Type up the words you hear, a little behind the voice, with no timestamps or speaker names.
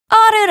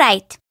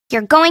right.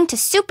 You're going to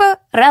super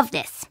love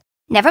this.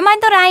 Never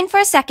mind the Rhine for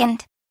a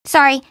second.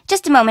 Sorry,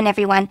 just a moment,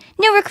 everyone.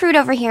 New recruit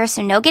over here,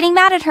 so no getting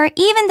mad at her,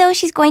 even though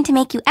she's going to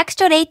make you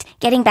extra late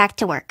getting back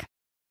to work.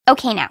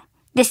 Okay, now,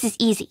 this is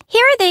easy.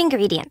 Here are the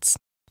ingredients.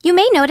 You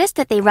may notice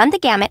that they run the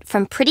gamut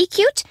from pretty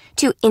cute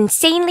to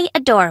insanely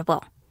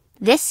adorable.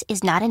 This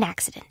is not an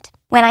accident.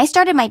 When I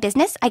started my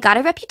business, I got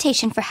a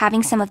reputation for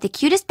having some of the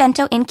cutest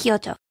bento in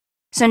Kyoto.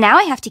 So now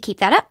I have to keep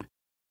that up.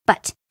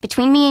 But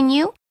between me and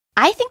you,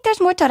 I think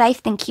there's more to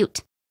life than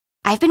cute.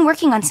 I've been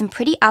working on some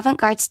pretty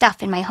avant-garde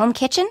stuff in my home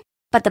kitchen,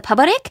 but the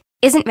public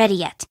isn't ready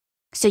yet.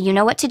 So you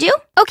know what to do?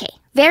 Okay,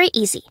 very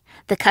easy.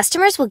 The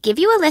customers will give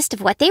you a list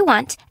of what they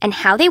want and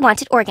how they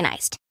want it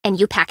organized, and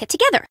you pack it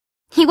together.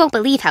 You won't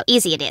believe how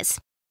easy it is.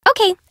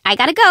 Okay, I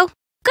gotta go.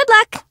 Good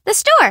luck, the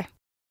store.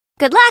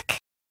 Good luck.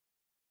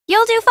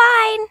 You'll do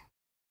fine.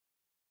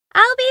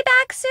 I'll be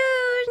back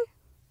soon.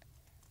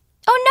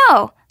 Oh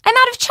no, I'm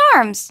out of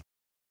charms.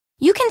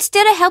 You can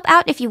still help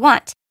out if you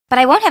want, but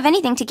I won't have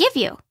anything to give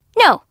you.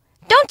 No,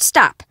 don't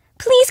stop.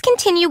 Please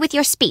continue with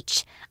your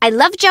speech. I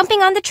love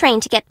jumping on the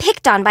train to get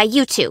picked on by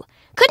you two.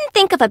 Couldn't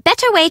think of a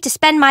better way to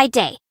spend my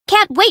day.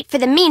 Can't wait for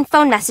the mean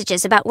phone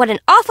messages about what an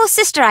awful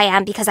sister I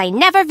am because I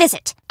never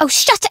visit. Oh,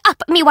 shut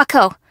up,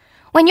 Miwako.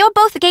 When you're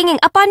both ganging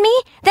up on me,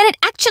 then it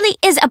actually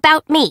is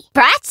about me.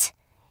 Brat?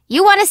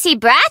 You want to see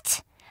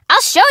Brat?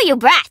 I'll show you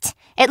Brat.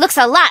 It looks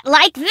a lot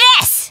like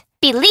this.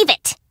 Believe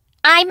it.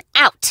 I'm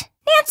out.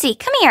 Nancy,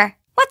 come here.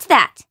 What's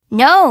that?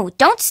 No,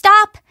 don't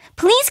stop.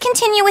 Please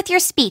continue with your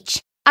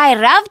speech. I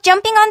love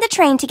jumping on the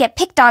train to get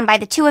picked on by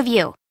the two of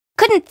you.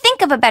 Couldn't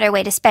think of a better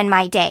way to spend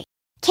my day.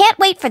 Can't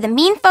wait for the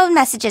mean phone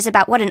messages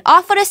about what an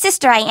awful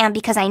sister I am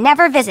because I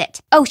never visit.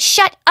 Oh,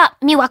 shut up,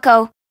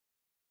 Miwako.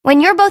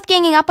 When you're both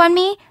ganging up on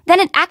me, then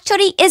it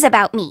actually is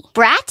about me.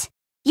 Brat?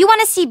 You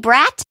want to see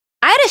Brat?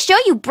 I ought to show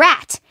you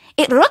Brat.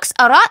 It looks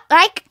a lot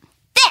like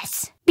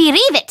this.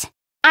 Believe it.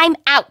 I'm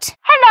out.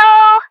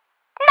 Hello.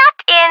 Not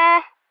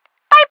in.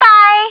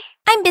 Bye-bye.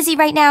 I'm busy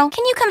right now.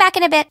 Can you come back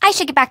in a bit? I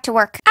should get back to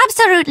work.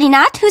 Absolutely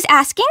not. Who's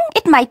asking?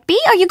 It might be.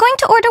 Are you going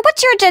to order?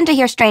 What's your agenda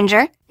here,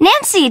 stranger?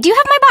 Nancy, do you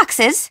have my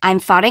boxes? I'm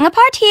falling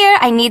apart here.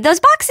 I need those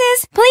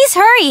boxes. Please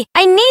hurry.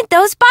 I need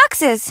those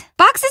boxes.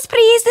 Boxes,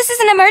 please. This is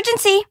an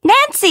emergency.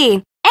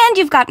 Nancy! And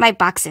you've got my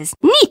boxes.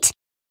 Neat.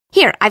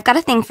 Here, I've got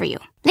a thing for you.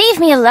 Leave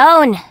me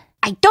alone.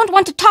 I don't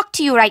want to talk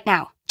to you right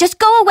now. Just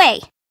go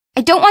away.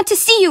 I don't want to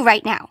see you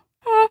right now.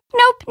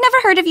 Nope,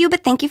 never heard of you,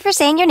 but thank you for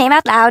saying your name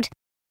out loud.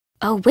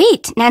 Oh,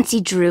 wait, Nancy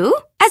Drew?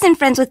 As in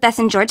friends with Beth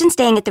and George and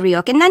staying at the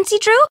Ryokan Nancy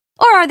Drew?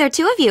 Or are there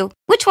two of you?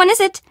 Which one is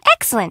it?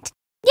 Excellent.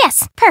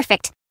 Yes,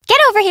 perfect. Get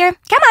over here.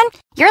 Come on.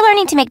 You're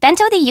learning to make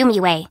bento the Yumi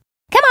way.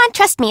 Come on,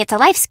 trust me, it's a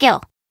life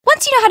skill.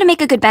 Once you know how to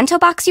make a good bento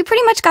box, you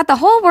pretty much got the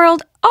whole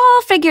world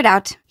all figured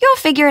out. You'll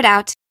figure it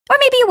out. Or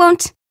maybe you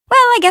won't. Well,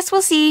 I guess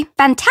we'll see.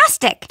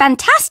 Fantastic.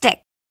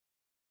 Fantastic.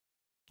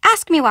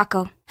 Ask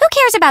Miwako. Who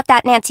cares about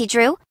that, Nancy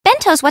Drew?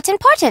 Bento's what's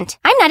important.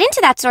 I'm not into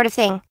that sort of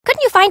thing.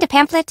 Couldn't you find a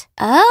pamphlet?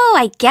 Oh,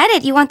 I get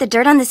it. You want the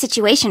dirt on the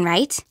situation,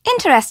 right?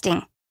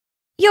 Interesting.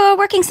 You're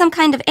working some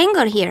kind of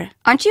angle here,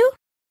 aren't you?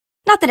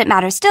 Not that it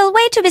matters. Still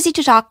way too busy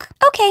to talk.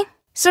 Okay.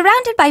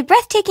 Surrounded by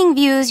breathtaking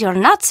views you'll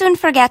not soon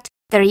forget,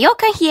 the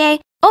Ryokan Hiei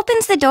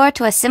opens the door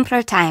to a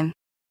simpler time.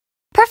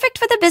 Perfect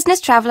for the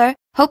business traveler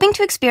hoping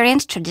to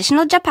experience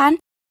traditional Japan,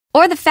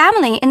 or the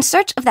family in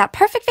search of that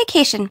perfect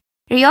vacation.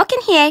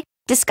 Ryokan Hiei,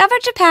 discover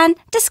Japan,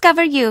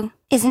 discover you,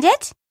 isn't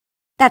it?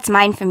 That's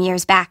mine from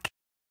years back.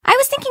 I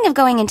was thinking of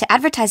going into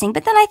advertising,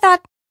 but then I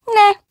thought,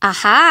 nah.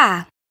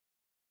 Aha!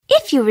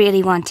 If you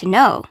really want to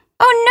know.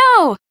 Oh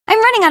no!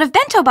 I'm running out of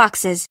bento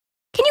boxes.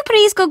 Can you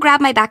please go grab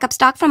my backup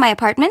stock from my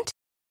apartment?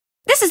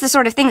 This is the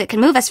sort of thing that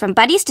can move us from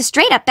buddies to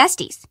straight-up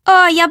besties.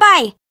 Oh,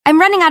 yabai! I'm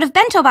running out of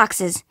bento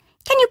boxes.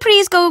 Can you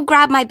please go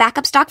grab my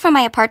backup stock from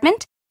my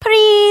apartment?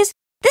 Please?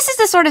 This is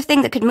the sort of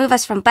thing that could move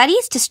us from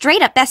buddies to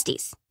straight-up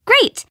besties.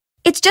 Great!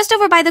 It's just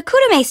over by the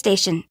Kurume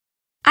station.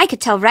 I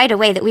could tell right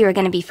away that we were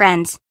going to be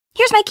friends.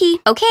 Here's my key.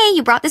 Okay,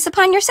 you brought this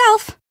upon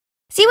yourself.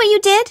 See what you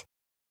did?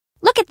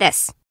 Look at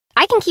this.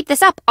 I can keep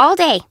this up all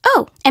day.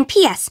 Oh, and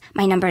P.S.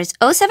 My number is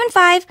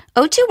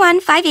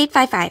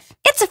 075-021-5855.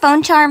 It's a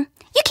phone charm.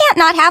 You can't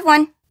not have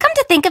one. Come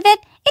to think of it,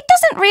 it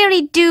doesn't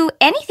really do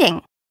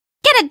anything.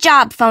 Get a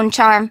job, phone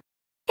charm.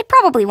 It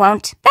probably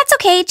won't. That's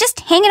okay,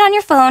 just hang it on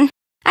your phone.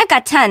 I've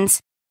got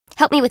tons.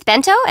 Help me with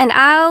bento, and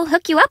I'll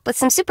hook you up with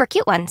some super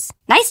cute ones.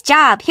 Nice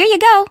job. Here you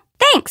go.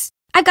 Thanks.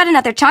 I've got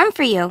another charm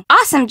for you.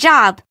 Awesome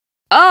job.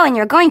 Oh, and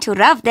you're going to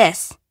love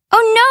this.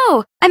 Oh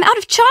no, I'm out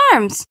of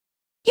charms.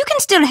 You can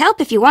still help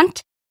if you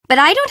want, but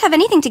I don't have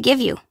anything to give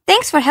you.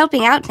 Thanks for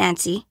helping out,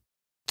 Nancy.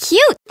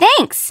 Cute,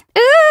 thanks.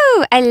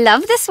 Ooh, I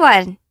love this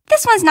one.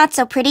 This one's not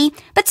so pretty,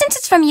 but since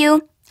it's from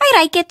you, I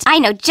like it. I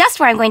know just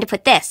where I'm going to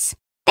put this.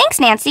 Thanks,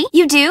 Nancy.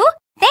 You do?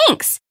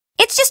 Thanks.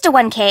 It's just a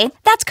 1K.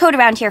 That's code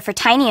around here for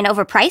tiny and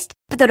overpriced,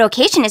 but the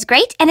location is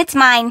great and it's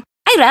mine.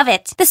 I love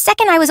it. The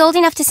second I was old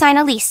enough to sign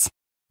a lease.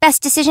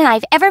 Best decision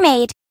I've ever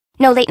made.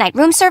 No late night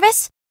room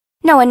service.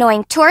 No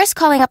annoying tourists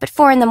calling up at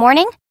 4 in the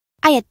morning.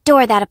 I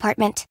adore that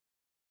apartment.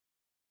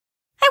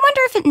 I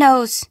wonder if it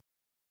knows.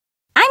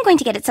 I'm going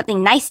to get it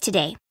something nice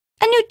today.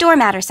 A new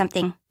doormat or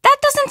something. That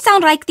doesn't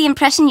sound like the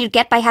impression you'd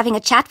get by having a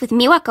chat with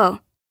Miwako.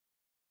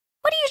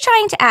 What are you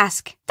trying to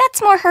ask?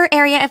 That's more her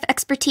area of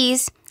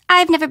expertise.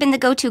 I've never been the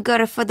go-to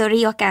girl for the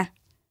ryokan.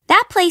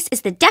 That place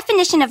is the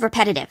definition of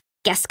repetitive.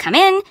 Guests come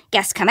in,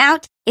 guests come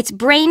out. It's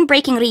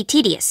brain-breakingly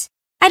tedious.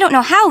 I don't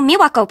know how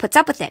Miwako puts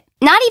up with it.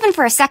 Not even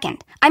for a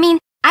second. I mean,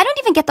 I don't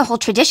even get the whole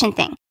tradition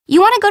thing. You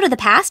want to go to the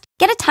past?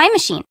 Get a time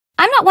machine.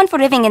 I'm not one for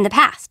living in the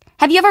past.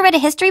 Have you ever read a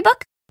history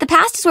book? The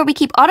past is where we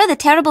keep all of the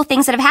terrible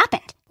things that have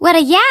happened.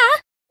 Well, yeah.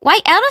 Why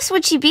else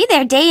would she be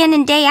there day in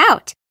and day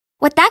out?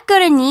 What that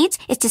girl needs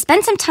is to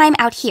spend some time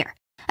out here.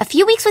 A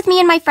few weeks with me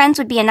and my friends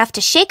would be enough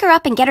to shake her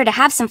up and get her to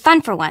have some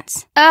fun for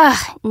once.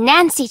 Ugh,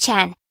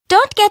 Nancy-chan.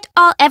 Don't get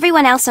all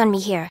everyone else on me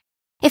here.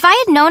 If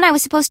I had known I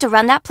was supposed to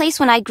run that place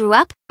when I grew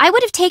up, I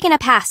would have taken a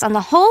pass on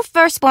the whole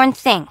firstborn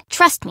thing.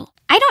 Trust me.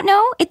 I don't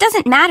know. It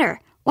doesn't matter.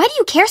 Why do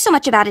you care so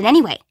much about it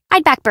anyway?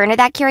 I'd back burner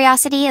that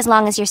curiosity as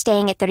long as you're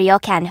staying at the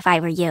ryokan if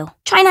I were you.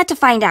 Try not to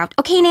find out,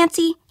 okay,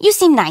 Nancy? You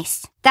seem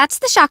nice. That's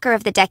the shocker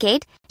of the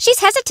decade. She's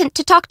hesitant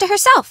to talk to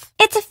herself.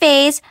 It's a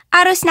phase.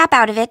 I'll snap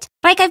out of it.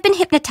 Like I've been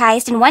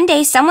hypnotized and one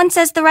day someone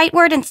says the right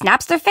word and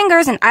snaps their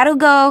fingers and I'll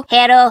go,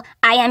 "Hello,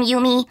 I am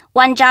Yumi.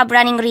 One job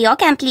running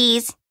ryokan,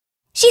 please."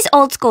 She's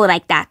old school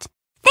like that.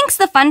 Thinks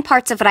the fun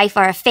parts of life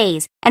are a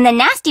phase and the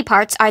nasty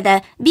parts are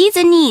the bees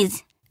and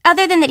knees.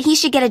 Other than that he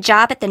should get a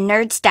job at the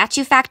nerd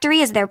statue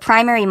factory as their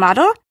primary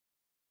model?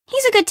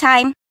 He's a good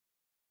time.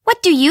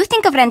 What do you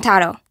think of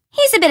Rentaro?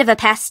 He's a bit of a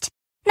pest.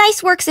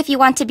 Nice works if you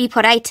want to be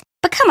polite.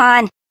 But come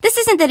on, this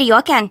isn't the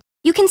ryokan.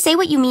 You can say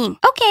what you mean.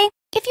 Okay,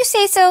 if you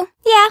say so.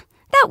 Yeah,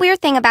 that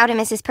weird thing about him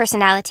is his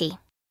personality.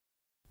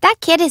 That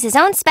kid is his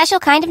own special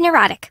kind of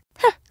neurotic.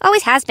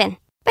 Always has been.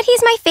 But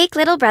he's my fake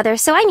little brother,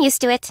 so I'm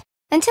used to it.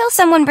 Until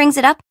someone brings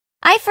it up,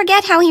 I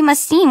forget how he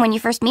must seem when you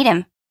first meet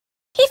him.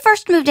 He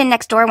first moved in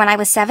next door when I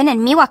was 7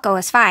 and Miwako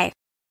was 5.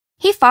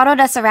 He followed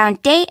us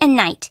around day and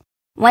night.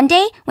 One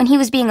day, when he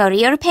was being a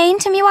real pain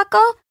to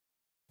Miwako,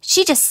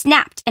 she just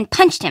snapped and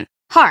punched him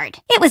hard.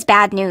 It was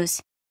bad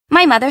news.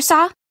 My mother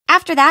saw.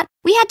 After that,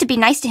 we had to be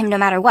nice to him no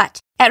matter what,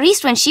 at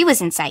least when she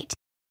was in sight.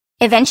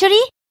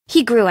 Eventually,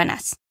 he grew on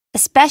us,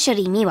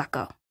 especially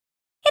Miwako.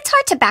 It's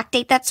hard to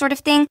backdate that sort of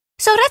thing,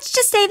 so let's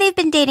just say they've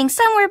been dating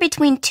somewhere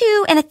between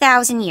 2 and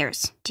 1,000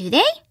 years. Do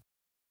they?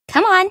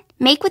 Come on,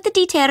 make with the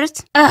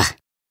details. Ugh,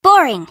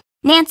 boring.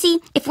 Nancy,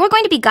 if we're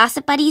going to be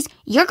gossip buddies,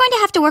 you're going to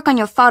have to work on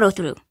your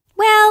follow-through.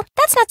 Well,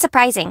 that's not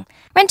surprising.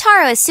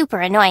 Rentaro is super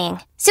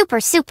annoying.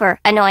 Super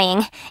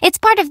annoying. It's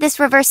part of this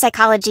reverse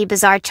psychology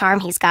bizarre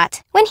charm he's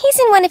got. When he's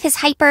in one of his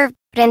hyper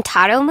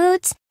Rentaro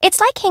moods, it's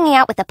like hanging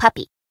out with a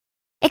puppy.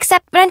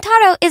 Except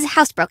Rentaro is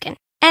housebroken,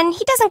 and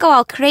he doesn't go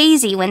all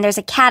crazy when there's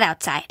a cat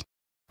outside.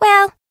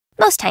 Well,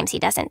 most times he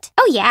doesn't.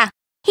 Oh yeah,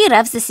 he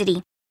loves the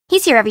city.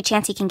 He's here every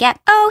chance he can get.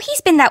 Oh, he's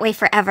been that way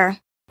forever.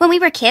 When we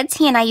were kids,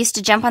 he and I used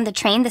to jump on the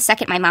train the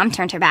second my mom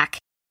turned her back.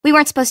 We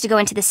weren't supposed to go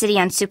into the city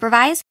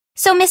unsupervised,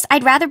 so Miss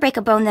I'd rather break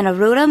a bone than a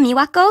ruler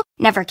Miwako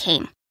never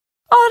came.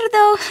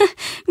 Although,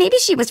 maybe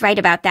she was right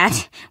about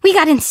that. We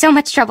got in so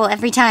much trouble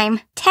every time.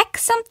 Tech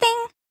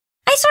something?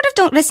 I sort of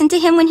don't listen to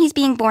him when he's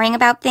being boring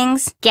about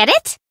things. Get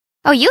it?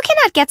 Oh, you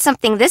cannot get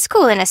something this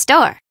cool in a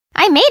store.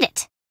 I made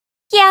it.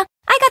 Yeah,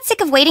 I got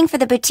sick of waiting for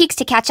the boutiques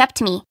to catch up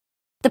to me.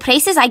 The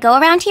places I go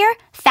around here,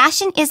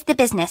 fashion is the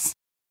business.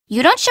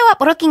 You don't show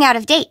up looking out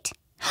of date.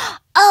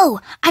 Oh,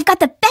 I've got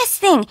the best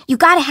thing. You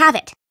gotta have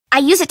it. I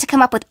use it to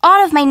come up with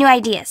all of my new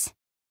ideas.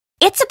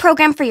 It's a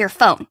program for your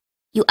phone.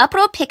 You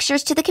upload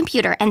pictures to the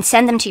computer and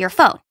send them to your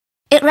phone.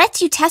 It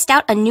lets you test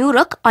out a new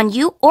look on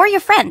you or your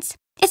friends.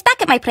 It's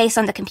back at my place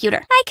on the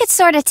computer. I could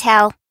sort of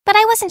tell, but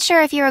I wasn't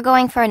sure if you were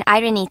going for an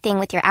irony thing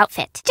with your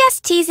outfit.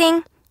 Just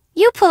teasing.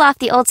 You pull off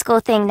the old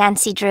school thing,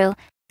 Nancy Drew.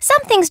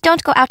 Some things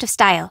don't go out of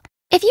style.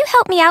 If you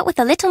help me out with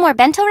a little more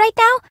bento right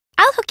now,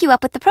 I'll hook you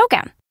up with the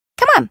program.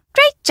 Come on,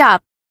 great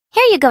job.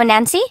 Here you go,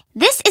 Nancy.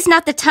 This is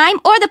not the time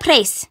or the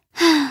place.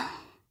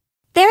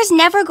 There's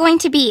never going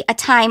to be a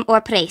time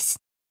or place.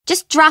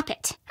 Just drop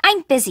it.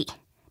 I'm busy.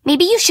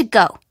 Maybe you should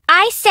go.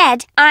 I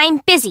said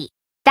I'm busy.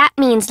 That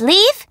means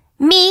leave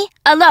me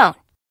alone.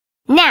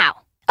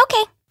 Now.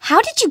 Okay,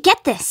 how did you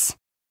get this?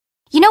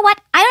 You know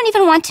what? I don't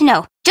even want to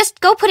know. Just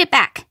go put it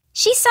back.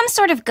 She's some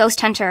sort of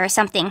ghost hunter or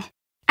something.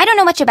 I don't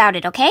know much about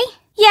it, okay?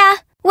 Yeah,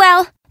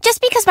 well,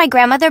 just because my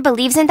grandmother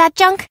believes in that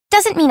junk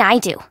doesn't mean I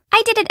do.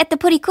 I did it at the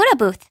Purikura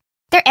booth.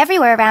 They're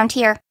everywhere around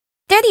here.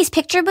 They're these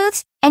picture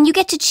booths, and you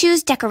get to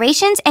choose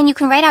decorations and you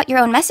can write out your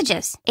own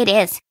messages. It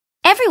is.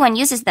 Everyone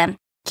uses them.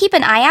 Keep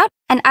an eye out,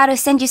 and I'll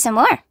send you some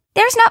more.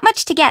 There's not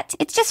much to get.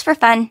 It's just for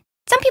fun.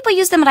 Some people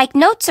use them like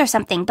notes or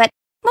something, but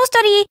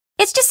mostly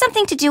it's just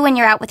something to do when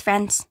you're out with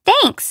friends.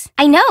 Thanks.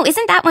 I know,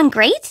 isn't that one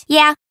great?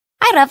 Yeah,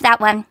 I love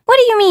that one. What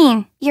do you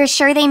mean? You're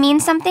sure they mean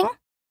something?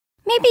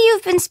 Maybe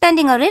you've been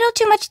spending a little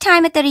too much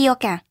time at the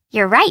ryokan.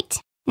 You're right.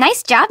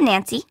 Nice job,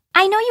 Nancy.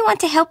 I know you want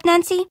to help,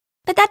 Nancy,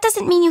 but that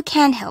doesn't mean you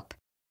can help.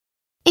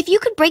 If you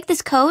could break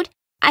this code,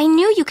 I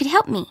knew you could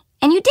help me,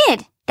 and you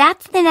did.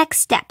 That's the next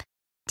step.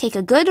 Take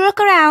a good look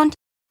around.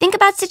 Think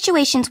about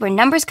situations where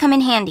numbers come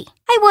in handy.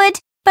 I would.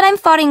 but I'm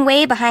falling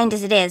way behind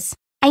as it is.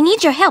 I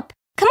need your help.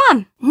 Come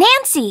on,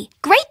 Nancy,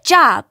 great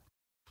job.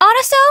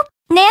 Also,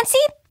 Nancy,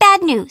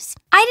 bad news.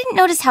 I didn't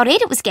notice how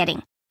late it was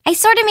getting. I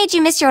sort of made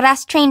you miss your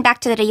last train back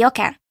to the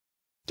ryokan.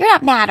 You're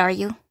not mad, are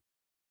you?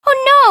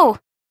 Oh no!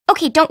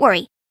 Okay, don't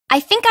worry. I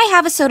think I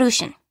have a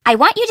solution. I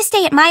want you to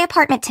stay at my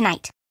apartment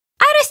tonight.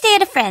 I would stay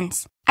at a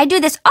friend's. I do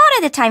this all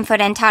of the time for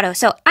Rentaro,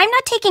 so I'm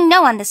not taking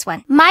no on this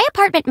one. My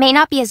apartment may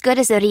not be as good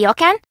as the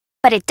ryokan,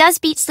 but it does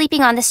beat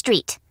sleeping on the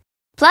street.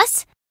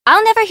 Plus,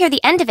 I'll never hear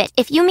the end of it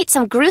if you meet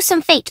some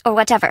gruesome fate or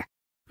whatever.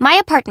 My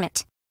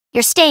apartment.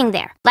 You're staying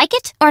there, like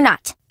it or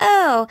not.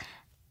 Oh,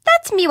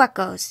 that's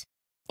Miwako's.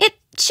 It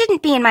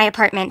shouldn't be in my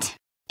apartment.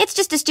 It's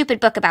just a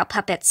stupid book about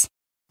puppets.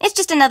 It's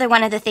just another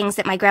one of the things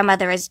that my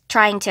grandmother is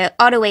trying to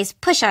always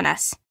push on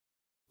us.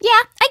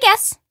 Yeah, I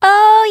guess.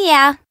 Oh,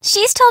 yeah.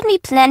 She's told me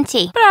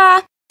plenty.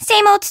 Blah.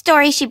 Same old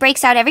story she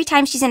breaks out every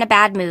time she's in a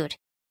bad mood.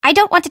 I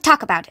don't want to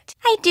talk about it.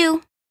 I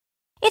do.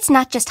 It's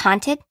not just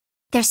haunted.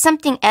 There's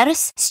something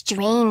else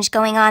strange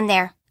going on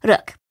there.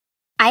 Look,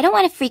 I don't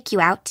want to freak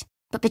you out,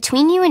 but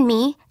between you and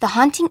me, the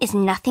haunting is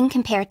nothing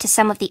compared to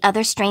some of the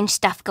other strange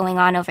stuff going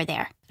on over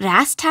there.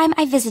 Last time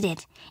I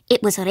visited,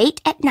 it was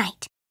late at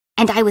night,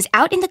 and I was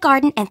out in the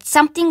garden and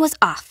something was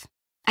off.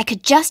 I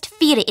could just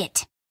feel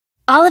it.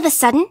 All of a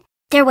sudden,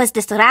 there was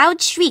this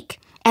loud shriek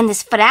and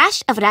this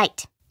flash of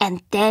light.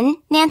 And then,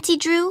 Nancy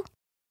Drew,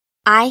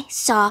 I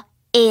saw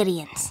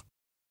aliens.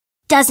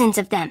 Dozens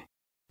of them.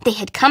 They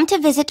had come to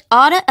visit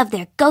all of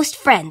their ghost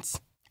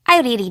friends.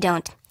 I really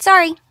don't.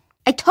 Sorry.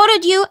 I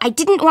told you I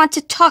didn't want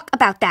to talk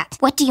about that.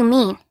 What do you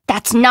mean?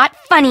 That's not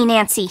funny,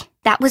 Nancy.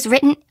 That was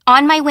written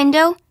on my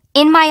window,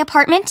 in my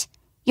apartment.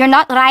 You're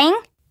not lying?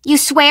 You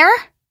swear?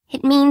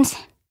 It means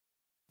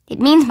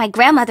my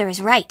grandmother is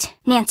right.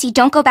 Nancy,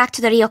 don't go back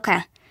to the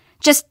ryokan.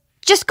 Just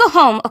go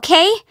home,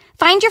 okay?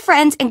 Find your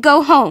friends and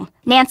go home.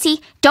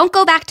 Nancy, don't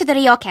go back to the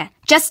ryokan.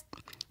 Just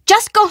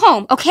go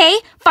home, okay?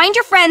 Find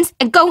your friends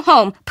and go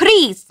home,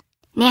 please.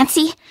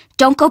 Nancy,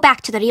 don't go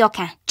back to the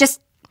ryokan.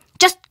 Just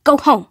go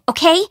home,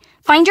 okay?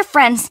 Find your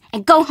friends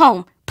and go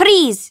home,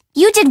 please.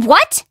 You did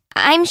what?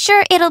 I'm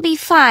sure it'll be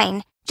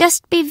fine.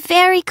 Just be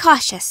very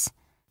cautious.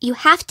 You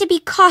have to be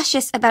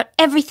cautious about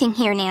everything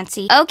here,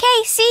 Nancy. Okay,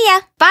 see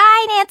ya.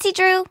 Bye, Nancy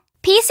Drew.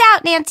 Peace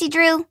out, Nancy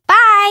Drew.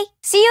 Bye.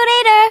 See you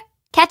later.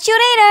 Catch you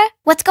later.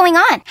 What's going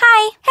on?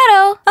 Hi.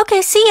 Hello.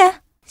 Okay, see ya.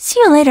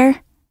 See you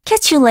later.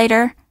 Catch you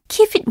later.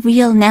 Keep it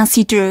real,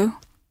 Nancy Drew.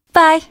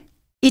 Bye.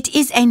 It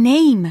is a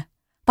name,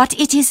 but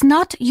it is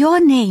not your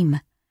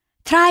name.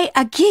 Try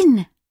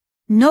again.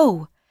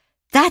 No,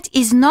 that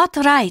is not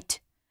right.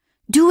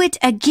 Do it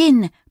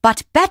again,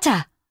 but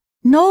better.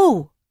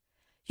 No.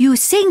 You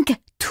think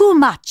too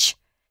much.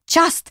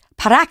 Just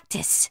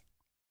practice.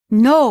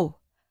 No.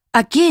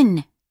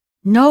 Again.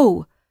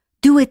 No.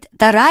 Do it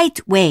the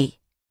right way.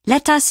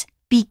 Let us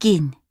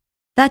begin.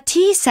 The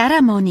tea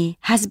ceremony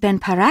has been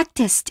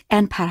practiced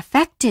and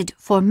perfected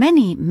for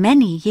many,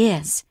 many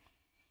years.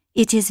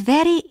 It is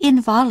very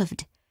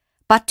involved,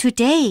 but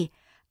today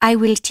I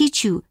will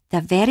teach you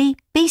the very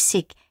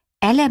basic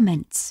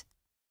elements.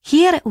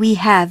 Here we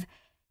have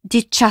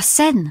the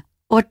chasen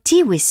or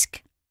tea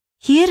whisk.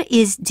 Here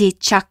is the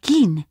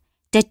chakin,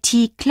 the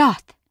tea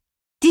cloth.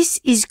 This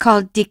is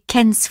called the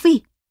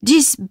kensui.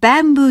 This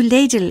bamboo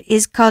ladle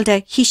is called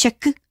a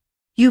hishaku.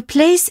 You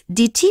place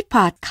the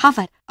teapot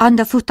cover on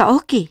the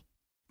futaoki.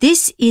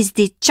 This is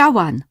the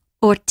chawan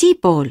or tea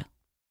bowl.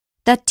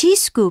 The tea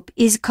scoop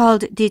is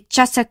called the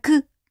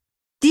chasaku.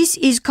 This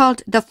is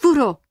called the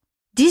furo.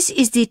 This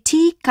is the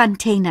tea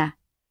container.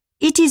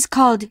 It is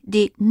called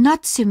the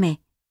natsume.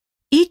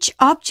 Each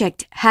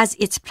object has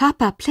its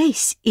proper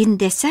place in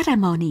the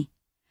ceremony.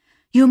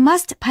 You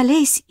must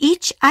place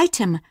each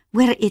item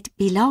where it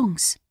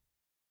belongs.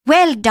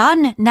 Well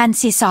done,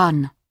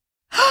 Nancy-san.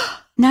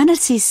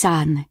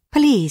 Nancy-san,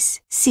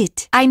 please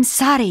sit. I'm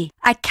sorry.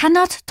 I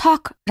cannot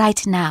talk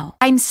right now.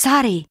 I'm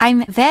sorry.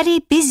 I'm very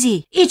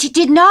busy. It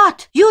did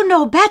not. You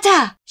know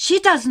better. She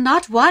does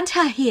not want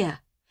her here.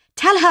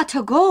 Tell her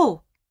to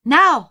go.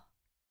 Now.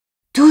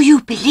 Do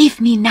you believe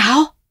me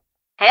now?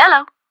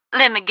 Hello.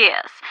 Let me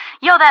guess.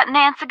 You're that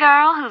Nancy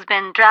girl who's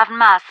been driving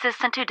my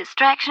assistant to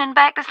distraction and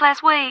back this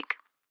last week?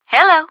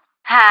 Hello.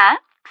 Hi.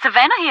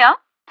 Savannah here.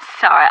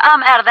 Sorry,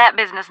 I'm out of that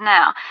business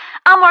now.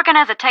 I'm working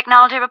as a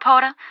technology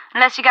reporter.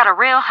 Unless you got a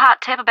real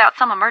hot tip about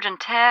some emerging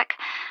tech,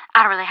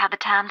 I don't really have the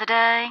time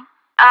today.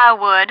 I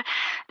would.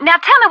 Now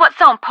tell me what's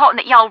so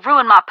important that y'all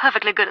ruined my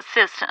perfectly good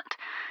assistant.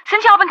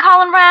 Since y'all been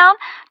calling round,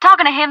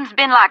 talking to him's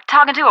been like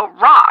talking to a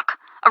rock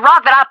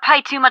that I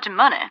pay too much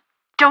money.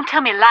 Don't tell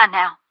me a lie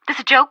now. This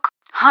a joke?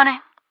 Honey,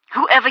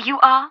 whoever you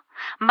are,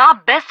 my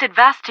best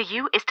advice to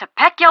you is to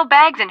pack your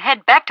bags and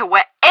head back to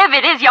wherever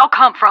it is y'all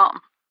come from.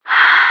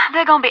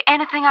 There gonna be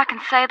anything I can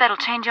say that'll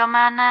change your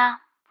mind now?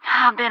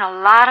 I've been a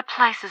lot of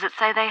places that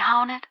say they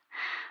haunted,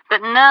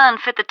 but none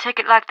fit the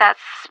ticket like that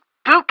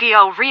spooky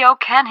old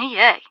ryokan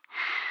hiei.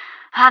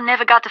 I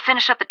never got to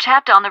finish up the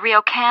chapter on the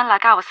ryokan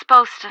like I was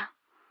supposed to.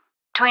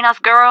 Between us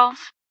girls,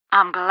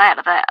 I'm glad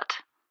of that.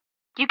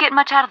 You get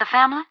much out of the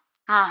family?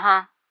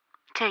 Uh-huh.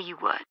 Tell you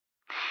what.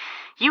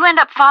 You end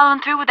up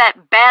following through with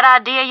that bad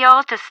idea of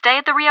yours to stay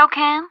at the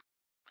ryokan,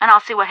 and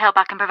I'll see what help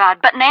I can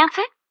provide. But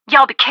Nancy,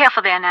 y'all be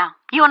careful there now.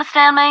 You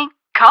understand me?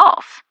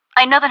 'Course.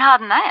 Ain't nothing hard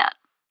than that.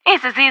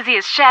 It's as easy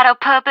as shadow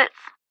puppets.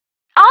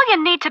 All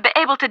you need to be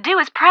able to do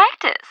is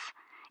practice.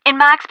 In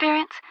my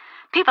experience,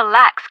 people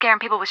like scaring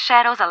people with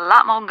shadows a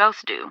lot more than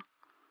ghosts do.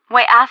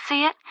 Way I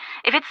see it,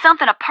 if it's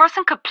something a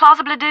person could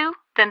plausibly do,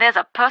 then there's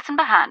a person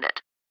behind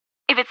it.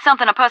 If it's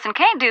something a person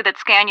can't do that's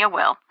scaring you,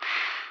 well,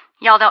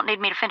 y'all don't need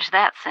me to finish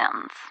that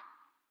sentence.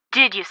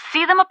 Did you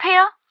see them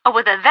appear, or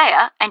were they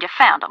there and you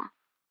found them?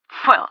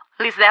 Well,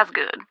 at least that's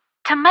good.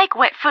 To make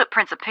wet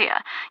footprints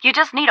appear, you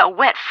just need a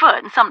wet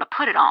foot and something to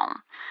put it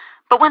on.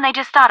 But when they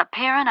just start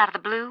appearing out of the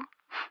blue,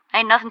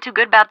 ain't nothing too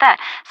good about that,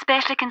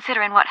 especially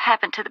considering what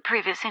happened to the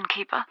previous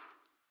innkeeper.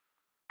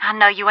 I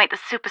know you ain't the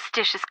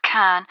superstitious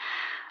kind,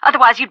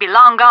 otherwise you'd be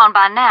long gone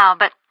by now,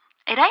 but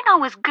it ain't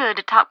always good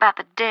to talk about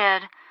the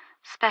dead,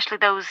 especially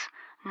those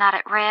not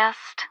at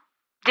rest.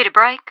 Did it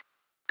break?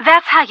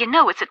 That's how you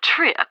know it's a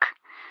trick.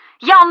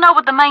 Y'all know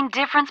what the main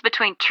difference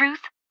between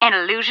truth and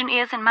illusion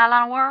is in my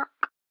line of work?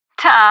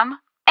 Time.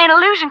 An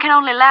illusion can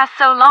only last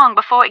so long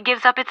before it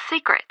gives up its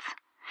secrets.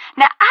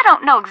 Now, I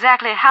don't know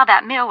exactly how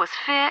that mill was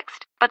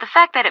fixed, but the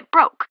fact that it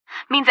broke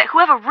means that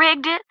whoever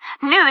rigged it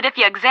knew that if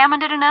you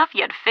examined it enough,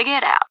 you'd figure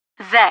it out.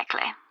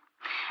 Exactly.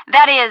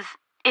 That is,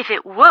 if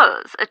it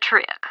was a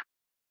trick.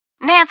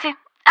 Nancy,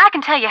 I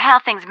can tell you how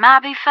things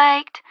might be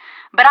faked,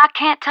 but I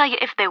can't tell you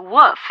if they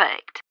were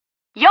faked.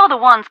 You're the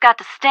ones got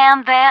to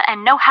stand there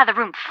and know how the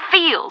room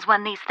feels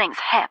when these things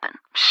happen.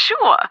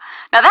 Sure.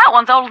 Now that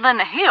one's older than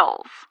the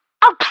hills.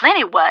 Oh,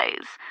 plenty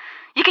ways.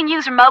 You can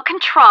use remote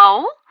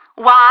control,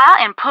 wire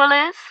and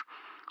pulleys.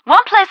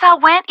 One place I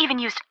went even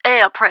used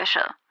air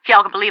pressure, if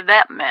y'all can believe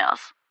that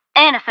mess.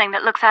 Anything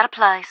that looks out of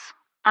place.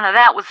 I know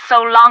that was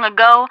so long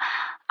ago,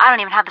 I don't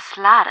even have the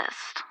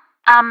slightest.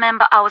 I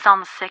remember I was on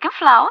the second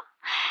floor,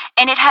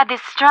 and it had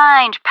this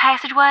strange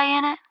passageway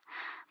in it,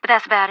 but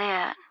that's about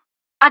it.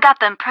 I got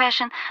the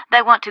impression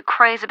they weren't too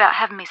crazy about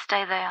having me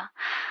stay there,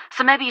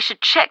 so maybe you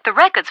should check the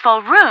records for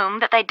a room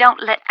that they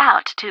don't let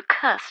out to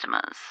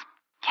customers.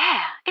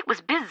 Yeah, it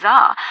was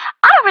bizarre.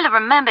 I don't really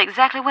remember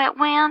exactly where it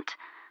went.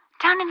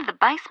 Down into the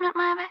basement,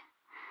 maybe?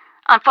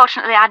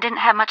 Unfortunately, I didn't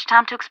have much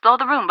time to explore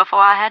the room before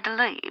I had to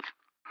leave.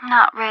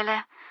 Not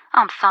really.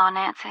 I'm sorry,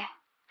 Nancy.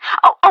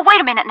 Oh, wait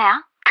a minute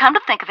now. Come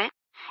to think of it,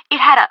 it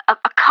had a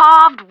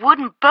carved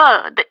wooden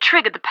bird that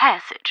triggered the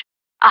passage.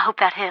 I hope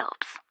that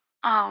helps.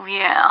 Oh,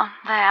 yeah,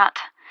 that.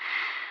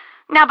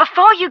 Now,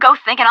 before you go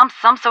thinking I'm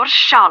some sort of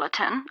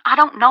charlatan, I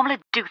don't normally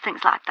do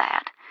things like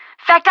that.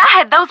 In fact, I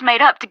had those made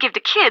up to give to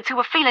kids who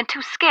were feeling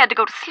too scared to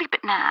go to sleep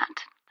at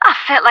night. I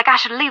felt like I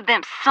should leave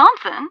them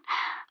something.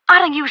 I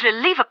don't usually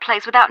leave a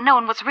place without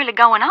knowing what's really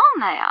going on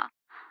there.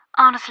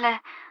 Honestly,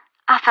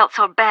 I felt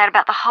so bad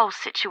about the whole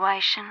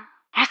situation.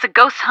 It's a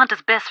ghost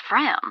hunter's best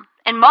friend,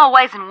 in more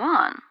ways than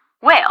one.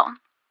 Well,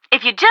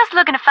 if you're just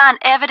looking to find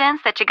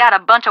evidence that you got a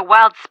bunch of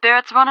wild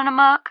spirits running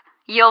amok,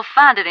 you'll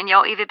find it in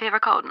your EVP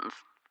recordings.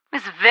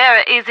 It's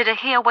very easy to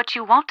hear what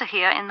you want to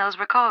hear in those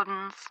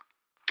recordings.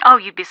 Oh,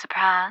 you'd be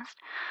surprised.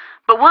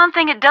 But one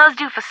thing it does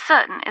do for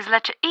certain is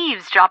let you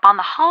eavesdrop on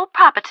the whole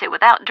property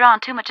without drawing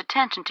too much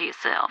attention to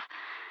yourself.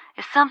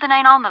 If something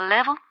ain't on the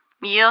level,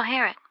 you'll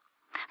hear it.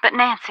 But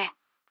Nancy,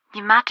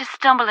 you might just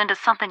stumble into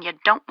something you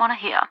don't want to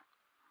hear.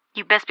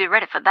 You best be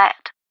ready for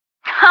that.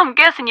 I'm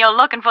guessing you're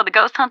looking for the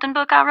ghost hunting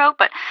book I wrote,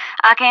 but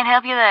I can't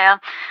help you there.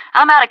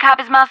 I'm out of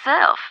copies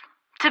myself.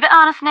 To be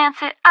honest,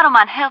 Nancy, I don't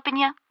mind helping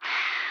you.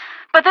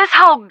 But this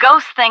whole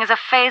ghost thing is a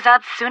phase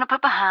I'd sooner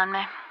put behind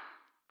me.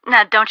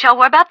 Now, don't y'all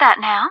worry about that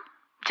now.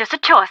 Just a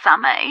choice I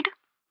made.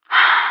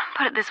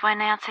 Put it this way,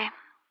 Nancy.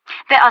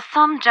 There are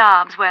some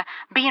jobs where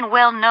being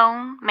well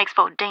known makes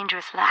for a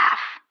dangerous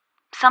life.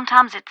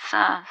 Sometimes it's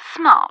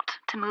smart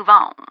to move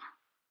on.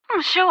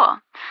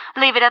 Sure.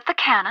 Leave it at the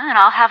counter and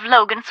I'll have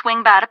Logan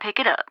swing by to pick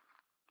it up.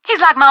 He's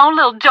like my own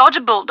little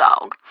Georgia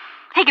bulldog.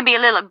 He can be a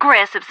little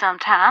aggressive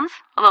sometimes,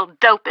 a little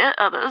dopey at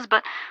others,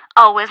 but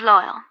always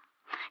loyal.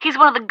 He's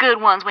one of the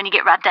good ones when you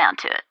get right down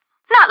to it.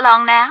 Not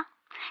long now.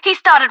 He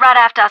started right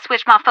after I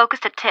switched my focus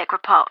to tech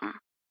reporting.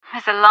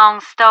 It's a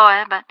long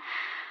story, but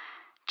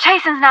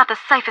chasing's not the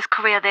safest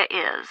career there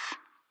is.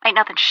 Ain't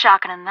nothing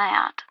shocking in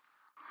that.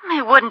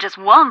 It wasn't just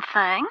one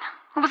thing.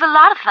 It was a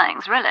lot of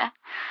things, really.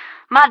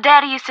 My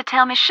daddy used to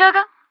tell me,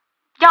 Sugar,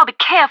 y'all be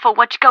careful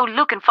what you go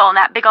looking for in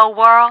that big old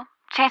world.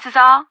 Chances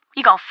are,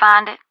 you gonna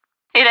find it.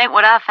 It ain't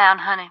what I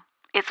found, honey.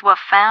 It's what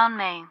found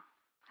me.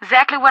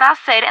 Exactly what I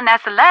said, and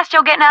that's the last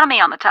you're getting out of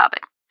me on the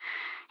topic.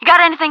 You got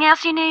anything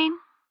else you need?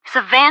 It's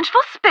a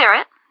vengeful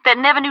spirit that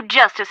never knew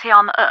justice here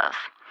on the earth.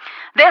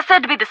 They're said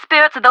to be the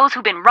spirits of those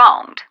who've been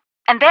wronged,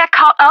 and they're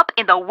caught up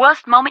in the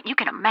worst moment you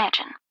can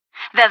imagine.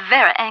 They're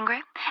very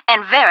angry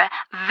and very,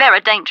 very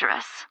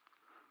dangerous.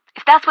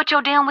 If that's what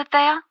you're dealing with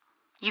there,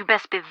 you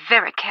best be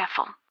very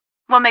careful.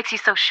 What makes you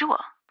so sure?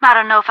 I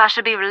don't know if I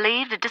should be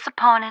relieved or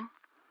disappointed.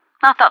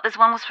 I thought this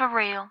one was for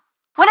real.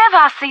 Whenever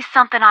I see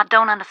something I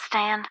don't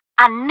understand,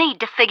 I need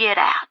to figure it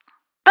out.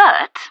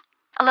 But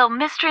a little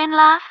mystery in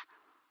life,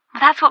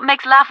 That's what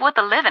makes life worth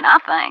a living, I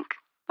think.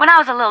 When I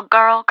was a little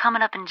girl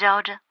coming up in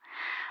Georgia,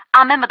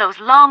 I remember those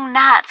long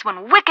nights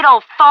when wicked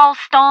old fall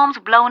storms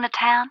would blow into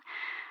town.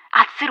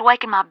 I'd sit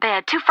awake in my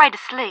bed, too afraid to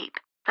sleep.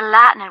 The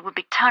lightning would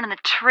be turning the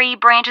tree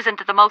branches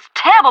into the most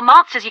terrible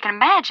monsters you can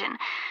imagine.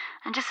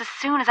 And just as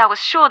soon as I was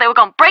sure they were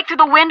going to break through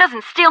the windows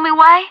and steal me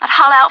away, I'd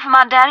holler out for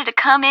my daddy to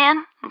come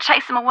in and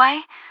chase them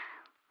away.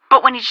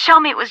 But when he'd show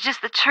me it was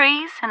just the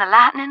trees and the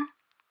lightning,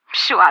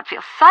 sure, I'd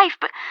feel safe,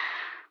 but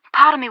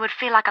part of me would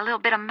feel like a little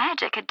bit of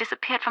magic had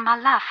disappeared from my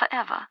life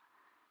forever.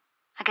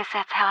 I guess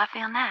that's how I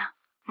feel now.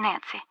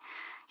 Nancy,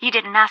 you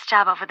did a nice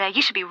job over there.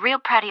 You should be real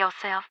proud of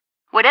yourself.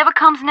 Whatever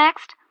comes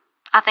next,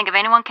 I think if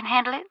anyone can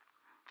handle it,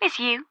 it's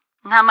you.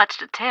 Not much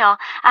to tell.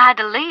 I had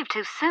to leave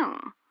too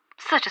soon.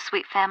 Such a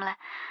sweet family.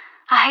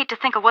 I hate to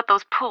think of what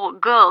those poor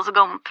girls are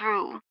going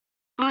through.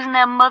 Losing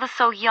their mother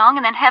so young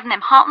and then having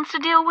them hauntings to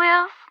deal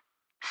with.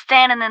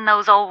 Standing in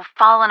those old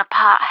falling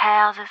apart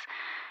houses,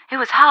 it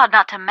was hard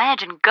not to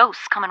imagine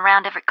ghosts coming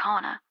round every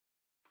corner.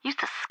 Used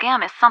to scare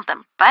me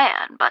something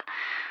bad, but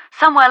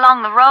somewhere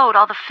along the road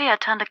all the fear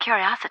turned to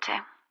curiosity.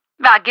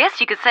 I guess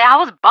you could say I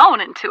was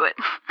born into it.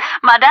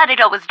 My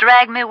daddy'd always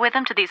drag me with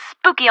him to these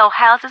spooky old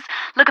houses,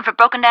 looking for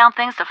broken down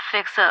things to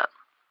fix up.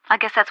 I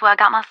guess that's where I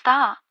got my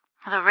start.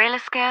 The really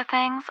scary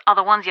things are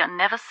the ones you'll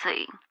never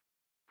see.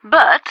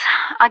 But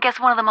I guess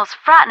one of the most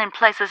frightening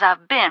places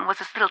I've been was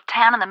this little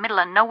town in the middle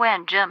of nowhere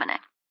in Germany.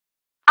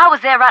 I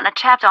was there writing a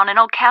chapter on an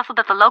old castle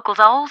that the locals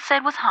all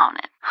said was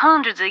haunted.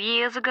 Hundreds of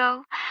years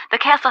ago, the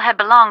castle had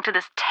belonged to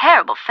this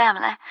terrible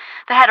family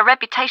that had a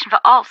reputation for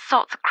all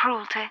sorts of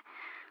cruelty.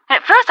 And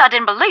at first I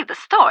didn't believe the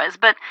stories,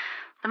 but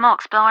the more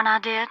exploring I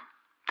did,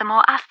 the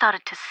more I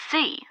started to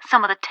see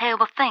some of the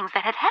terrible things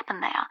that had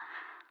happened there.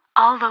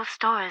 All those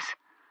stories,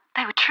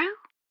 they were true.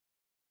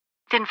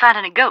 Didn't find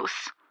any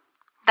ghosts.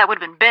 That would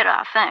have been better,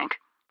 I think.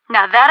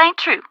 Now that ain't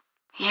true.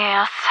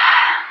 Yes.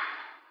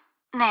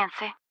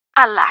 Nancy,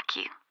 I like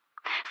you.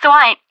 So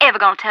I ain't ever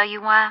gonna tell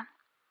you why.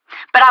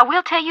 But I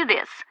will tell you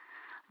this.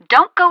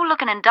 Don't go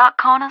looking in dark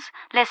corners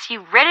lest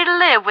you ready to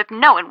live with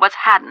knowing what's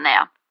hiding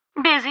there.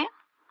 Busy.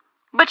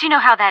 But you know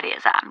how that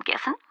is, I'm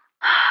guessing.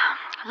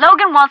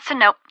 Logan wants to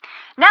know.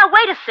 Now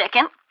wait a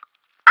second.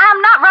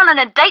 I'm not running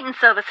a dating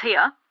service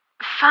here.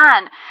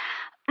 Fine.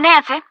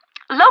 Nancy,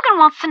 Logan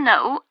wants to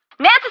know.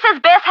 Nancy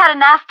says Bess had a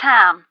nice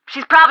time.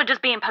 She's probably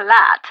just being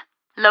polite.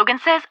 Logan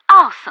says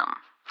awesome.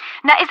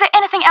 Now, is there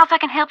anything else I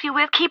can help you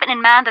with, keeping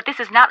in mind that this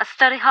is not a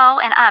study hall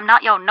and I'm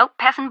not your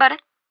note-passing buddy?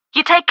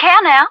 You take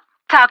care now.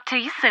 Talk to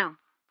you soon.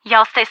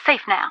 Y'all stay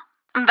safe now.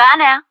 Bye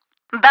now.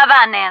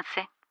 Bye-bye,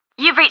 Nancy.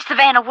 You've reached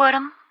Savannah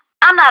Woodham.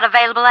 I'm not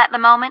available at the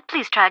moment.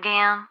 Please try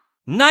again.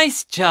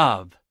 Nice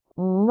job.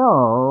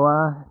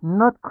 No,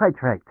 not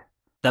quite right.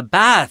 The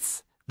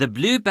baths. The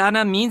blue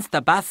banner means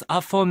the baths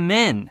are for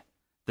men.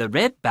 The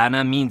red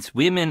banner means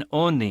women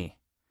only.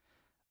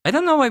 I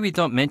don't know why we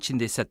don't mention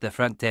this at the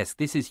front desk.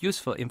 This is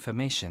useful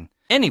information.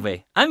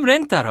 Anyway, I'm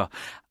Rentaro.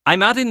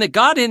 I'm out in the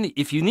garden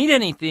if you need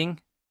anything.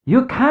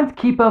 You can't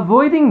keep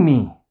avoiding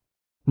me.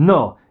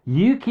 No,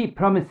 you keep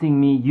promising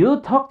me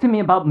you'll talk to me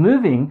about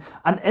moving,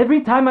 and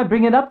every time I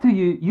bring it up to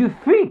you, you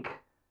freak.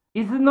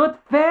 It's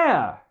not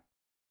fair.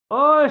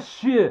 Oh,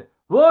 shit.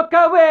 Walk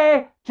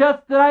away,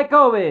 just like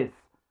always.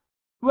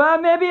 Well,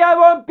 maybe I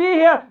won't be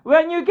here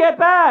when you get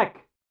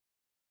back.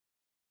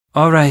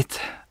 All right.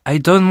 I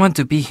don't want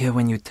to be here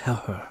when you tell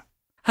her.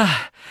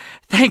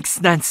 Thanks,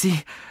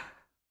 Nancy.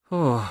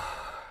 Oh,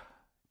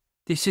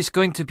 this is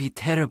going to be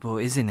terrible,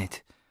 isn't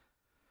it?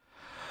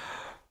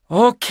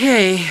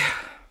 Okay.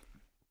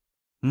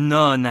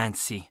 No,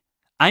 Nancy.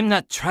 I'm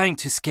not trying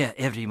to scare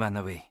everyone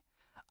away.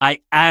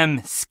 I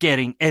am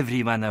scaring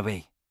everyone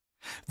away.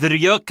 The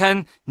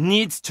ryokan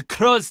needs to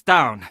close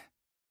down.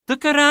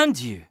 Look around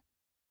you.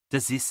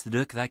 Does this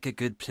look like a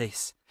good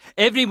place?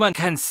 Everyone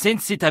can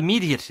sense it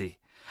immediately.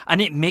 And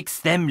it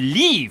makes them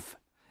leave.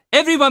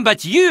 Everyone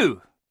but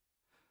you.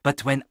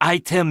 But when I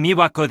tell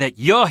Miwako that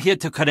you're here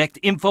to collect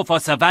info for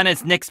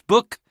Savannah's next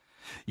book,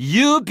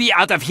 you'll be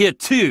out of here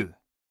too.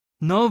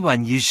 No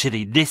one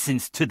usually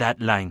listens to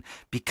that line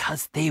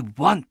because they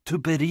want to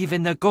believe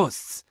in the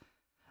ghosts.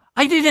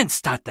 I didn't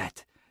start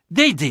that.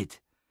 They did.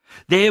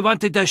 They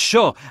wanted a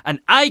show, and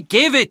I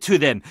gave it to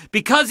them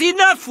because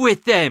enough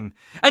with them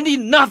and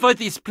enough of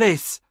this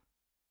place.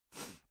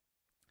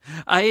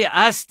 I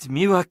asked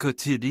Miwako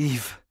to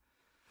leave.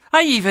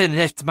 I even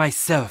left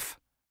myself.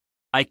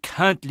 I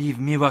can't leave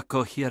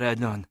Miwako here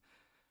alone.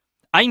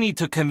 I need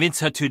to convince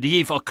her to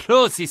leave or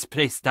close this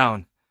place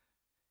down.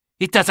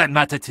 It doesn't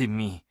matter to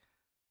me.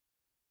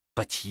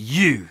 But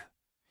you,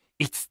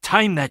 it's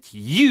time that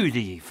you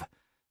leave.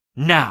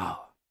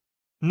 Now.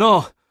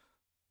 No,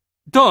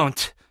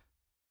 don't.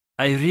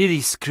 I really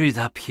screwed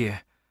up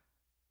here.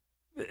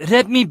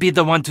 Let me be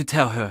the one to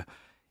tell her.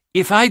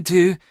 If I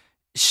do,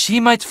 she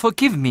might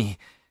forgive me.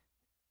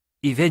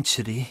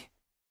 Eventually.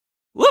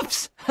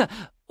 Whoops!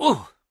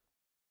 Oh!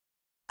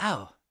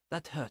 Ow,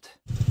 that hurt.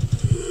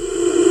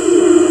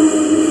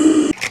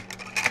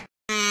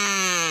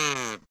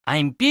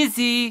 I'm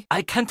busy.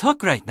 I can't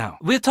talk right now.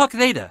 We'll talk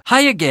later.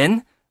 Hi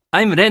again.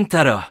 I'm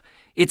Rentaro.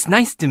 It's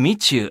nice to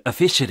meet you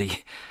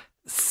officially.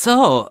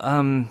 So,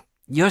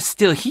 you're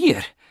still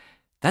here.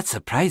 That's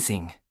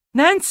surprising.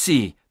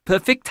 Nancy,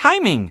 perfect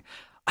timing.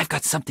 I've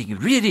got something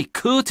really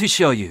cool to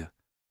show you.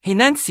 Hey,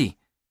 Nancy,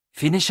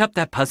 finish up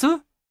that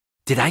puzzle?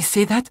 Did I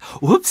say that?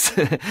 Whoops.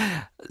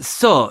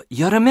 So,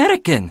 you're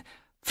American.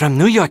 From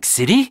New York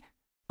City?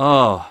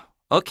 Oh,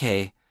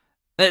 okay.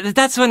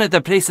 That's one of the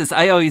places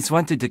I always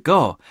wanted to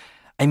go.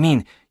 I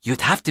mean,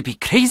 you'd have to be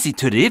crazy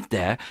to live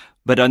there,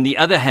 but on the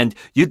other hand,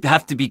 you'd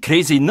have to be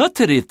crazy not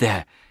to live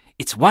there.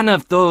 It's one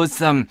of those,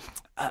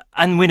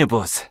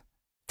 unwinnables.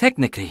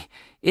 Technically,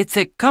 it's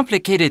a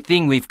complicated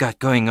thing we've got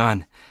going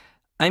on.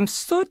 I'm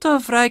sort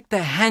of like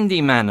the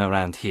handyman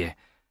around here.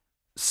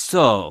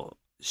 So,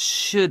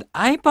 should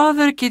I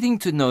bother getting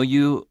to know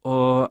you,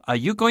 or are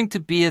you going to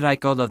be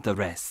like all of the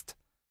rest?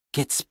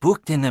 Get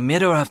spooked in the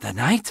middle of the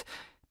night?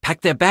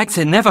 Pack their bags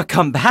and never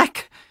come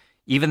back?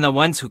 Even the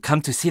ones who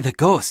come to see the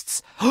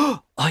ghosts.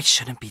 Oh, I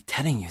shouldn't be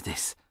telling you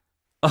this.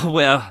 Oh,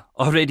 well,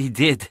 already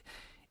did.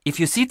 If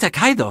you see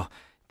Takaido,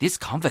 this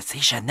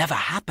conversation never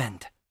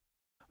happened.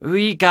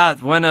 We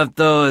got one of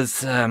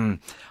those,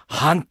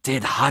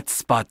 haunted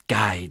hotspot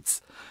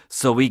guides.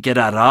 So we get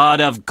a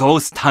lot of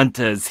ghost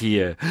hunters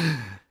here.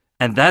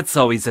 And that's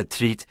always a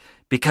treat,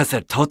 because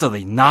they're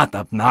totally not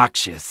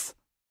obnoxious.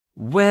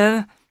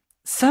 Well,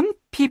 some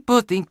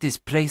people think this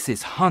place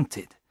is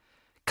haunted.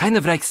 Kind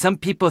of like some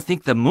people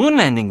think the moon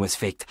landing was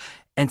faked,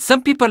 and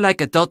some people like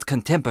adult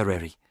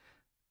contemporary.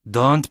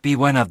 Don't be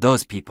one of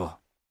those people.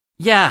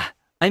 Yeah,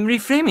 I'm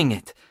reframing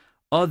it,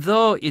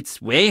 although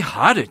it's way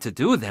harder to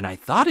do than I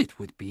thought it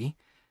would be.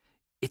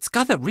 It's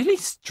got a really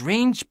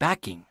strange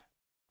backing.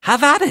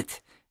 Have at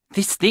it!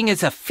 This thing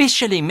is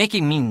officially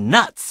making me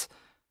nuts.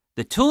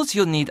 The tools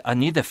you'll need are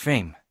near the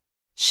frame.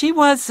 She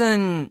was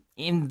an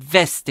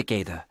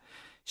investigator.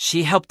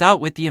 She helped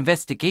out with the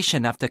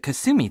investigation after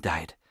Kasumi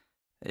died.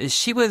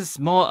 She was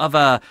more of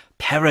a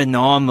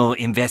paranormal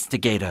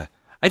investigator.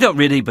 I don't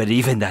really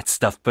believe in that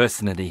stuff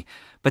personally,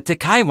 but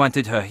Takai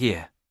wanted her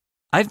here.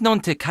 I've known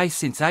Takai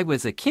since I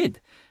was a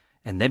kid,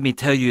 and let me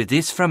tell you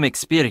this from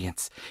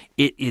experience.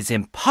 It is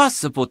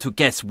impossible to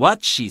guess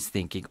what she's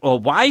thinking or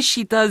why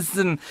she does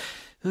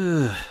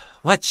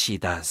what she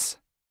does.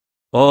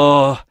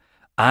 Oh,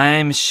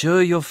 I'm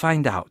sure you'll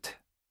find out.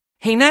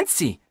 Hey,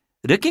 Nancy,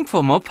 looking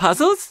for more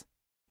puzzles?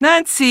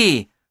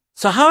 Nancy,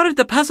 so how are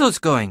the puzzles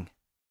going?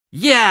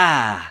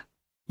 Yeah!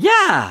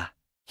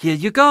 Here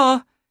you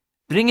go.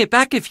 Bring it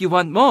back if you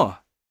want more.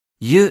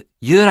 You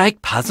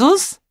like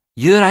puzzles?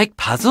 You like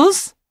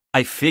puzzles?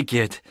 I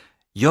figured.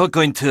 You're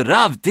going to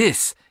love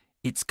this.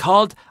 It's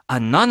called a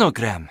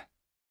nonogram.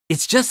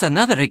 It's just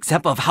another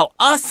example of how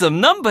awesome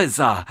numbers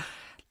are.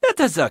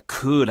 Letters are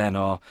cool and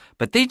all,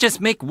 but they just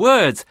make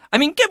words. I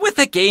mean, get with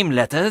the game,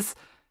 letters.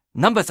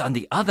 Numbers, on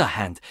the other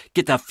hand,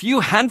 get a few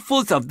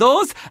handfuls of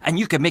those, and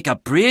you can make a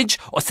bridge,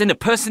 or send a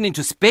person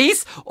into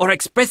space, or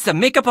express the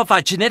makeup of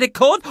our genetic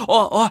code,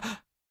 or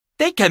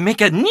they can make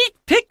a neat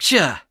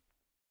picture.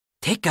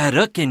 Take a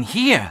look in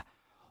here.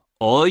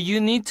 All you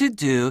need to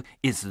do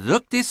is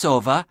look this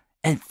over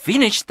and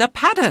finish the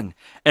pattern.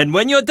 And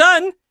when you're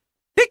done,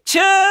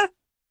 picture!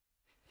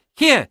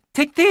 Here,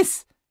 take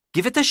this.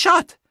 Give it a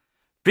shot.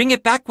 Bring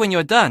it back when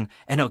you're done,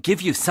 and I'll give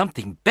you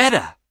something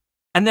better.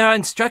 And there are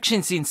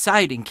instructions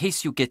inside in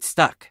case you get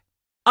stuck.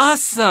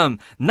 Awesome!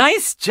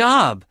 Nice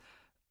job!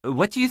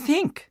 What do you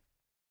think?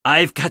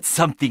 I've got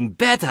something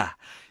better.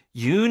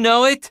 You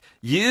know it,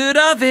 you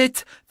love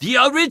it, the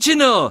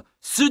original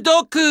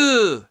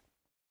Sudoku!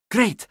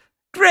 Great!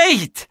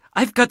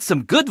 I've got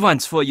some good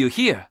ones for you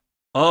here.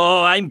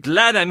 Oh, I'm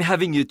glad I'm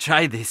having you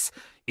try this.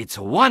 It's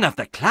one of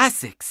the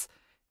classics.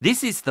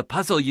 This is the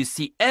puzzle you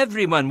see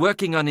everyone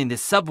working on in the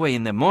subway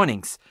in the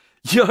mornings.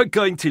 You're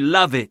going to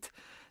love it.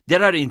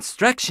 There are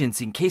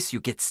instructions in case you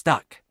get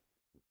stuck.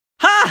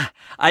 Ha!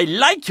 I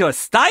like your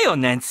style,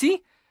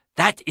 Nancy.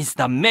 That is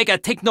the Mega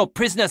Techno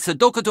Prisoner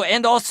Sudoku to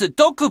end all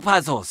Sudoku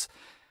puzzles.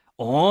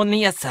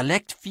 Only a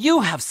select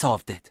few have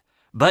solved it.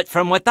 But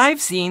from what I've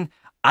seen,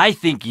 I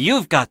think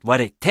you've got what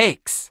it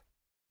takes.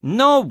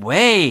 No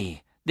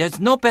way. There's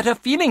no better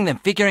feeling than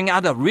figuring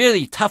out a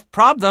really tough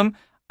problem.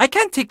 I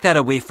can't take that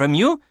away from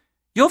you.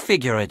 You'll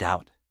figure it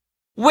out.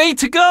 Way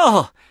to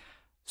go!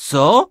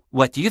 So,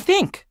 what do you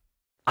think?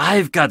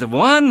 I've got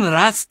one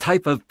last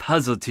type of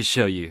puzzle to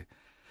show you.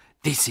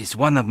 This is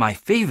one of my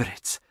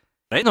favorites,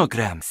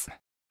 renograms.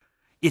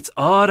 It's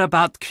all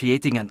about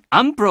creating an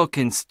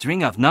unbroken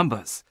string of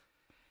numbers.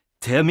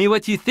 Tell me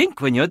what you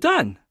think when you're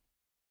done.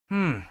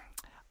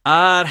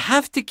 I'll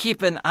have to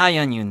keep an eye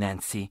on you,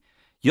 Nancy.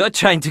 You're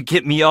trying to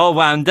get me all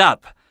wound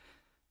up.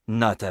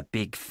 Not a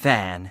big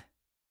fan.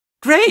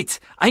 Great!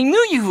 I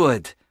knew you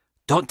would!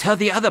 Don't tell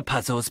the other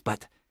puzzles,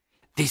 but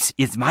this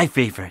is my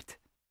favorite.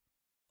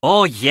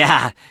 Oh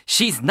yeah,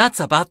 she's nuts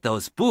about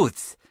those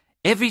booths.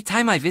 Every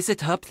time I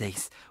visit her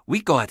place,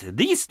 we go at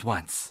least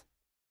once.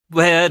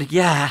 Well,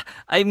 yeah,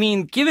 I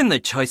mean, given the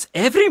choice,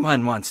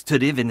 everyone wants to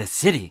live in the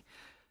city.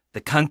 The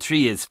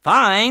country is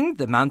fine,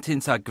 the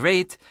mountains are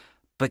great,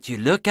 but you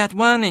look at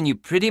one and you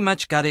pretty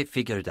much got it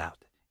figured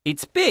out.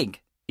 It's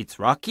big. It's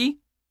rocky.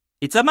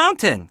 It's a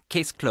mountain.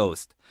 Case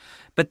closed.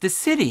 But the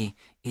city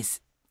is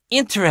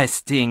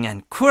interesting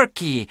and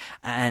quirky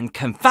and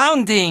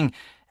confounding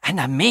and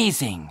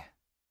amazing.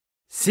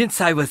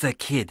 Since I was a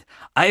kid,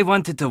 I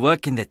wanted to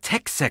work in the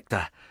tech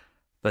sector.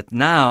 But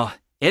now,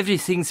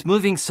 everything's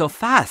moving so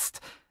fast.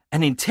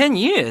 And in 10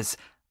 years,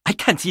 I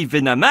can't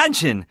even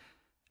imagine.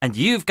 And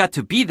you've got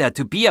to be there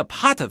to be a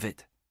part of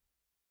it.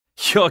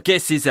 Your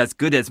guess is as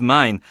good as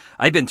mine.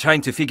 I've been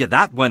trying to figure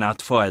that one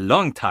out for a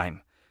long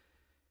time.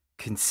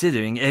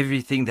 Considering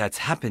everything that's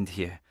happened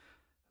here,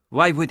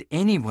 why would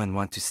anyone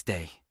want to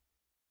stay?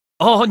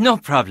 Oh, no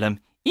problem.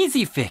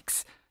 Easy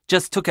fix.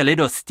 Just took a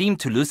little steam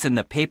to loosen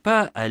the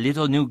paper, a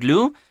little new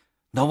glue.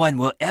 No one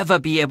will ever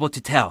be able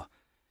to tell.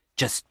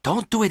 Just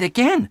don't do it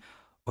again,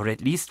 or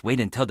at least wait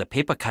until the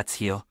paper cuts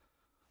heal.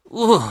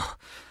 Ooh,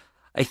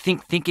 I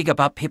think thinking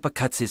about paper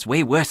cuts is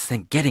way worse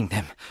than getting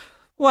them.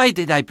 Why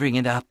did I bring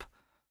it up?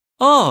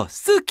 Oh,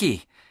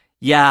 Suki.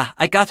 Yeah,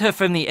 I got her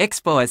from the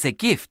expo as a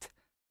gift.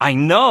 I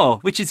know,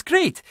 which is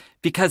great,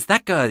 because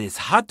that girl is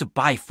hard to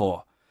buy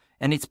for.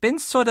 And it's been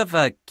sort of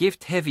a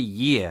gift-heavy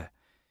year.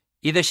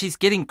 Either she's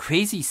getting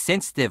crazy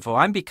sensitive or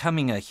I'm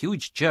becoming a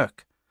huge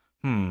jerk.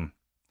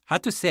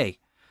 Hard to say.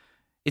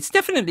 It's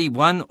definitely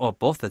one or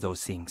both of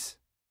those things.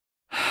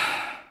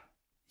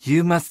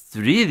 You must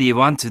really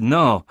want to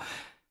know.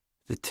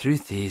 The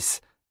truth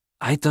is,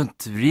 I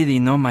don't really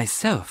know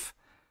myself.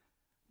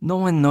 No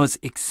one knows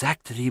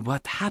exactly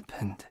what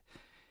happened.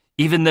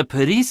 Even the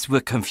police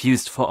were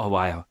confused for a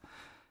while.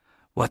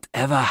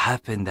 Whatever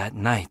happened that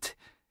night,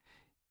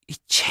 it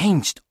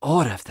changed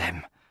all of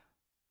them.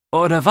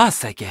 All of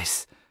us, I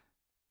guess.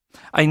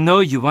 I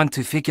know you want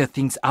to figure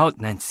things out,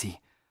 Nancy,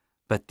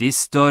 but this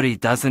story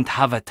doesn't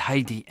have a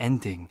tidy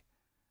ending.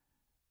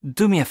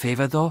 Do me a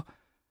favor, though.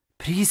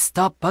 Please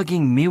stop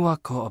bugging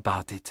Miwako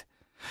about it.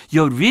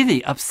 You're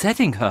really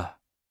upsetting her.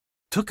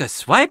 Took a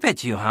swipe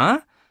at you,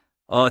 huh?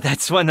 Oh,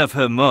 that's one of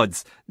her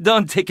mods.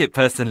 Don't take it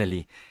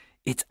personally.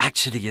 It's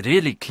actually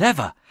really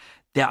clever.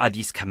 There are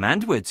these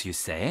command words you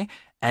say,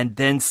 and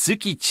then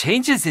Suki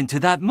changes into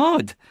that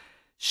mode.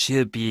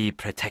 She'll be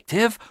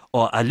protective,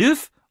 or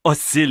aloof, or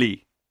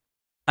silly.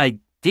 I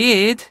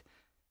did.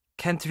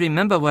 Can't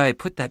remember where I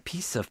put that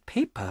piece of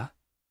paper.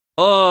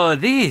 Oh,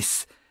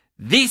 this.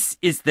 This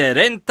is the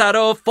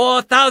Rentaro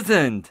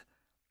 4000.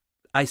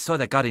 I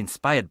sort of got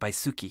inspired by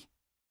Suki.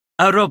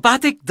 A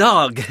robotic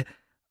dog.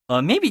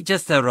 Or maybe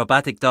just a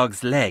robotic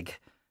dog's leg.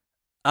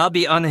 I'll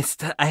be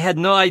honest, I had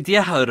no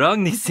idea how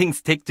long these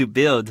things take to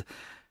build.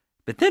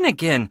 But then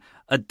again,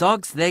 a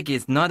dog's leg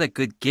is not a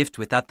good gift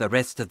without the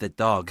rest of the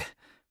dog.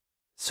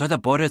 Sort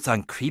of borders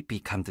on creepy,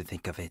 come to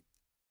think of it.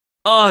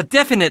 Oh,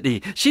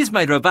 definitely. She's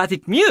my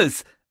robotic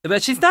muse.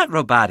 But she's not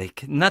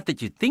robotic. Not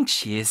that you'd think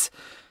she is.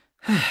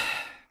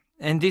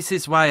 And this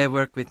is why I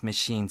work with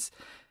machines.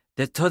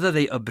 They're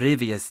totally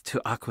oblivious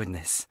to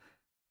awkwardness.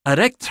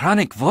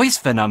 Electronic voice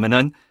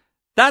phenomenon.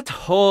 That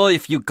whole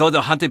if you go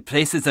to haunted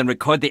places and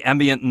record the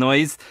ambient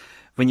noise,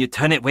 when you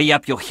turn it way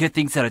up, you'll hear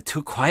things that are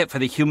too quiet for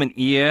the human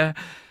ear.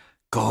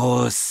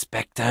 Ghosts,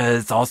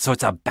 specters, all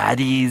sorts of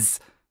baddies.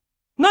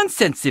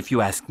 Nonsense, if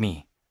you ask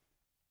me.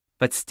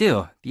 But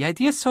still, the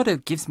idea sort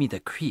of gives me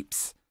the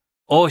creeps.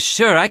 Oh,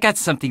 sure, I got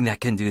something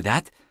that can do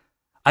that.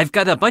 I've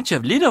got a bunch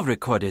of little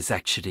recorders,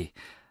 actually.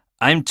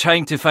 I'm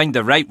trying to find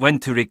the right one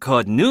to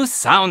record new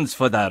sounds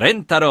for the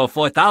Rentaro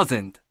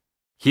 4000.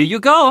 Here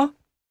you go.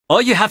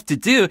 All you have to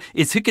do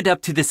is hook it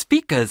up to the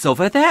speakers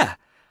over there.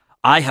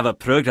 I have a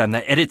program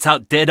that edits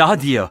out dead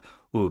audio.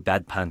 Ooh,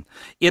 bad pun.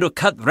 It'll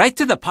cut right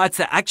to the parts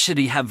that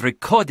actually have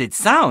recorded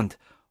sound.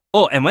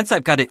 Oh, and once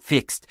I've got it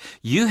fixed,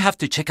 you have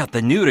to check out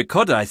the new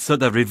recorder I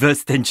sort of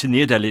reverse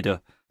engineered a little.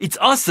 It's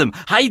awesome.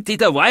 High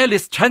data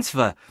wireless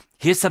transfer.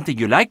 Here's something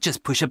you like,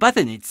 just push a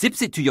button. It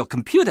zips it to your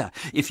computer.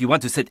 If you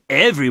want to send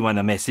everyone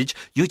a message,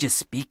 you just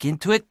speak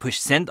into it, push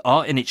send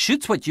all, and it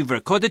shoots what you've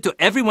recorded to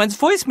everyone's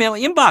voicemail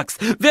inbox.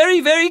 Very,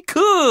 very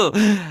cool.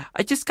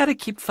 I just gotta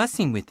keep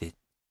fussing with it.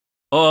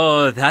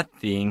 Oh, that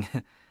thing.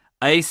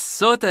 I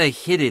sorta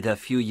hid it a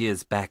few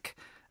years back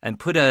and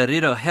put a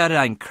little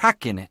hairline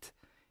crack in it.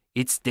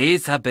 Its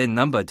days have been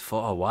numbered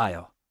for a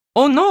while.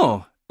 Oh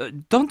no,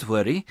 don't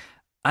worry.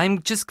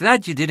 I'm just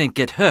glad you didn't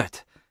get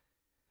hurt.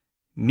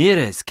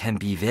 Mirrors can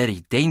be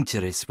very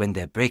dangerous when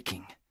they're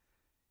breaking.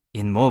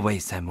 In more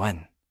ways than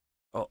one.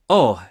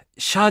 Oh,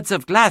 shards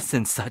of glass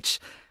and such.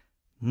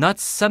 Not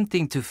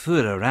something to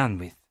fool around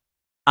with.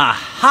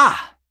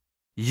 Aha!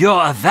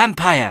 You're a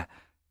vampire!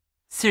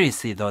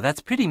 Seriously though,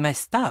 that's pretty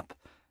messed up.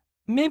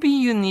 Maybe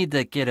you need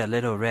to get a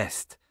little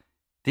rest.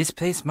 This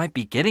place might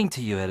be getting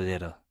to you a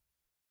little.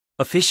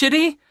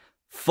 Officially,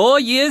 4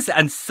 years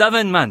and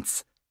 7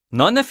 months.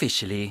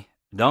 Non-officially,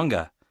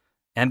 longer.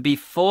 And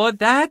before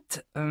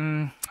that,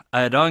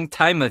 a long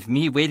time of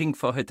me waiting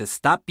for her to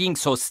stop being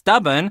so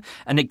stubborn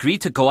and agree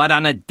to go out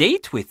on a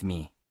date with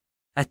me.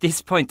 At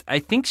this point, I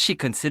think she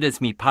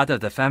considers me part of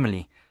the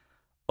family.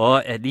 Or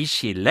at least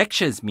she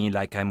lectures me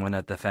like I'm one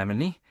of the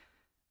family.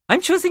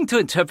 I'm choosing to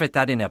interpret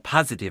that in a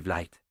positive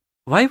light.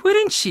 Why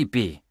wouldn't she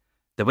be?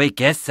 The way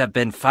guests have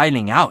been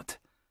filing out.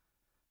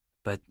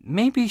 But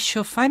maybe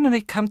she'll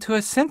finally come to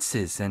her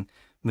senses and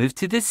move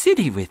to the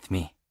city with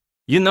me.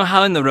 You know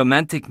how in the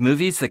romantic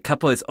movies the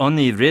couple is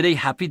only really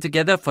happy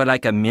together for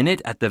like a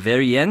minute at the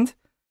very end?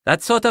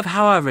 That's sort of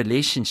how our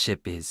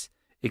relationship is,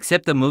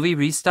 except the movie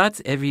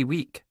restarts every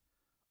week.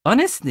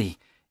 Honestly,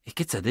 it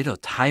gets a little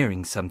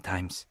tiring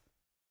sometimes.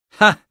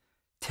 Ha!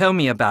 Tell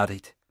me about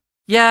it.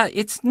 Yeah,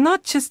 it's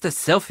not just a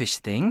selfish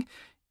thing.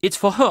 It's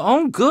for her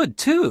own good,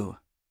 too.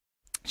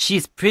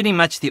 She's pretty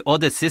much the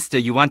older sister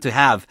you want to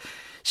have.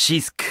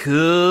 She's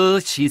cool,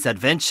 she's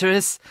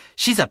adventurous,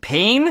 she's a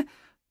pain,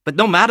 but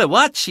no matter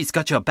what, she's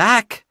got your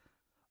back.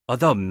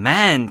 Although,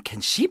 man,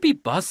 can she be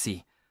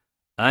bossy.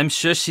 I'm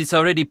sure she's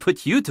already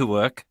put you to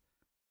work.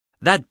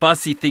 That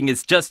bossy thing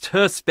is just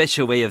her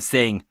special way of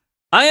saying,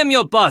 I am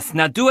your boss,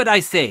 now do what I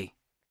say.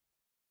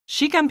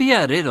 She can be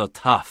a little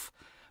tough,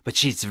 but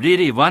she's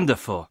really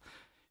wonderful.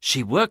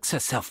 She works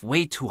herself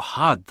way too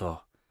hard,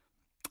 though.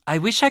 I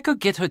wish I could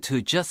get her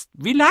to just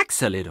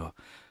relax a little.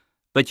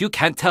 But you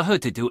can't tell her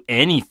to do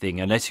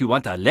anything unless you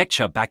want a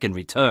lecture back in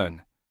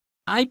return.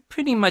 I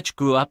pretty much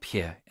grew up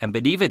here, and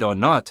believe it or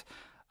not,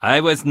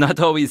 I was not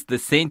always the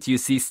saint you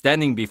see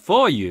standing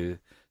before you.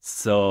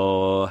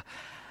 So,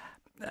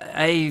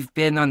 I've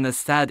been on the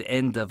sad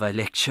end of a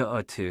lecture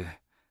or two.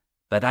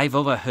 But I've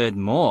overheard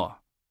more.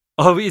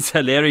 Always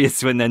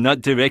hilarious when they're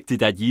not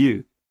directed at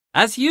you.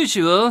 As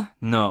usual,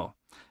 no.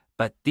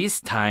 But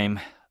this time,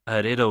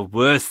 a little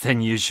worse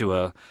than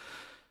usual.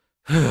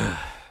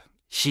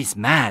 She's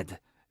mad.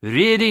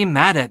 Really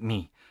mad at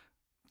me.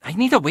 I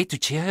need a way to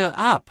cheer her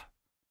up.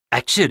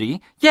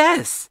 Actually,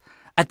 yes.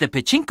 At the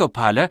pachinko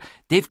parlor,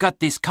 they've got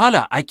this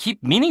collar I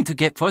keep meaning to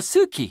get for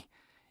Suki.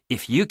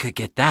 If you could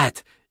get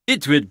that,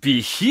 it would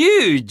be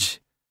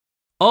huge.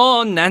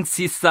 Oh,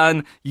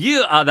 Nancy-san,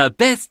 you are the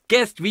best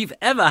guest we've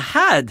ever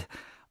had.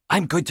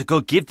 I'm going to go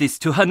give this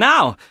to her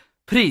now.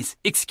 Please,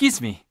 excuse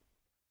me.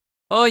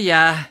 Oh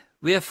yeah,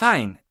 we're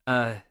fine.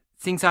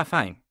 Things are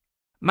fine.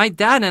 My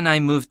dad and I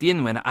moved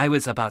in when I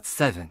was about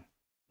 7.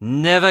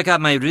 Never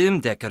got my room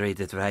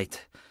decorated right.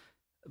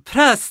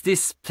 Plus,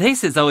 this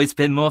place has always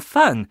been more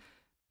fun.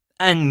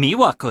 And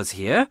Miwako's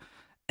here.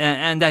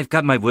 And I've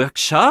got my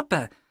workshop.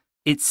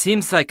 It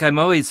seems like I'm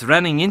always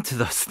running into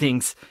those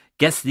things.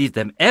 Guests leave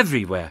them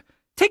everywhere.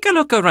 Take a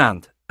look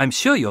around. I'm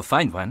sure you'll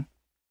find one.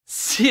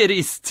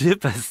 Silly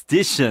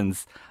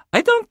superstitions.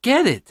 I don't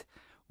get it.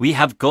 We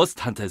have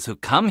ghost hunters who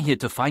come here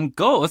to find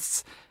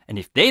ghosts, and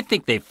if they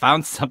think they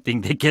found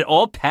something, they get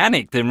all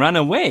panicked and run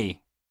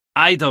away.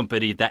 I don't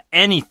believe that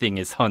anything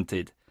is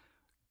haunted.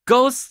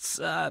 Ghosts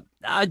are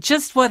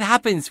just what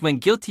happens when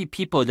guilty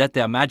people let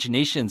their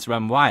imaginations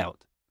run wild.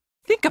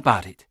 Think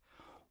about it.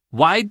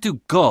 Why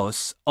do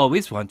ghosts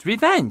always want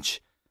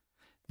revenge?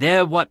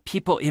 They're what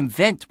people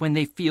invent when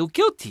they feel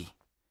guilty.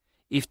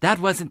 If that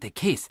wasn't the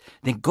case,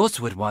 then ghosts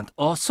would want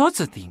all sorts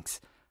of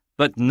things.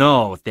 But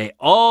no, they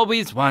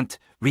always want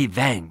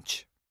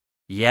revenge.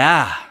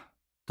 Yeah,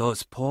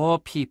 those poor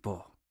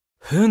people.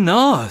 Who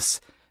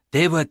knows?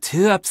 They were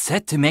too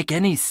upset to make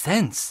any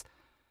sense.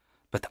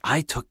 But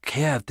I took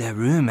care of their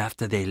room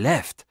after they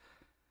left.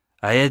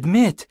 I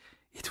admit,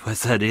 it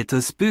was a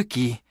little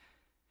spooky.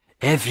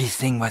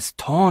 Everything was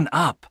torn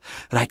up,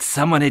 like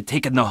someone had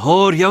taken the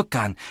whole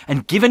ryokan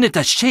and given it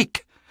a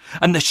shake,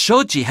 and the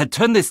shoji had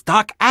turned this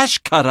dark ash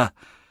color.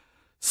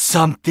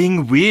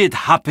 Something weird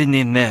happened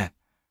in there.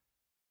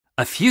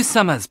 A few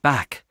summers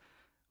back,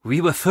 we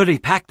were fully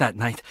packed that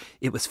night.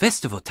 It was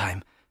festival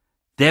time.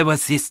 There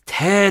was this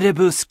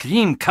terrible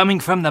scream coming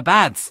from the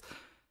baths.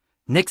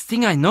 Next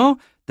thing I know,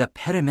 the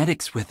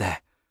paramedics were there.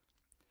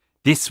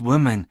 This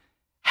woman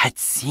had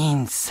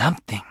seen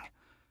something.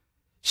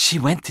 She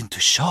went into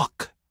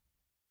shock.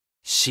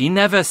 She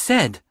never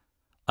said.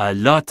 A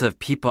lot of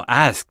people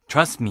asked,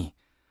 trust me.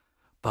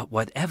 But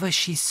whatever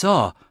she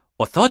saw,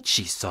 or thought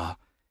she saw,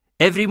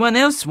 everyone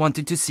else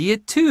wanted to see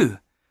it too.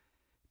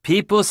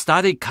 People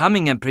started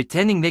coming and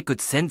pretending they could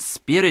sense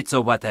spirits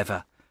or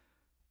whatever.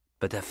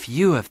 But a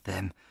few of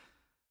them...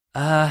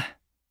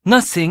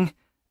 nothing.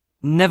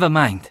 Never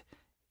mind.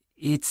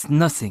 It's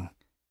nothing.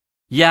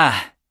 Yeah,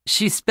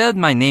 she spelled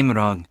my name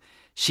wrong.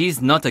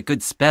 She's not a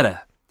good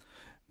speller.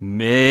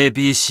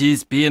 Maybe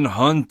she's been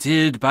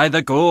haunted by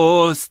the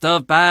ghost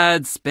of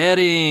bad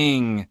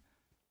spelling.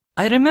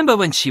 I remember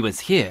when she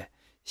was here.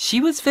 She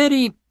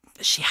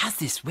has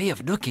this way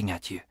of looking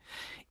at you.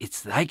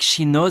 It's like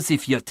she knows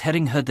if you're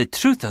telling her the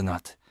truth or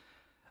not.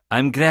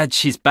 I'm glad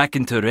she's back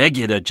into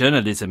regular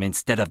journalism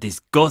instead of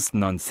this ghost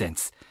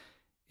nonsense.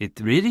 It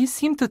really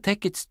seemed to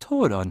take its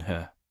toll on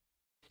her.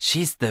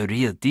 She's the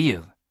real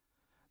deal.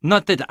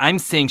 Not that I'm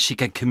saying she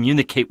can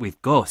communicate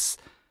with ghosts,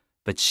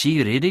 but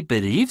she really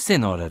believes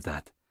in all of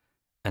that.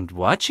 And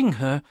watching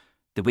her,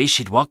 the way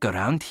she'd walk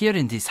around here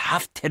in these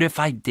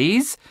half-terrified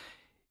days,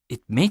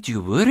 it made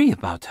you worry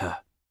about her.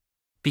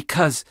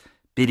 Because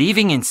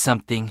believing in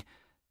something,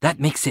 that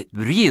makes it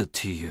real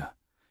to you.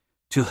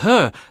 To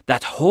her,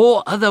 that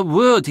whole other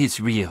world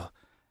is real,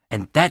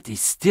 and that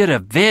is still a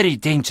very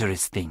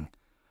dangerous thing.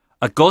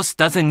 A ghost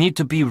doesn't need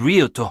to be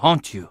real to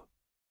haunt you.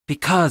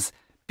 Because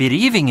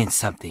believing in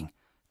something,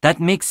 that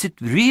makes it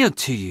real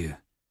to you.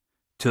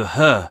 To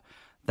her,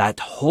 that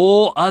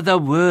whole other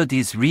world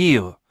is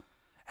real,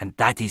 and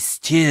that is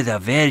still a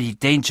very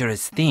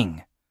dangerous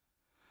thing.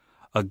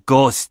 A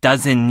ghost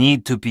doesn't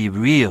need to be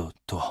real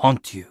to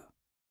haunt you.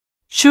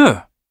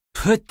 Sure,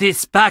 put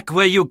this back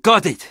where you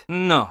got it.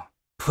 No,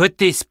 put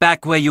this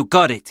back where you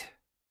got it.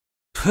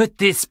 Put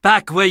this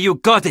back where you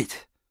got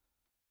it.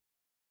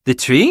 The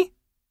tree?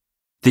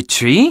 The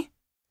tree?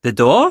 The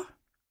door?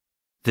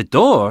 The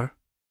door?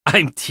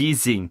 I'm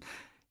teasing.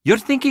 You're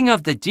thinking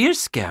of the deer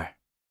scare.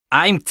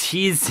 I'm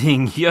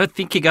teasing. You're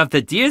thinking of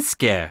the deer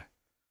scare.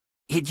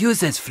 It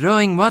uses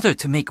flowing water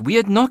to make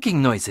weird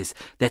knocking noises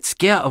that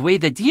scare away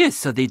the deer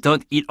so they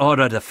don't eat all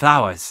of the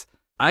flowers.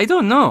 I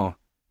don't know.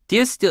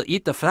 Deer still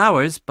eat the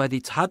flowers, but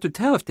it's hard to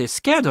tell if they're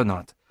scared or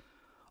not.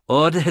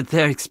 All of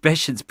their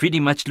expressions pretty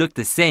much look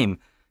the same.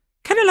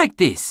 Kind of like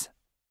this.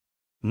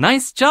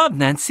 Nice job,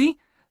 Nancy.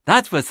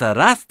 That was the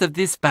last of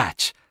this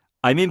batch.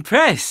 I'm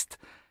impressed.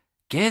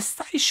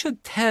 Guess I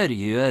should tell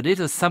you a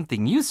little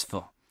something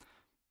useful.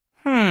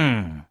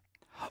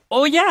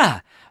 Oh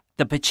yeah,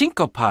 the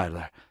pachinko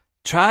parlor.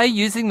 Try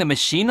using the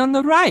machine on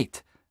the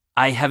right.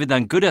 I have it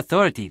on good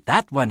authority.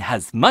 That one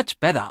has much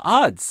better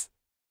odds.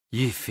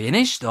 You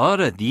finished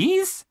all of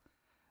these?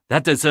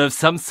 That deserves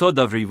some sort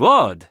of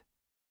reward.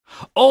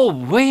 Oh,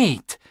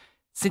 wait.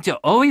 Since you're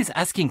always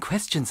asking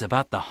questions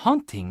about the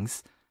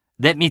hauntings,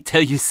 let me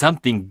tell you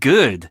something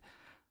good.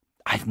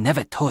 I've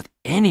never told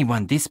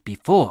anyone this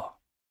before.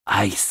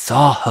 I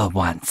saw her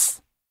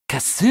once.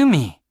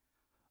 Kasumi.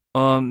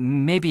 Or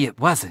maybe it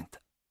wasn't.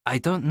 I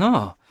don't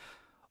know.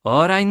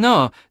 All I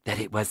know that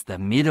it was the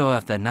middle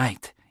of the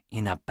night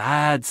in a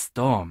bad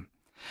storm,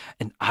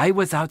 and I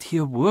was out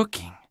here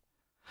working.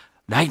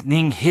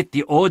 Lightning hit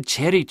the old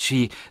cherry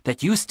tree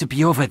that used to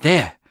be over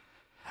there,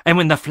 and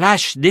when the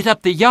flash lit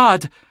up the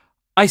yard,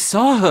 I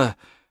saw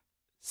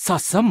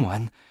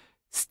someone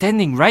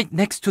standing right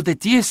next to the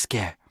deer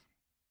scare.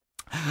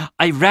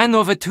 I ran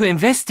over to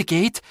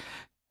investigate.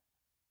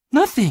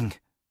 Nothing.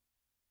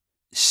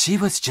 She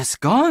was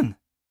just gone.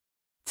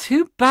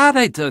 Too bad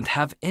I don't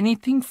have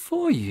anything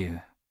for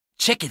you.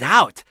 Check it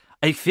out.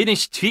 I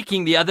finished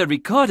tweaking the other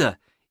recorder.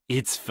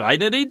 It's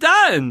finally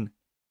done.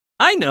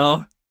 I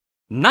know.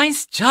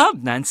 Nice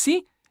job,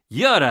 Nancy.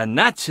 You're a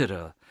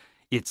natural.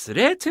 It's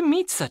rare to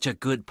meet such a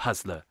good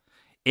puzzler.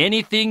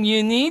 Anything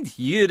you need,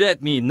 you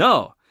let me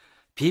know.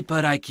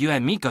 People like you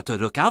and me got to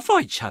look out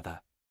for each other.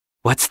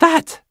 What's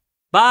that?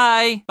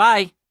 Bye.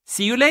 Bye.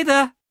 See you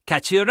later.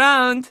 Catch you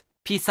around.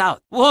 Peace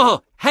out.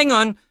 Whoa, hang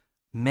on.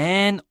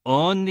 Man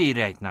only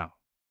right now.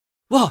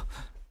 Whoa.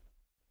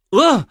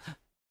 Whoa.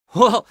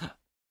 Whoa.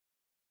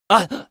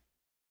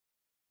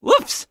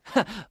 Whoops.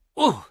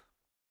 Oh.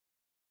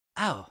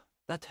 Ow,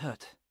 that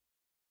hurt.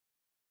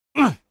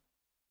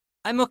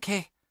 I'm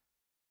okay.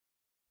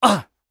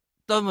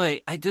 Don't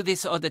worry, I do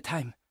this all the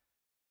time.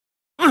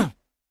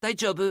 大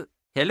丈夫.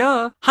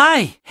 Hello.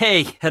 Hi.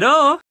 Hey,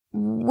 hello.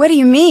 What do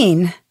you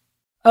mean?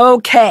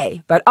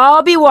 Okay, but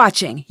I'll be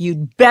watching.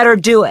 You'd better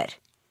do it.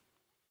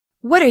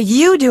 What are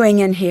you doing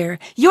in here?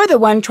 You're the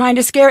one trying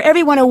to scare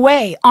everyone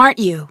away, aren't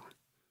you?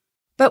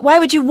 But why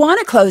would you want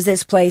to close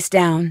this place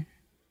down?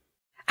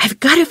 I've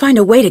got to find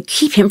a way to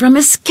keep him from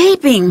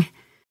escaping.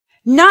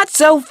 Not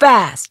so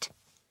fast.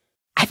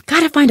 I've got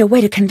to find a way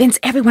to convince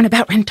everyone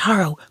about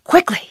Rentaro,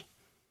 quickly.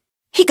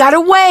 He got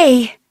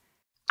away.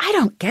 I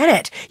don't get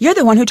it. You're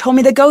the one who told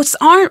me the ghosts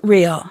aren't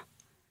real.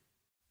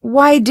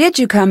 Why did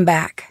you come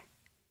back?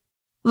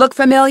 Look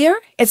familiar?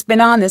 It's been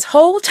on this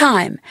whole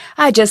time.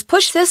 I just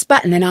push this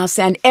button and I'll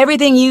send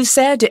everything you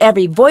said to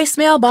every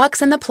voicemail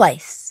box in the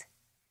place.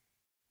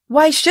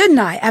 Why shouldn't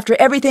I, after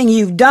everything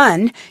you've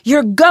done?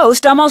 Your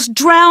ghost almost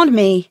drowned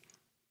me.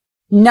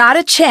 Not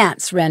a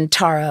chance,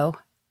 Rentaro.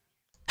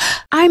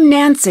 I'm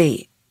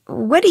Nancy.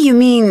 What do you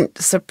mean,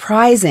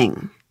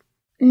 surprising?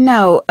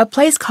 No, a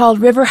place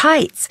called River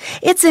Heights.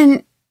 It's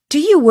in... Do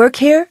you work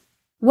here?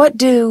 What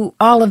do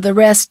all of the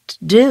rest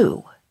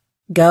do?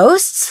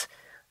 Ghosts?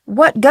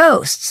 What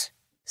ghosts?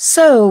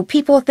 So,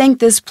 people think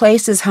this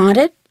place is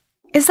haunted?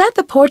 Is that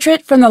the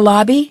portrait from the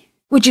lobby?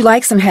 Would you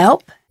like some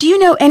help? Do you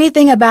know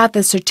anything about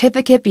the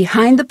certificate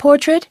behind the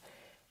portrait?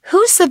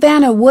 Who's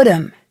Savannah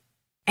Woodham?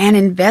 An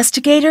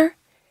investigator?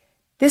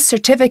 This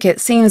certificate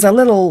seems a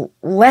little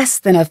less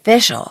than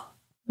official.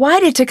 Why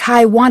did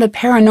Takai want a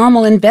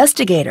paranormal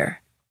investigator?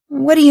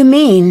 What do you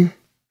mean?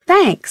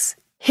 Thanks.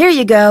 Here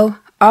you go.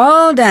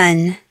 All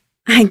done.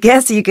 I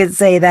guess you could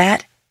say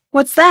that.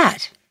 What's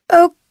that?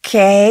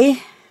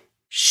 Okay.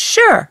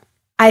 Sure.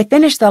 I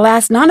finished the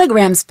last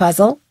nonograms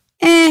puzzle.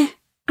 I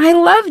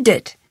loved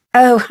it.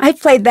 Oh, I've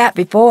played that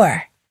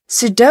before.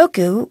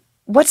 Sudoku?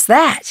 What's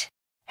that?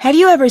 Have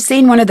you ever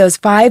seen one of those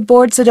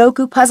 5-board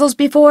Sudoku puzzles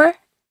before?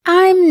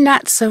 I'm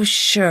not so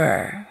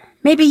sure.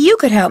 Maybe you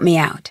could help me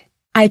out.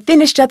 I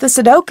finished up the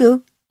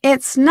Sudoku.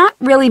 It's not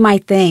really my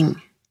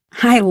thing.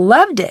 I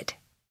loved it.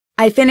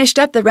 I finished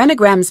up the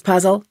Renograms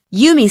puzzle.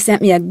 Yumi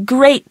sent me a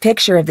great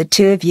picture of the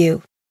two of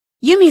you.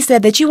 Yumi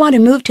said that you want to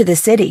move to the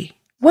city.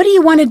 What do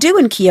you want to do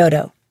in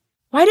Kyoto?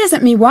 Why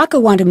doesn't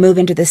Miwako want to move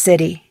into the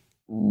city?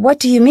 What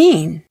do you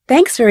mean?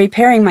 Thanks for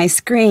repairing my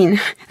screen.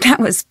 That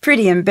was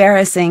pretty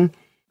embarrassing.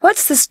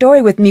 What's the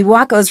story with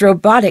Miwako's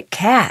robotic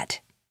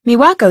cat?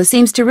 Miwako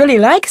seems to really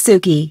like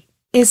Suki.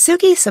 Is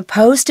Suki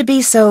supposed to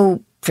be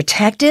so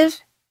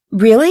protective?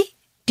 Really?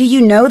 Do you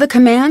know the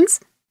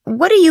commands?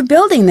 What are you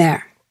building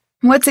there?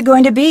 What's it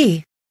going to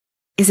be?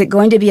 Is it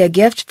going to be a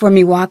gift for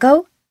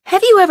Miwako?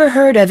 Have you ever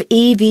heard of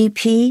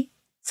EVP?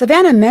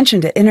 Savannah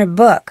mentioned it in her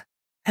book.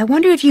 I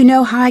wonder if you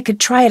know how I could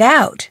try it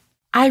out.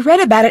 I read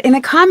about it in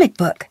a comic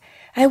book.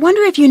 I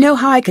wonder if you know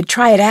how I could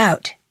try it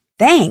out.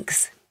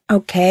 Thanks.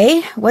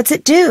 Okay, what's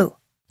it do?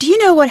 Do you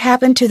know what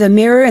happened to the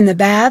mirror in the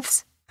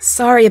baths?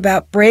 Sorry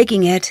about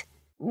breaking it.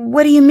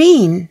 What do you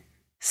mean?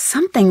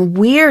 Something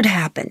weird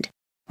happened.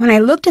 When I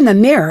looked in the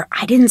mirror,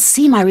 I didn't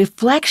see my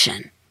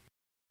reflection.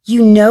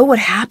 You know what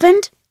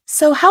happened?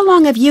 So how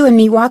long have you and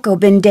Miwako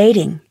been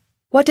dating?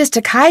 What does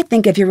Takai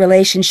think of your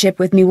relationship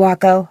with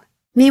Miwako?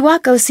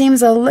 Miwako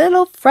seems a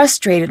little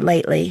frustrated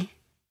lately.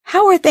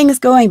 How are things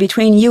going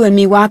between you and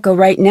Miwako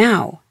right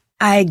now?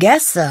 I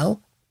guess so.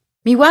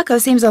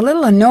 Miwako seems a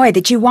little annoyed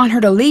that you want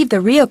her to leave the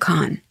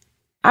ryokan.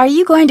 Are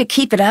you going to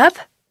keep it up?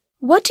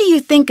 What do you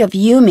think of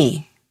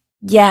Yumi?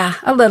 Yeah,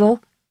 a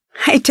little.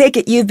 I take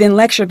it you've been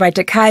lectured by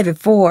Takai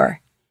before.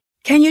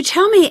 Can you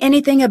tell me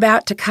anything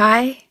about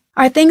Takai?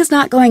 Are things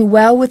not going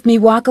well with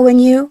Miwako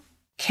and you?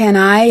 Can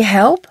I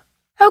help?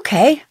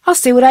 Okay, I'll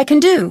see what I can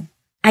do.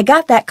 I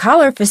got that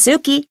collar for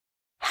Suki.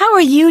 How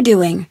are you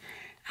doing?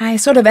 I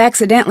sort of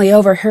accidentally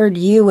overheard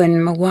you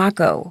and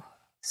Miwako.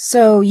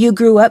 So you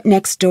grew up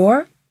next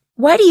door?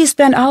 Why do you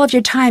spend all of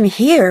your time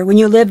here when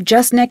you live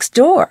just next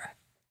door?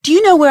 Do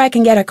you know where I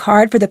can get a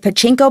card for the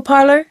pachinko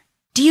parlor?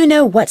 Do you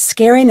know what's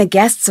scaring the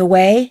guests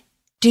away?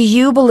 Do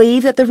you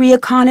believe that the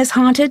ryokan is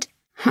haunted?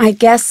 I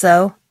guess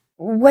so.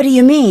 What do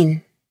you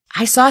mean?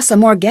 I saw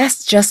some more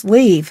guests just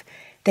leave.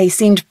 They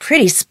seemed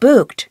pretty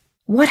spooked.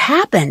 What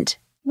happened?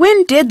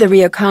 When did the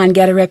ryokan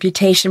get a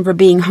reputation for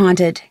being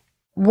haunted?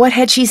 What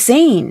had she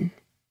seen?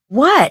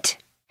 What?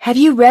 Have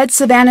you read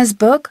Savannah's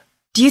book?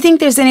 Do you think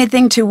there's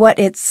anything to what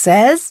it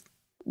says?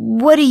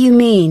 What do you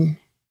mean?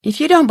 If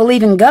you don't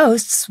believe in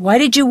ghosts, why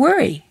did you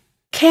worry?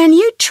 Can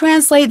you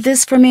translate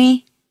this for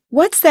me?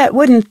 What's that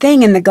wooden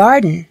thing in the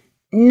garden?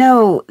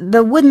 No,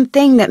 the wooden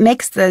thing that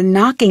makes the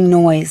knocking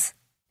noise.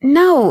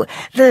 No,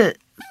 the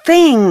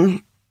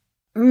thing.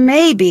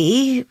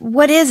 Maybe.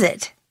 What is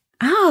it?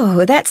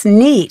 Oh, that's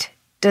neat.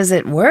 Does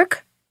it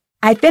work?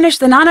 I finished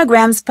the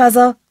nanograms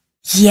puzzle.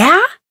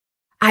 Yeah?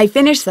 I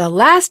finished the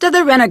last of the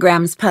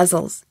renograms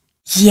puzzles.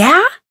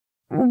 Yeah?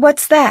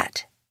 What's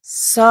that?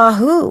 Saw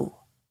who?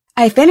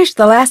 I finished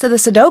the last of the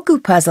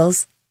Sudoku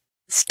puzzles.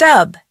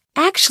 Stub,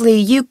 actually,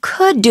 you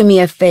could do me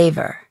a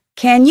favor.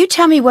 Can you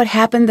tell me what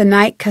happened the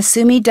night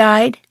Kasumi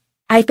died?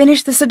 I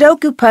finished the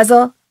Sudoku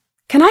puzzle.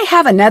 Can I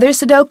have another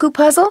Sudoku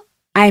puzzle?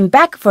 I'm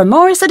back for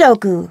more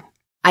Sudoku.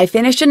 I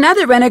finished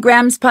another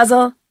renograms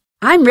puzzle.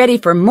 I'm ready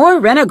for more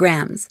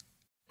renograms.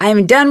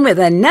 I'm done with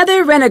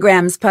another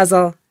renograms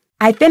puzzle.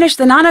 I finished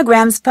the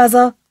nanograms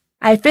puzzle.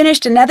 I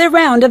finished another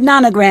round of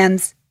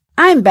nanograms.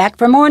 I'm back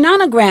for more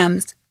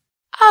nanograms.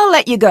 I'll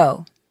let you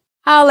go.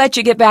 I'll let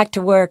you get back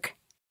to work.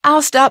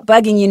 I'll stop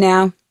bugging you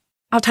now.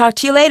 I'll talk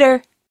to you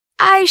later.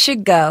 I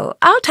should go.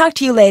 I'll talk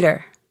to you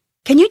later.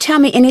 Can you tell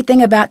me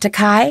anything about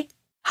Takai?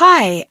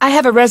 Hi, I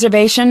have a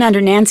reservation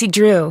under Nancy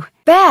Drew.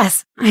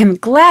 Bess, I'm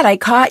glad I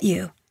caught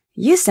you.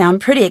 You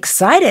sound pretty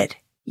excited.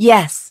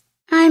 Yes.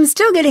 I'm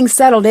still getting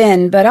settled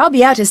in, but I'll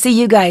be out to see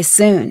you guys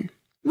soon.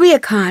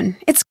 Ryokan,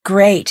 it's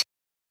great.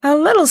 A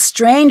little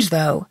strange,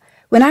 though.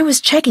 When I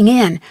was checking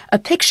in, a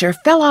picture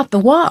fell off the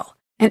wall,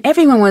 and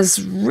everyone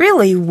was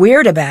really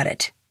weird about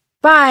it.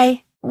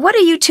 Bye. What are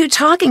you two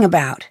talking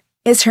about?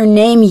 Is her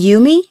name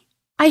Yumi?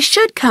 I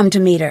should come to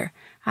meet her.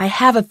 I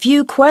have a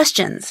few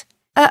questions.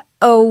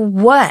 Uh-oh,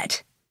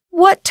 what?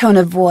 What tone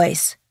of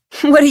voice?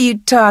 What are you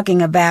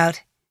talking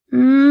about?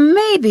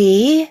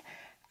 Maybe.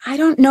 I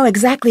don't know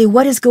exactly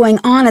what is going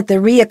on at the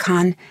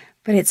ryokan,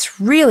 but it's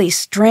really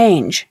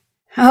strange.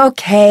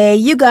 Okay,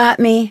 you got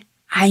me.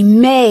 I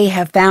may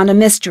have found a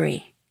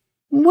mystery.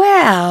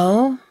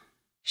 Well,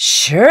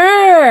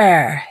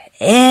 sure.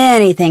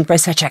 Anything for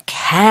such a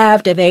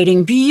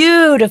captivating,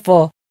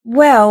 beautiful...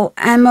 Well,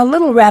 I'm a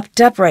little wrapped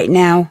up right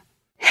now.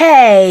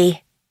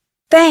 Hey!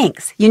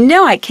 Thanks. You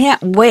know I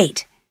can't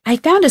wait. I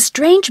found a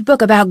strange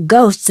book about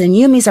ghosts in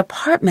Yumi's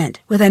apartment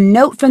with a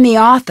note from the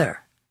author.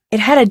 It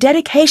had a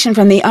dedication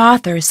from the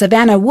author,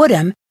 Savannah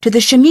Woodham, to the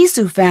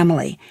Shimizu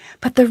family.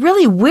 But the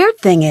really weird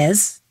thing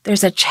is,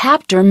 there's a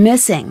chapter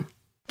missing.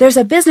 There's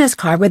a business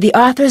card with the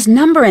author's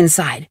number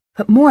inside.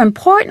 But more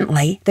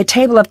importantly, the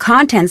table of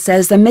contents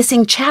says the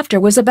missing chapter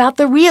was about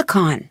the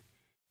ryokan.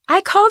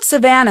 I called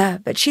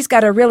Savannah, but she's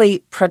got a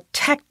really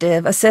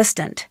protective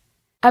assistant.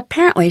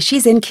 Apparently,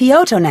 she's in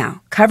Kyoto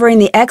now, covering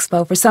the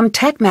expo for some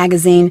tech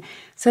magazine,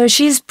 so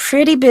she's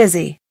pretty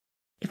busy.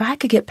 If I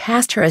could get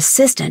past her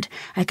assistant,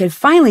 I could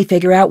finally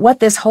figure out what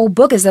this whole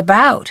book is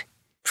about.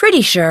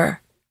 Pretty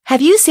sure.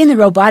 Have you seen the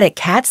robotic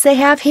cats they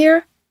have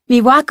here?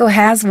 Miwako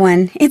has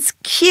one. It's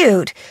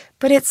cute,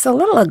 but it's a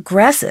little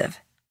aggressive.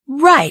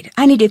 Right,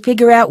 I need to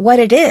figure out what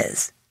it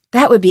is.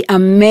 That would be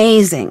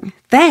amazing.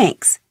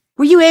 Thanks.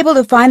 Were you able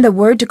to find the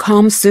word to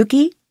calm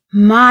Suki?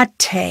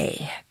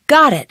 Mate.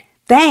 Got it.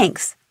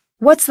 Thanks.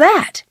 What's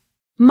that?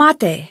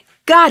 Mate.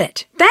 Got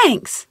it.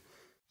 Thanks.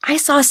 I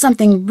saw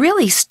something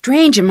really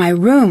strange in my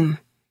room.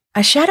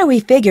 A shadowy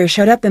figure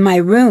showed up in my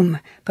room,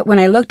 but when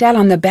I looked out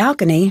on the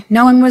balcony,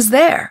 no one was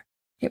there.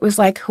 It was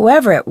like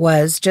whoever it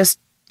was just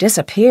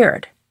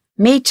disappeared.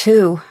 Me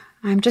too.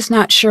 I'm just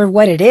not sure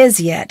what it is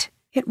yet.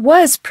 It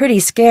was pretty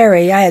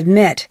scary, I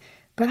admit,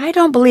 but I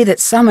don't believe that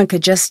someone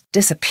could just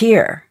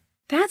disappear.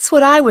 That's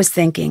what I was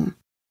thinking.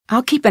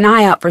 I'll keep an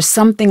eye out for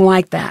something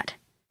like that.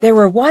 There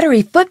were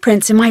watery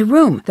footprints in my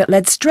room that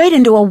led straight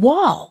into a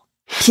wall.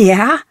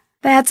 Yeah,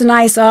 that's a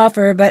nice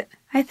offer, but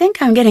I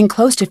think I'm getting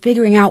close to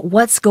figuring out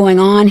what's going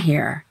on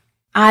here.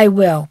 I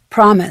will,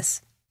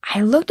 promise.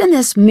 I looked in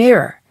this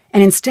mirror,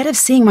 and instead of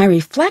seeing my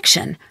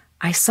reflection,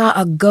 I saw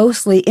a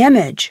ghostly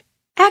image.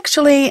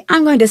 Actually,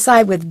 I'm going to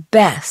side with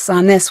Bess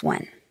on this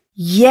one.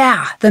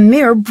 Yeah, the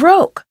mirror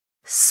broke.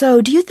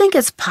 So do you think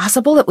it's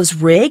possible it was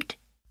rigged?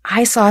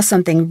 I saw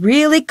something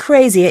really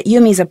crazy at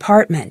Yumi's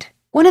apartment.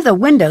 One of the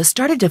windows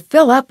started to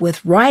fill up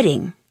with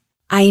writing.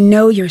 I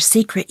know your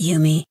secret,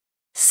 Yumi.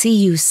 See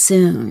you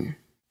soon.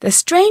 The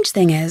strange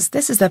thing is,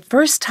 this is the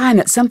first time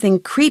that something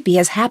creepy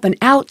has happened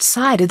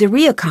outside of the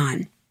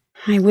ryokan.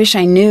 I wish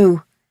I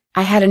knew.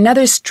 I had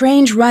another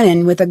strange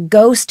run-in with a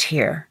ghost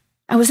here.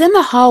 I was in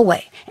the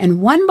hallway,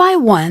 and one by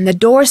one the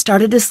doors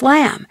started to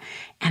slam,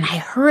 and I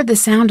heard the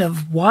sound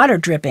of water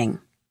dripping.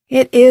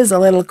 It is a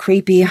little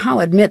creepy, I'll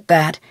admit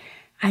that.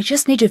 I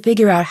just need to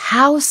figure out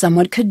how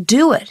someone could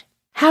do it.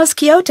 How's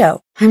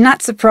Kyoto? I'm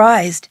not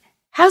surprised.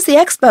 How's the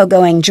expo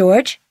going,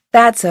 George?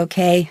 That's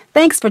okay.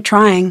 Thanks for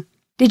trying.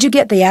 Did you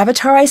get the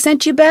avatar I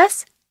sent you,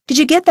 Bess? Did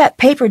you get that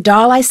paper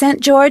doll I sent,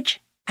 George?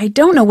 I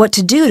don't know what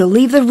to do to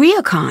leave the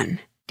ryokan.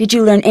 Did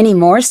you learn any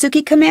more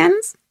Suki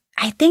commands?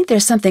 I think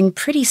there's something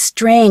pretty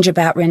strange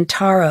about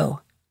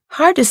Rentaro.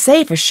 Hard to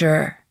say for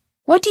sure.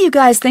 What do you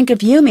guys think of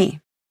Yumi?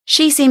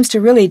 She seems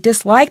to really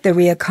dislike the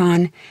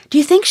ryokan. Do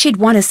you think she'd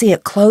want to see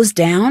it closed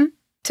down?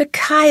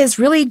 Takai is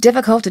really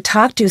difficult to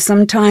talk to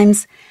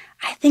sometimes.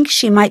 I think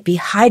she might be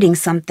hiding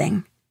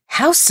something.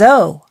 How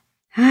so?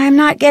 I'm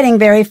not getting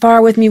very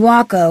far with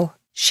Miwako.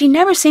 She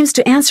never seems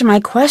to answer my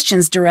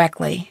questions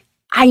directly.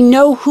 I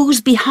know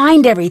who's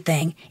behind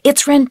everything.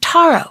 It's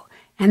Rentaro,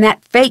 and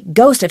that fake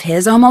ghost of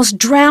his almost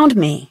drowned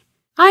me.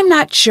 I'm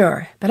not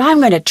sure, but I'm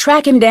going to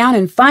track him down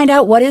and find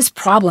out what his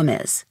problem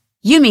is.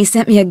 Yumi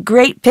sent me a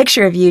great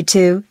picture of you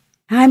two.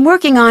 I'm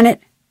working on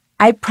it.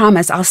 I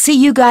promise I'll see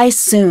you guys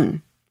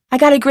soon. I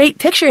got a great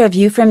picture of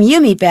you from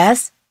Yumi,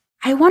 Bess.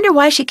 I wonder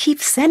why she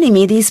keeps sending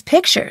me these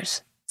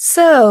pictures.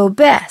 So,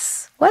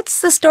 Bess,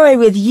 what's the story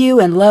with you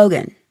and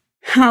Logan?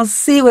 I'll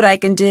see what I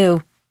can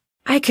do.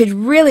 I could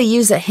really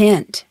use a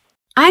hint.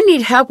 I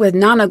need help with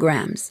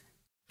nanograms.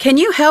 Can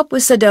you help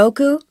with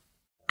Sudoku?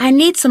 I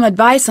need some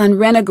advice on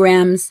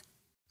renograms.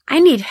 I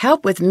need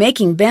help with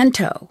making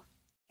bento.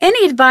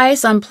 Any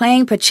advice on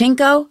playing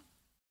pachinko?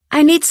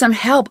 I need some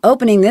help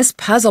opening this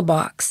puzzle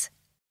box.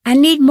 I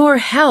need more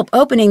help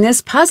opening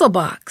this puzzle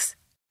box.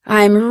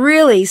 I'm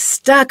really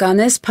stuck on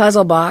this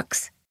puzzle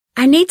box.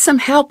 I need some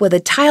help with the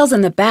tiles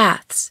in the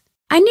baths.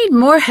 I need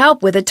more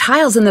help with the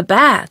tiles in the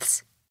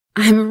baths.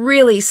 I'm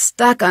really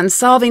stuck on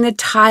solving the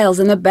tiles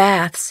in the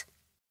baths.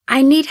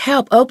 I need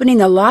help opening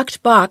the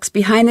locked box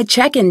behind the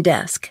check-in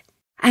desk.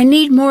 I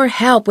need more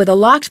help with a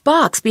locked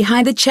box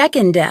behind the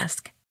check-in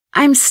desk.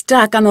 I'm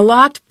stuck on the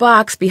locked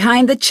box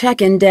behind the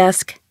check-in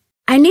desk.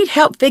 I need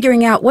help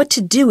figuring out what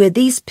to do with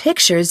these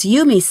pictures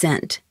Yumi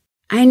sent.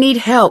 I need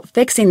help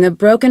fixing the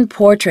broken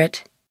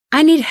portrait.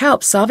 I need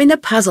help solving the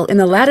puzzle in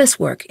the lattice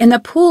work in the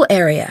pool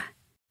area.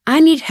 I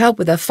need help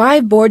with a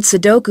 5-board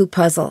Sudoku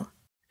puzzle.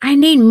 I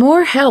need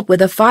more help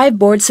with a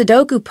 5-board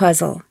Sudoku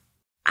puzzle.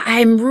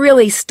 I'm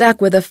really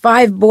stuck with a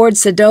 5-board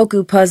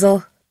Sudoku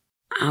puzzle.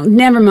 Oh,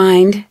 never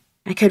mind.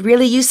 I could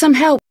really use some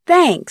help.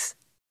 Thanks.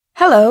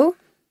 Hello.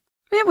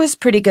 It was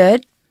pretty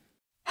good.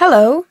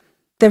 Hello.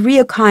 The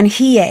ryokan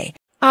Hiei.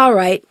 All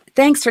right.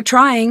 Thanks for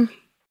trying.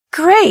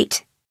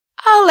 Great.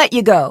 I'll let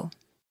you go.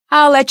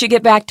 I'll let you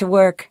get back to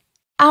work.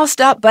 I'll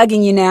stop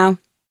bugging you now.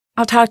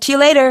 I'll talk to you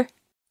later.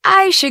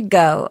 I should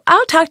go.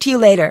 I'll talk to you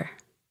later.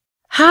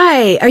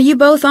 Hi, are you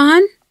both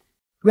on?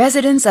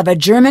 Residents of a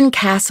German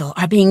castle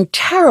are being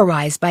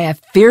terrorized by a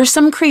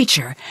fearsome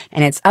creature,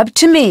 and it's up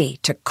to me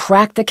to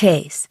crack the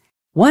case.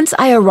 Once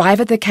I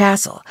arrive at the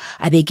castle,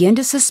 I begin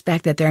to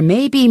suspect that there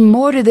may be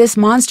more to this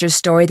monster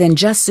story than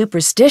just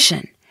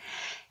superstition.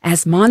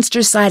 As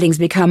monster sightings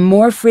become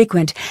more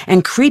frequent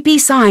and creepy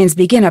signs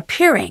begin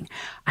appearing,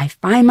 I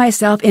find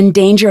myself in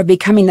danger of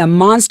becoming the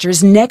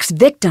monster's next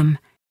victim.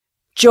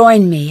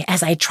 Join me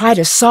as I try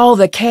to solve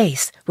the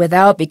case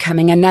without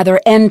becoming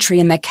another entry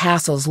in the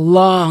castle's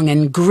long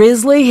and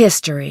grisly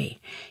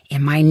history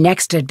in my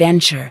next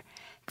adventure,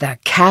 The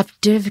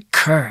Captive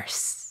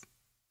Curse.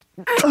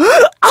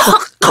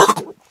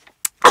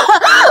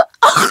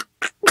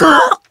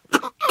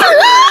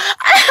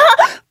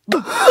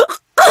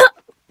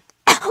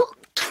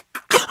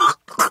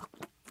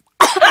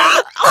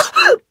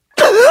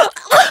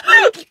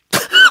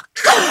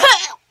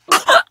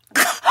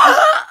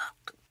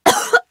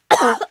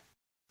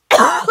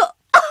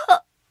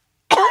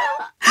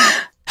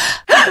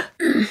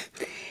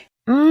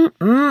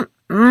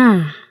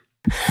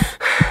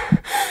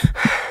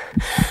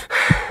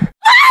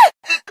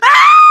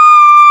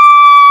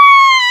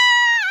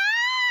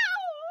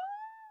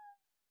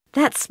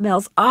 That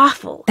smells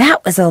awful.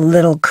 That was a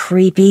little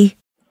creepy.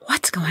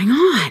 What's going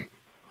on?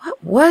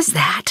 What was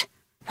that?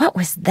 What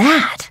was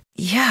that?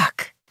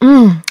 Yuck.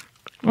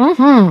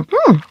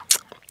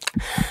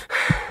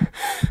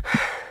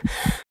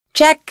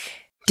 Check.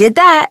 Did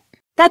that.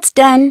 That's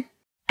done.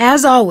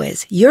 As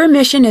always, your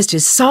mission is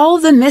to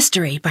solve the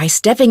mystery by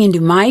stepping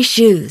into my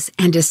shoes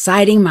and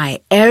deciding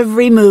my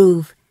every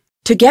move.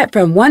 To get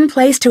from one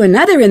place to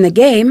another in the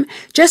game,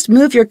 just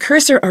move your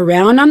cursor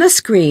around on the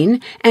screen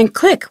and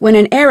click when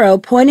an arrow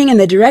pointing in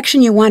the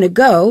direction you want to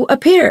go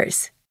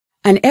appears.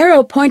 An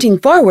arrow pointing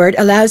forward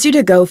allows you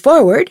to go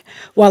forward,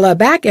 while a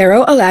back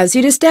arrow allows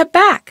you to step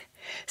back.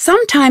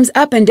 Sometimes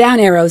up and down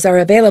arrows are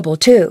available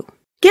too.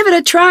 Give it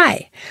a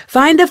try.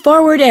 Find the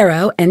forward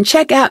arrow and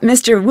check out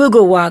Mr.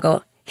 Woogle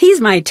Woggle. He's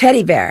my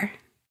teddy bear.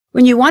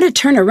 When you want to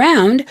turn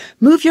around,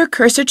 move your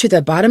cursor to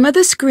the bottom of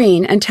the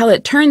screen until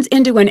it turns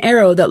into an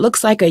arrow that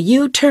looks like a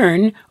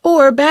U-turn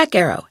or back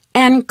arrow,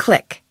 and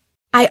click.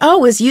 I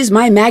always use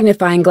my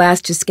magnifying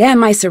glass to scan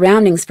my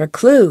surroundings for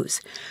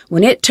clues.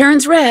 When it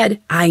turns red,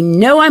 I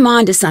know I'm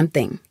on to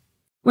something.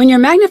 When your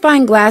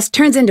magnifying glass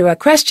turns into a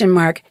question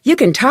mark, you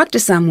can talk to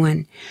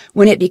someone.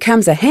 When it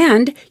becomes a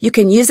hand, you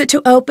can use it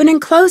to open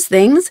and close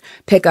things,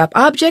 pick up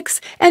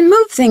objects, and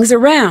move things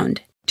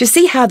around. To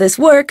see how this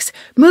works,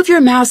 move your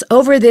mouse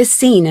over this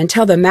scene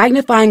until the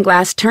magnifying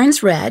glass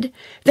turns red,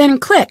 then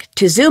click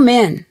to zoom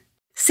in.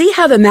 See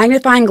how the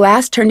magnifying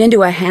glass turned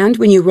into a hand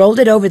when you rolled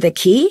it over the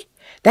key?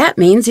 That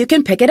means you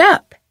can pick it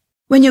up.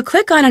 When you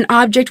click on an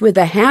object with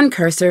the hand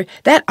cursor,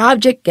 that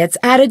object gets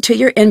added to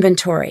your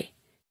inventory.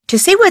 To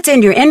see what's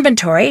in your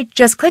inventory,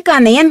 just click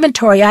on the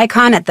inventory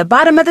icon at the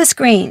bottom of the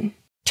screen.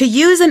 To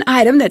use an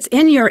item that's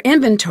in your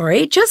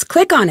inventory, just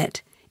click on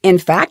it. In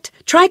fact,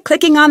 try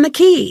clicking on the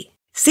key.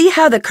 See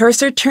how the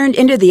cursor turned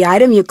into the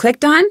item you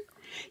clicked on?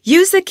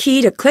 Use the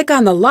key to click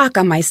on the lock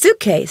on my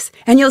suitcase,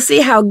 and you'll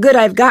see how good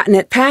I've gotten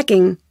at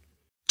packing.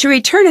 To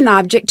return an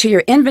object to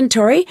your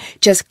inventory,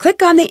 just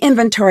click on the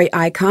inventory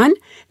icon,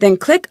 then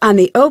click on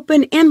the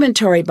Open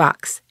Inventory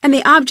box, and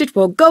the object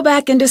will go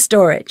back into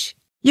storage.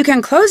 You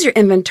can close your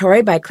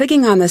inventory by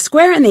clicking on the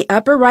square in the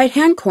upper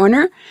right-hand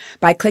corner,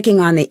 by clicking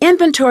on the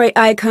inventory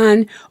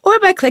icon, or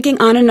by clicking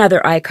on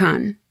another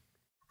icon.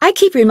 I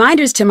keep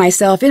reminders to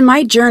myself in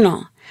my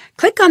journal.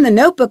 Click on the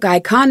notebook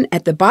icon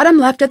at the bottom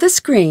left of the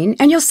screen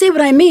and you'll see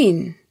what I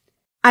mean.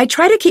 I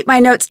try to keep my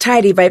notes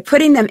tidy by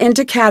putting them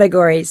into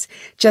categories.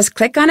 Just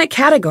click on a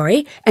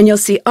category and you'll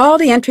see all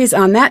the entries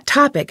on that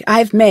topic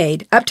I've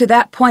made up to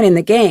that point in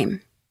the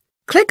game.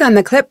 Click on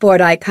the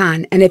clipboard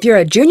icon, and if you're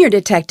a junior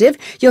detective,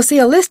 you'll see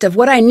a list of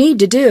what I need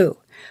to do.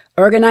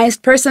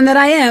 Organized person that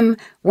I am,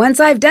 once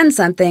I've done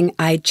something,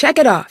 I check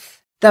it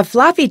off. The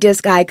floppy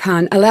disk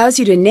icon allows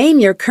you to name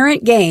your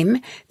current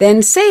game,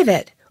 then save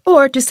it,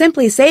 or to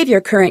simply save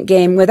your current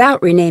game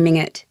without renaming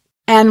it.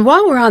 And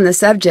while we're on the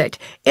subject,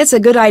 it's a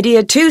good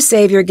idea to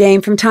save your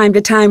game from time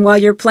to time while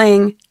you're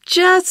playing,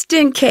 just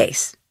in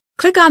case.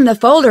 Click on the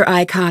folder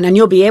icon and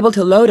you'll be able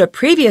to load a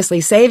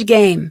previously saved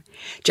game.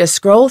 Just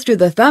scroll through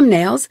the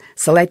thumbnails,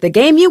 select the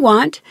game you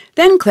want,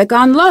 then click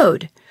on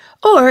Load.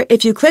 Or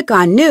if you click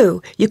on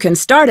New, you can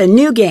start a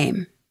new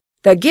game.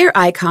 The gear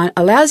icon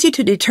allows you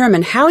to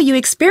determine how you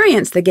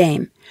experience the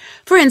game.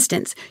 For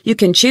instance, you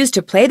can choose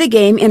to play the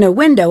game in a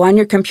window on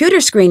your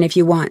computer screen if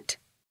you want.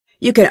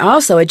 You can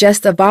also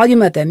adjust the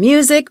volume of the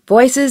music,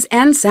 voices,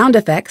 and sound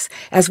effects,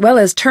 as well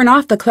as turn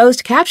off the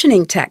closed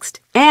captioning text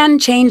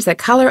and change the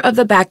color of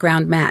the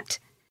background mat.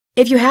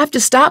 If you have to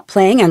stop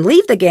playing and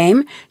leave the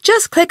game,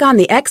 just click on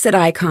the exit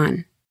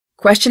icon.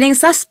 Questioning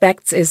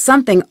suspects is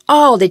something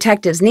all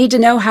detectives need to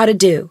know how to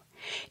do.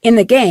 In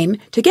the game,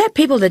 to get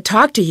people to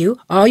talk to you,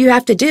 all you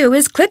have to do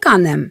is click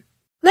on them.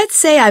 Let's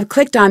say I've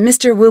clicked on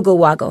Mr. Woogle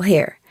Woggle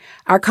here.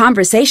 Our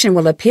conversation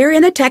will appear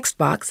in the text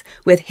box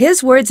with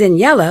his words in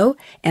yellow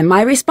and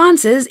my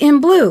responses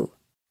in blue.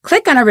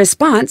 Click on a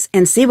response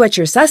and see what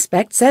your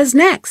suspect says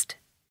next.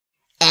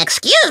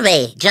 Excuse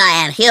me,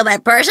 giant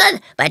human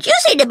person, but you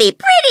seem to be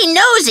pretty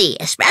nosy,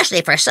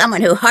 especially for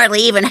someone who hardly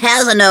even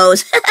has a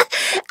nose.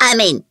 I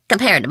mean,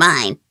 compared to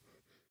mine.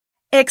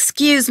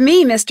 Excuse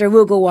me, Mr.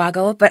 Woogle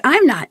Woggle, but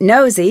I'm not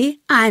nosy.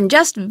 I'm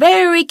just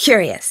very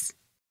curious.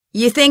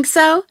 You think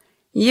so?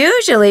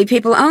 Usually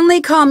people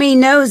only call me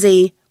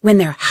nosy when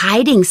they're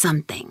hiding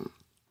something.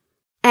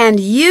 And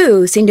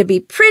you seem to be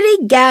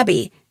pretty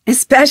gabby,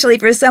 especially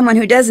for someone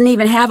who doesn't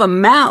even have a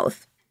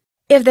mouth.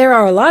 If there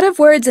are a lot of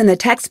words in the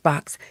text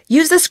box,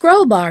 use the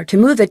scroll bar to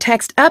move the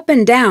text up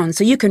and down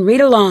so you can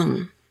read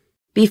along.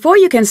 Before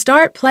you can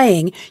start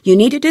playing, you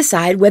need to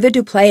decide whether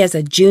to play as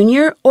a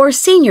junior or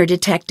senior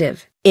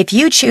detective. If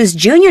you choose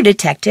junior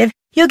detective,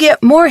 you'll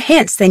get more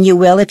hints than you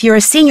will if you're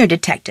a senior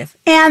detective,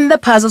 and the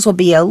puzzles will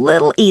be a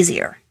little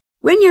easier.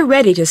 When you're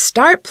ready to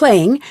start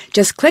playing,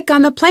 just click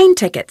on the plane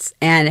tickets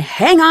and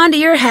hang on to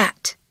your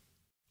hat.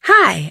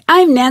 Hi,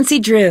 I'm Nancy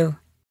Drew.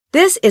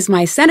 This is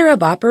my center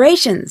of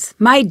operations,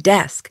 my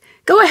desk.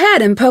 Go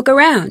ahead and poke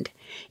around.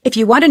 If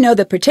you want to know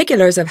the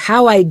particulars of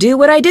how I do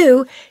what I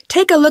do,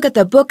 take a look at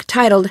the book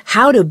titled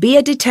How to Be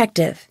a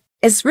Detective.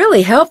 It's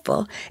really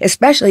helpful,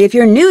 especially if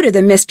you're new to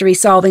the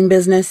mystery-solving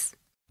business.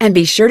 And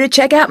be sure to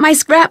check out my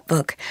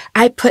scrapbook.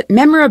 I put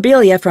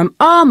memorabilia from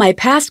all my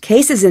past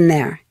cases in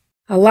there.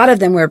 A lot of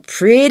them were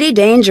pretty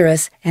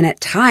dangerous and at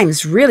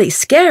times really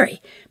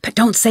scary, but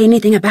don't say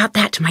anything about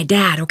that to my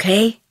dad,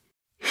 okay?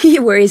 He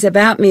worries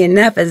about me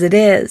enough as it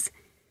is.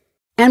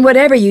 And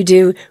whatever you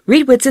do,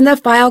 read what's in the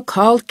file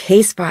called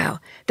Case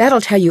File.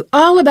 That'll tell you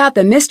all about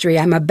the mystery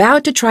I'm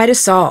about to try to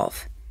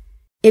solve.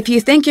 If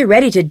you think you're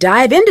ready to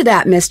dive into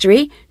that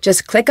mystery,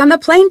 just click on the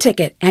plane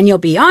ticket and you'll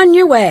be on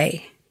your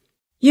way.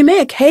 You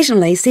may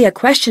occasionally see a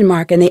question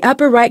mark in the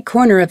upper right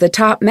corner of the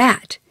top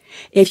mat.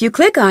 If you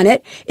click on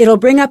it, it'll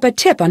bring up a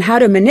tip on how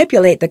to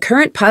manipulate the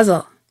current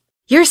puzzle.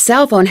 Your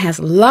cell phone has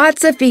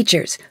lots of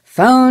features: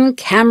 phone,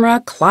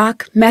 camera,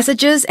 clock,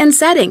 messages, and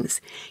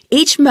settings.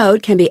 Each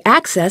mode can be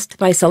accessed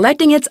by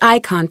selecting its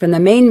icon from the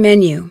main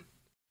menu.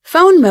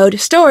 Phone mode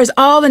stores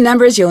all the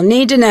numbers you'll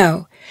need to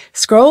know.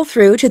 Scroll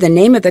through to the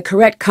name of the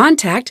correct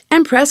contact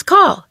and press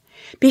call.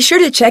 Be sure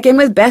to check in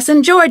with Bess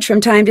and George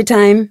from time to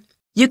time.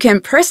 You can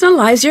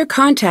personalize your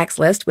contacts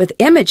list with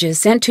images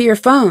sent to your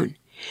phone.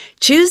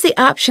 Choose the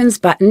Options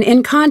button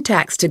in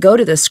Contacts to go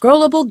to the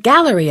scrollable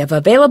gallery of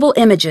available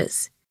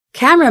images.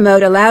 Camera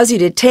mode allows you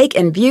to take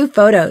and view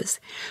photos.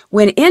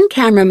 When in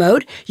camera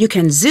mode, you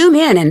can zoom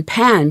in and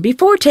pan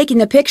before taking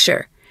the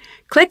picture.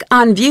 Click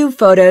on View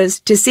Photos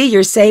to see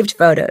your saved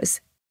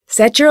photos.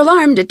 Set your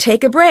alarm to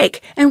take a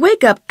break and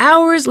wake up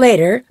hours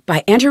later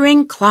by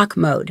entering Clock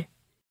mode.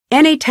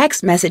 Any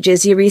text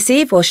messages you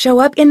receive will show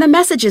up in the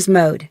Messages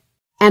mode.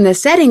 And the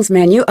Settings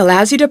menu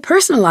allows you to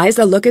personalize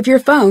the look of your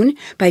phone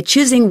by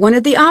choosing one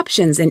of the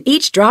options in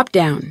each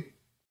drop-down.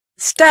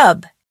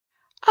 Stub.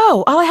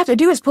 Oh, all I have to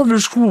do is pull the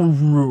screw.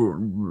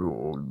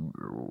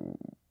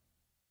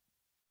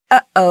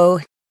 Uh-oh.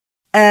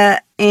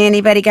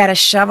 Anybody got a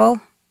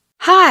shovel?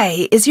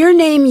 Hi, is your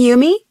name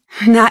Yumi?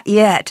 Not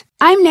yet.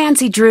 I'm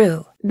Nancy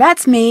Drew.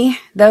 That's me,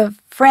 the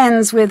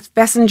friends with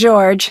Bess and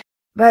George.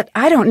 But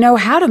I don't know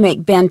how to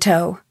make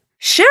bento.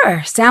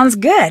 Sure, sounds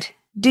good.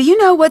 Do you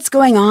know what's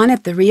going on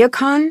at the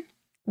Ryukon?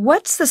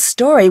 What's the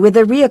story with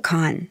the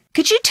Ryukon?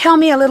 Could you tell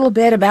me a little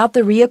bit about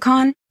the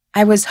Ryukon?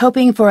 I was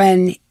hoping for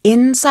an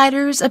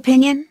insider's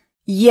opinion.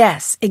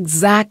 Yes,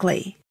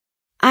 exactly.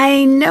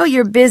 I know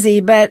you're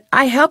busy, but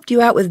I helped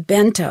you out with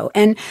bento,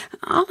 and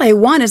all I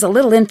want is a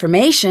little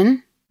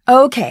information.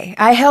 Okay,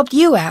 I helped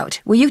you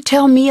out. Will you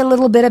tell me a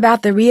little bit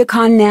about the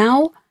Ryukon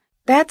now?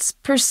 That's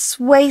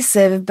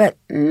persuasive, but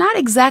not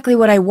exactly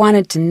what I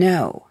wanted to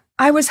know.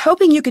 I was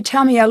hoping you could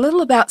tell me a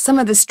little about some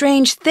of the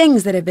strange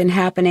things that have been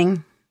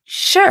happening.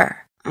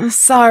 Sure.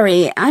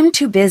 Sorry, I'm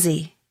too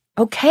busy.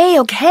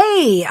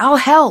 Okay, I'll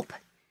help.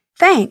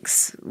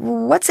 Thanks.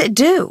 What's it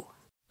do?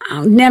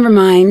 Oh, never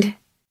mind.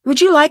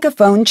 Would you like a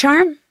phone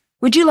charm?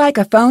 Would you like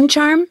a phone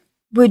charm?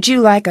 Would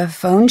you like a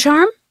phone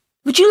charm?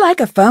 Would you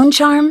like a phone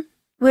charm?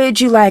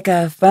 Would you like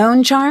a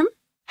phone charm?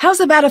 How's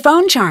about a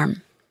phone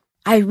charm?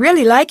 I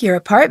really like your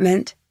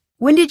apartment.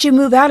 When did you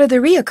move out of the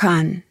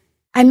Ryukon?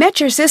 I met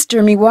your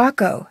sister,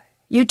 Miwako.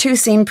 You two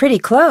seem pretty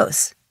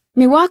close.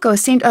 Miwako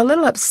seemed a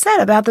little upset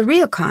about the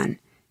Ryukon.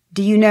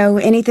 Do you know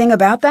anything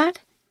about that?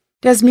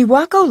 Does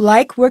Miwako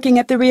like working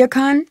at the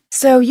Ryukon?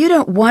 So you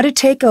don't want to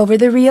take over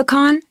the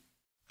Ryukon?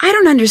 I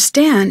don't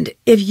understand.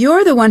 If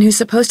you're the one who's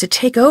supposed to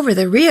take over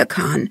the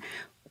Ryukon,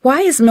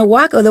 why is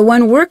Miwako the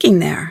one working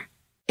there?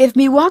 If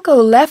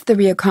Miwako left the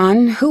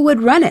Ryukon, who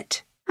would run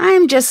it?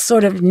 I'm just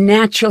sort of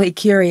naturally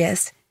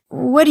curious.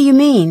 What do you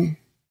mean?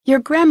 Your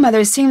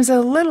grandmother seems a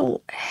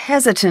little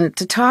hesitant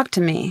to talk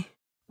to me.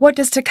 What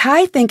does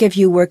Takai think of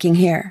you working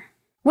here?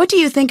 What do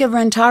you think of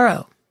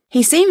Rentaro?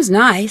 He seems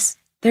nice.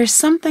 There's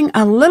something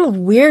a little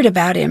weird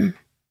about him.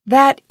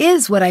 That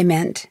is what I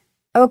meant.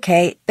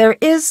 Okay, there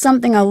is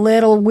something a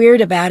little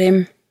weird about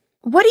him.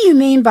 What do you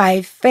mean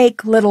by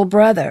fake little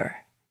brother?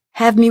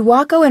 Have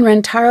Miwako and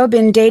Rentaro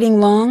been dating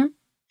long?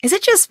 Is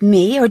it just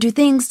me, or do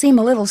things seem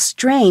a little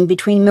strained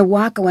between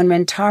Miwako and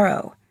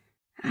Rentaro?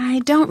 I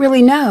don't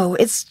really know.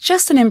 It's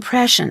just an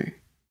impression.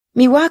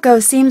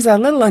 Miwako seems a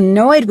little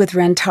annoyed with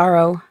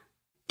Rentaro.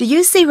 Do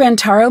you see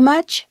Rentaro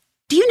much?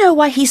 Do you know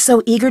why he's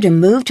so eager to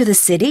move to the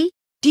city?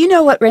 Do you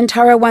know what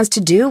Rentaro wants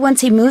to do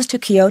once he moves to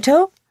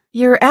Kyoto?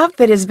 Your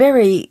outfit is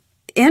very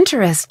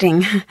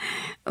interesting.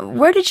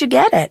 Where did you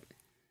get it?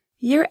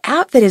 Your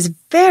outfit is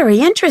very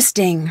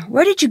interesting.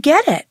 Where did you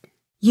get it?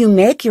 You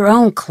make your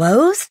own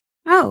clothes?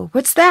 Oh,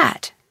 what's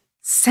that?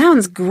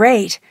 Sounds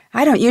great.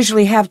 I don't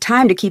usually have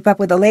time to keep up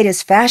with the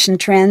latest fashion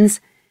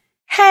trends.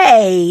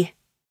 Hey!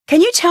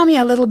 Can you tell me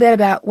a little bit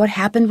about what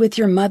happened with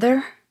your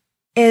mother?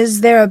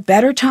 Is there a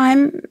better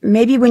time,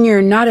 maybe when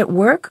you're not at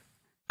work?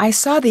 I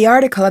saw the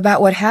article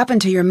about what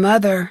happened to your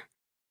mother.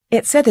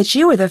 It said that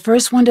you were the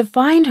first one to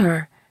find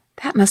her.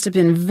 That must have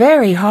been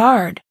very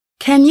hard.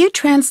 Can you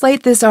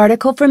translate this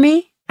article for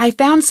me? I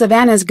found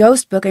Savannah's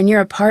ghost book in your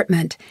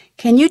apartment.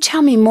 Can you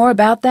tell me more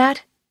about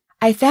that?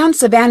 I found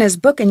Savannah's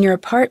book in your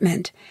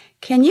apartment.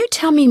 Can you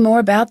tell me more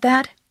about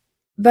that?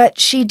 But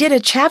she did a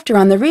chapter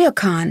on the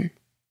Ryukon.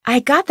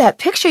 I got that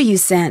picture you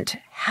sent.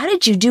 How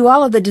did you do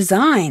all of the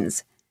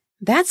designs?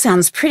 That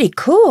sounds pretty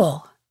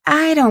cool.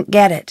 I don't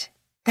get it.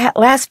 That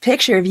last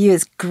picture of you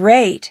is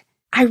great.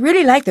 I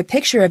really like the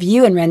picture of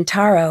you and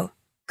Rentaro.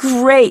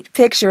 Great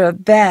picture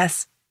of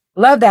Bess.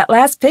 Love that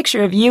last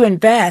picture of you and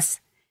Bess.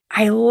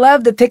 I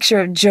love the picture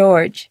of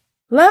George.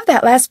 Love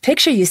that last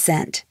picture you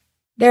sent.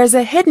 There's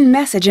a hidden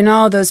message in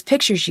all those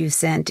pictures you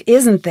sent,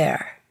 isn't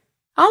there?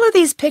 All of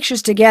these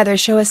pictures together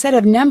show a set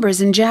of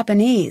numbers in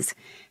Japanese.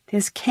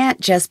 This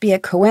can't just be a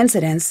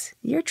coincidence.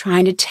 You're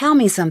trying to tell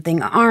me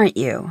something, aren't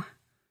you?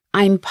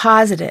 I'm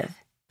positive.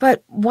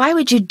 But why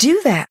would you do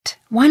that?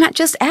 Why not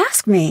just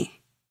ask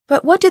me?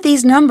 But what do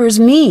these numbers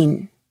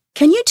mean?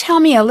 Can you tell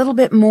me a little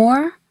bit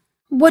more?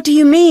 What do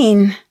you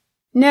mean?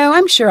 No,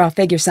 I'm sure I'll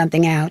figure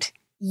something out.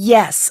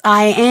 Yes,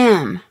 I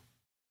am.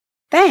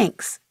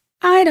 Thanks.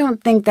 I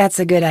don't think that's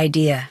a good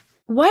idea.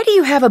 Why do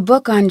you have a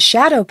book on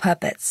shadow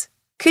puppets?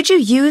 Could you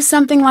use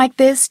something like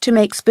this to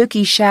make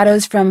spooky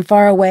shadows from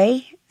far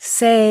away?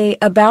 Say,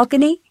 a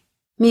balcony?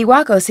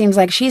 Miwako seems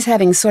like she's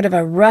having sort of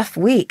a rough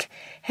week.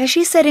 Has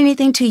she said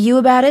anything to you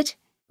about it?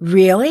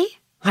 Really?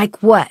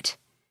 Like what?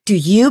 Do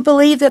you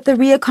believe that the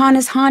ryokan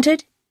is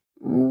haunted?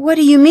 What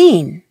do you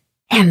mean?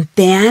 And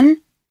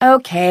then?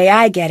 Okay,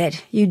 I get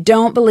it. You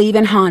don't believe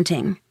in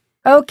haunting.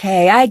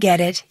 Okay, I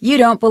get it. You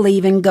don't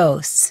believe in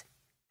ghosts.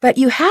 But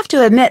you have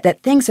to admit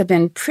that things have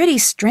been pretty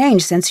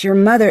strange since your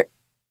mother...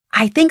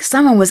 I think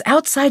someone was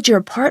outside your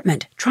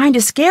apartment trying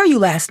to scare you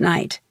last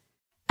night.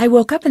 I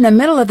woke up in the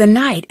middle of the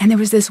night and there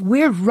was this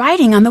weird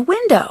writing on the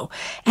window,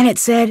 and it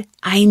said,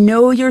 "I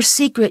know your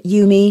secret,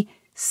 Yumi.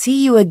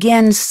 See you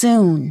again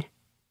soon."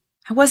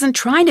 I wasn't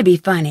trying to be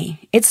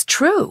funny. It's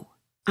true.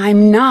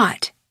 I'm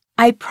not.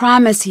 I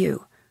promise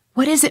you.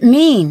 What does it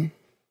mean?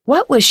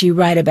 What was she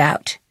right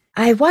about?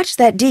 I watched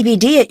that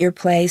DVD at your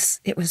place.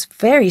 It was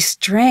very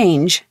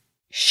strange.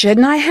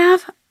 Shouldn't I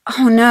have?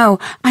 Oh no,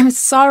 I'm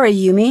sorry,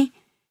 Yumi.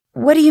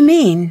 What do you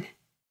mean?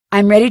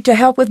 I'm ready to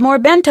help with more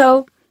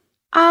bento.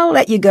 I'll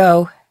let you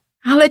go.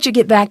 I'll let you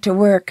get back to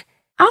work.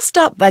 I'll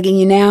stop bugging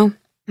you now.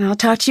 I'll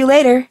talk to you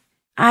later.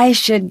 I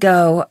should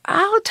go.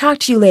 I'll talk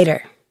to you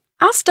later.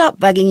 I'll stop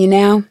bugging you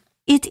now.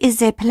 It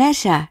is a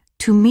pleasure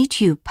to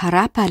meet you,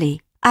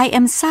 Parapali. I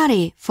am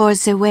sorry for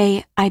the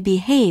way I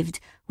behaved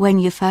when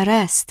you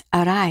first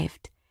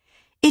arrived.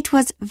 It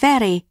was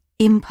very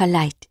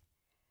impolite.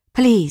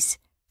 Please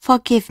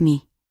forgive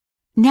me.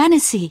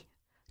 Nancy,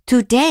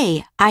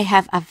 today I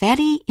have a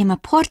very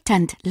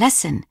important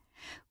lesson.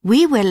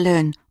 We will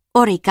learn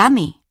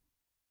origami.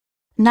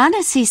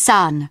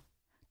 Nancy-san,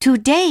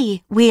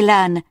 today we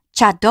learn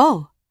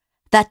chado,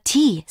 the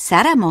tea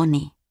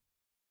ceremony.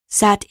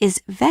 That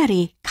is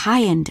very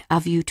kind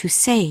of you to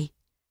say,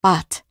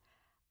 but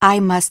I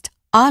must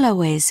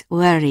always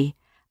worry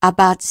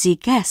about the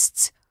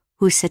guests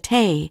who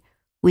stay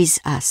with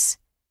us,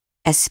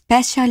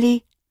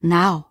 especially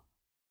now.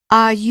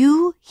 Are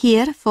you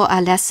here for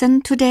a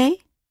lesson today?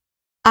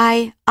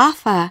 I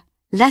offer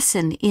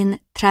lesson in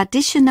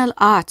traditional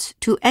arts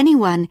to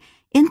anyone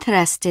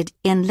interested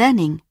in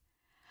learning.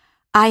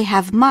 I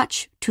have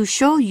much to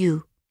show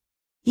you.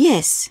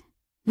 Yes,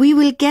 we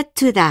will get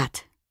to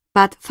that.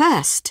 But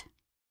first,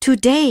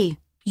 today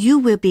you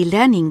will be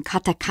learning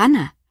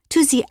katakana.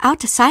 To the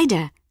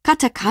outsider,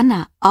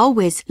 katakana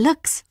always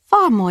looks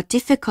far more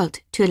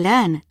difficult to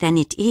learn than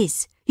it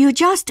is. You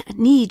just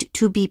need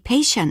to be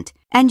patient,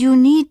 and you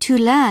need to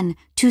learn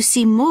to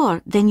see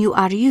more than you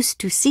are used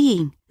to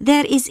seeing.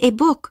 There is a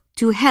book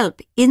to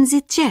help in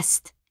the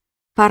chest.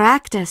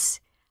 Practice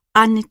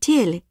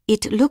until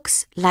it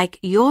looks like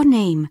your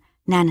name,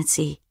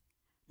 Nancy,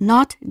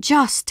 not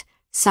just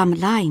some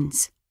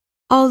lines.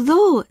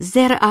 Although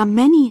there are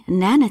many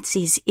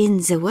Nancys in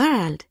the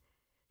world,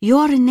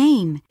 your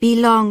name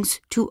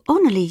belongs to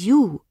only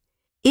you.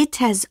 It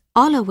has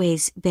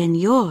always been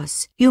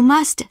yours. You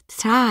must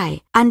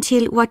try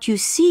until what you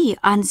see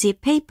on the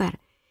paper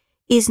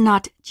is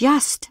not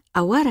just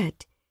a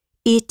word.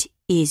 It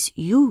is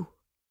you.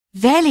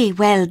 Very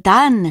well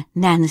done,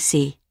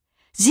 Nancy.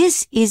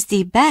 This is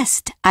the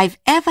best I've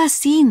ever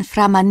seen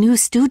from a new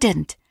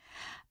student.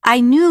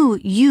 I knew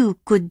you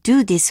could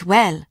do this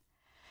well.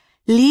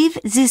 Leave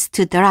this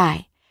to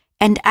dry,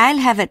 and I'll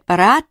have it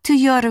brought to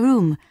your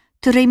room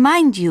to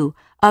remind you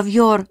of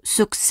your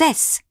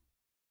success.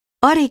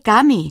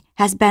 Origami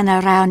has been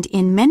around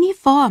in many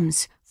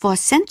forms for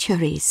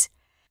centuries.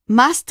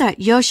 Master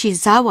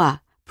Yoshizawa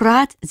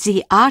brought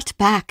the art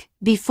back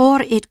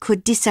before it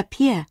could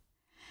disappear.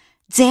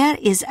 There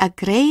is a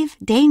grave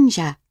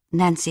danger,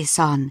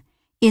 Nancy-san,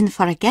 in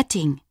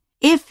forgetting.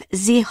 If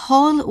the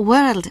whole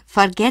world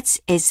forgets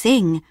a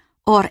thing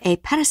or a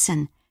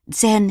person,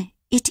 then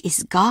it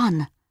is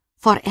gone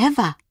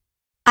forever.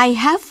 I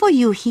have for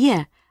you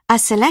here a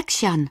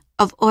selection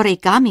of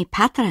origami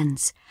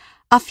patterns,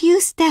 a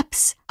few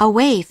steps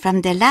away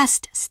from the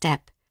last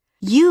step.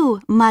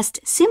 You must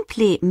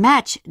simply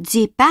match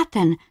the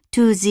pattern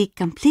to the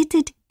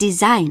completed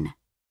design.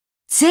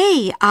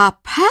 They are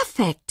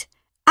perfect,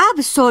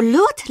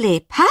 absolutely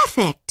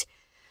perfect.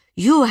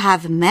 You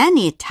have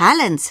many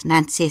talents,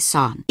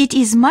 Nancy-san. It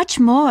is much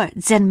more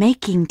than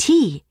making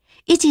tea.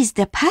 It is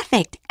the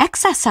perfect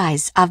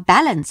exercise of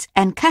balance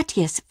and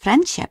courteous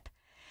friendship.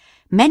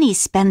 Many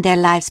spend their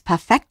lives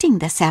perfecting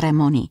the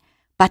ceremony,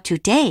 but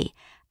today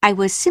I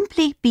will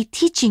simply be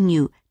teaching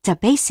you the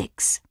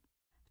basics.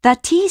 The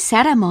tea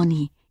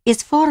ceremony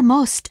is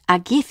foremost a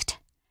gift.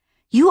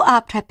 You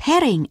are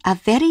preparing a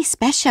very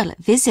special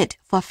visit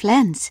for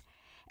friends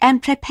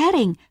and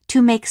preparing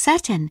to make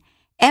certain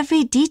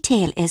every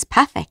detail is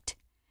perfect.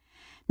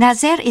 Now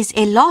there is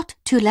a lot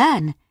to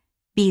learn.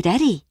 Be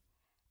ready.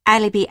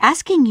 I'll be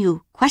asking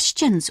you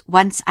questions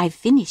once I've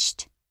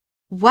finished.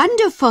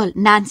 Wonderful,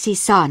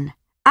 Nancy-san.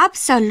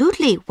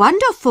 Absolutely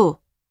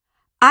wonderful.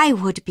 I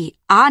would be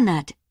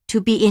honored to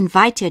be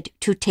invited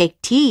to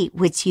take tea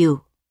with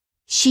you.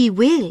 She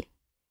will.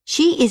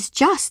 She is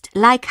just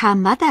like her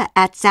mother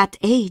at that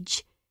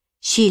age.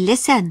 She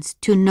listens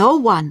to no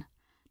one,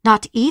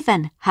 not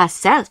even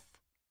herself.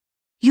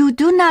 You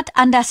do not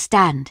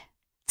understand.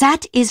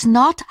 That is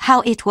not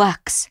how it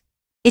works.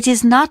 It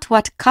is not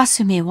what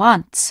Kasumi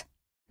wants.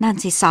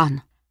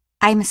 Nancy-san,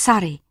 I'm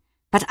sorry,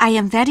 but I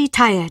am very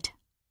tired.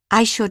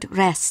 I should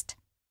rest.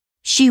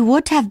 She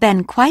would have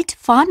been quite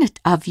fond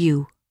of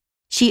you.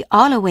 She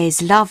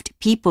always loved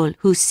people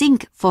who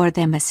think for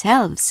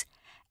themselves,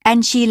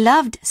 and she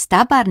loved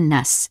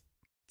stubbornness.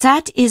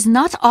 That is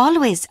not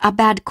always a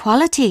bad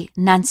quality,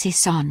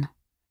 Nancy-san.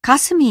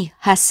 Kasumi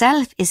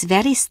herself is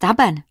very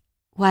stubborn,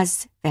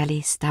 was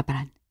very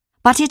stubborn.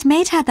 But it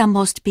made her the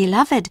most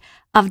beloved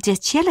of the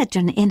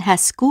children in her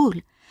school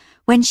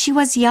when she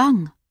was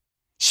young.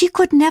 She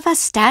could never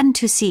stand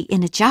to see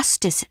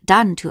injustice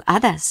done to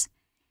others.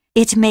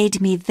 It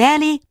made me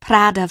very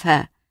proud of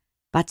her,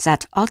 but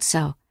that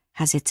also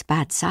has its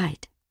bad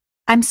side.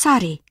 I'm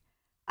sorry.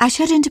 I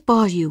shouldn't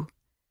bore you.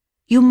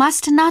 You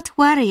must not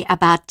worry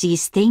about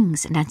these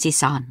things,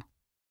 Nancy-san.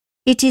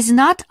 It is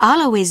not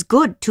always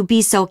good to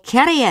be so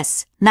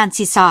curious,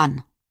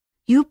 Nancy-san.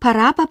 You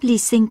probably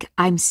think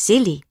I'm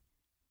silly,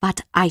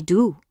 but I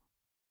do.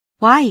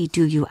 Why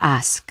do you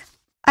ask?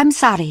 I'm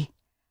sorry.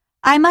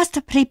 I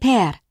must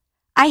prepare.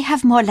 I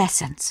have more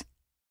lessons.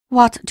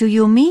 What do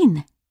you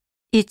mean?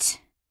 It's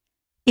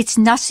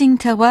nothing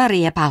to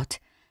worry about.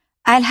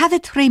 I'll have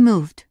it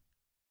removed.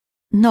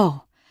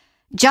 No,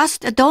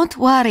 just don't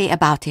worry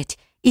about it.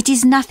 It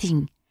is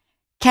nothing.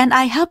 Can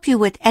I help you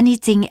with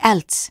anything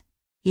else?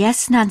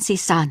 Yes,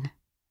 Nancy-san.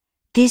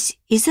 This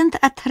isn't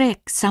a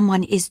trick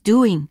someone is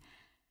doing.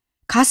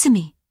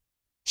 Kasumi,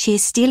 she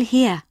is still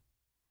here.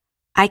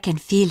 I can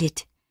feel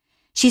it.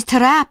 She's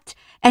trapped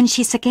and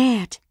she's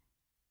scared.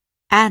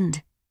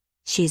 And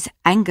she's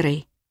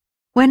angry.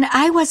 When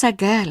I was a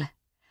girl,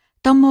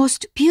 the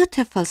most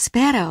beautiful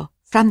sparrow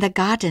from the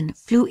garden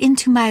flew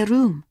into my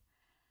room.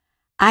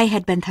 I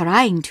had been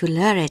trying to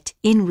lure it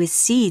in with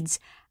seeds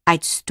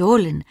I'd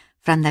stolen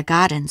from the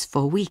gardens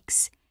for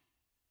weeks.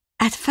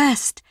 At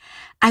first,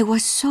 I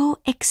was so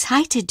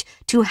excited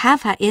to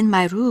have her in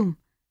my room.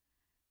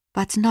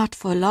 But not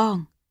for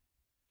long.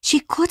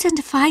 She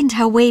couldn't find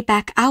her way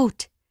back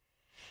out.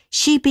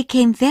 She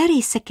became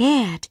very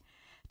scared,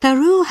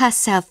 threw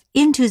herself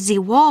into the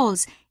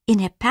walls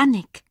in a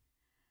panic.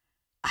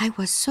 I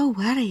was so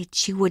worried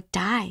she would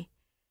die.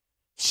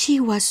 She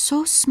was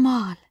so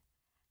small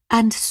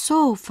and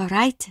so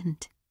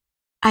frightened.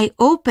 I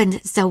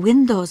opened the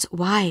windows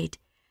wide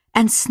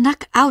and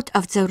snuck out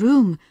of the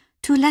room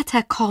to let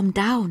her calm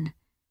down.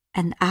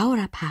 An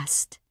hour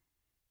passed,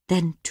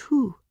 then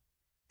 2,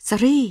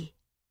 3.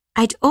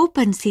 I'd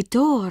open the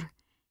door,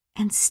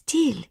 and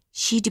still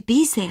she'd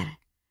be there,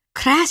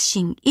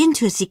 crashing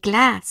into the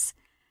glass,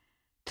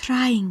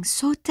 trying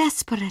so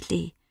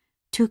desperately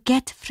to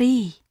get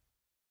free.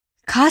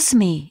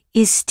 Kasumi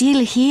is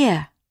still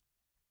here.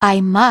 I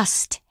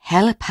must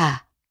help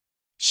her.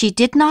 She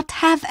did not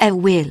have a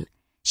will.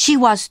 She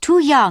was too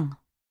young.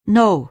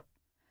 No,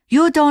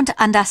 you don't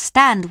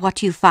understand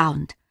what you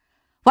found.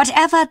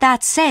 Whatever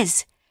that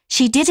says,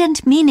 she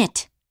didn't mean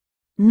it.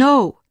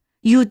 No,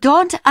 you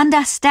don't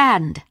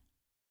understand.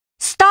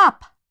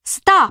 Stop!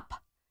 Stop!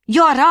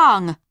 You're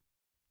wrong.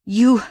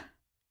 You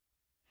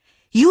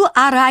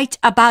are right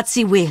about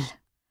the will.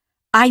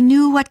 I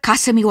knew what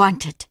Kasumi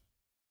wanted.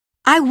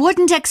 I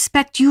wouldn't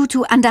expect you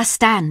to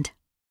understand.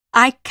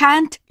 I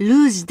can't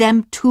lose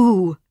them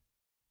too.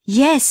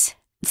 Yes,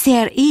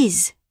 there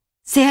is.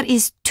 There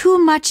is too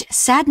much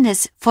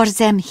sadness for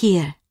them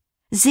here.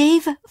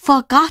 They've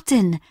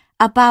forgotten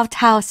about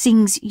how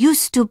things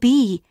used to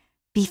be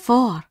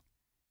before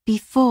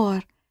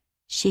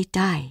she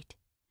died.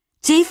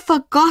 They've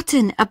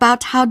forgotten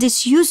about how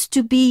this used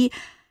to be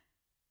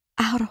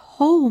our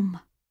home.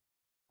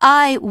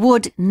 I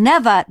would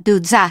never do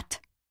that.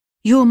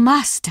 You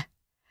must.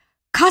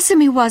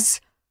 Kasumi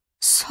was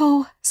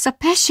so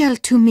special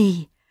to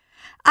me.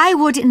 I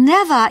would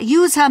never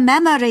use her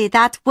memory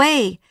that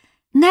way.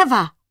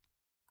 Never.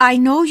 I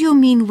know you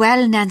mean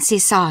well,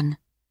 Nancy-san.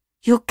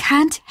 You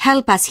can't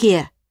help us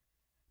here.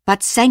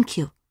 But thank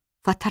you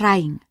for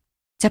trying.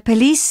 The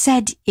police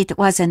said it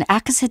was an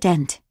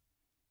accident.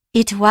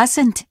 It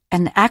wasn't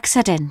an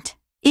accident.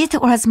 It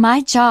was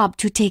my job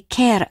to take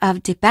care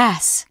of the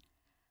bass.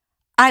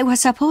 I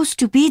was supposed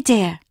to be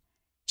there,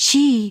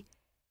 She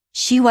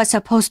was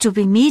supposed to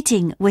be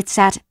meeting with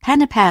that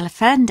pen pal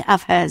friend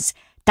of hers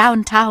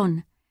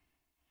downtown.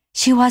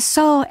 She was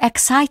so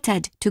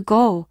excited to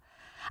go.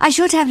 I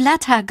should have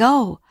let her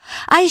go.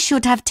 I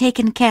should have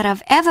taken care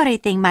of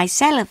everything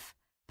myself,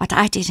 but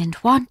I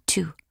didn't want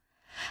to.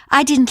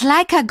 I didn't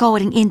like her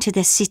going into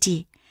the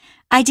city.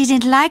 I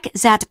didn't like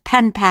that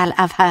pen pal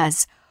of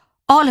hers,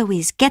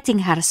 always getting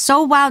her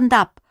so wound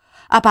up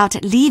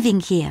about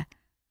leaving here.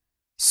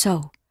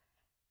 So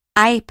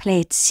I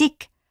played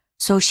sick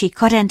so she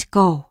couldn't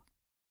go.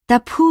 The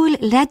pool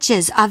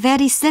ledges are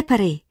very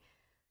slippery.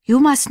 You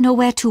must know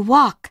where to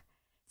walk.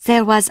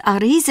 There was a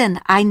reason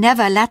I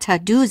never let her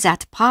do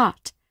that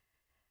part.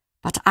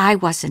 But I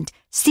wasn't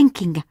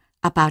thinking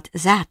about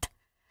that.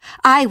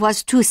 I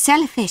was too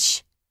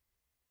selfish.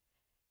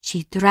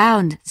 She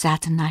drowned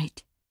that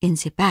night in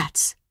the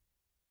baths.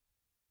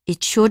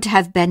 It should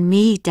have been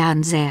me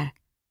down there.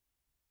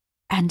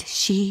 And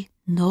she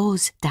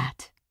knows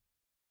that.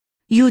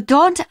 You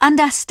don't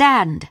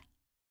understand.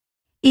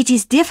 It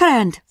is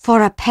different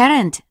for a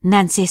parent,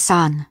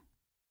 Nancy-san.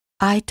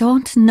 I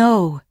don't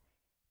know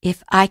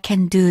if I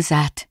can do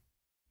that.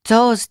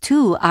 Those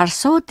two are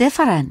so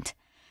different.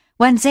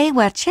 When they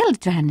were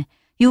children,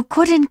 you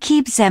couldn't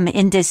keep them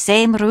in the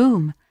same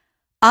room.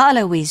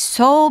 Always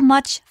so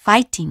much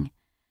fighting.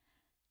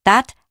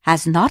 That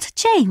has not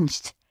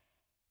changed.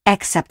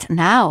 Except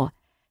now,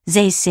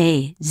 they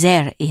say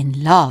they're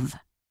in love.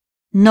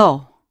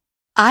 No,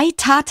 I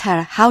taught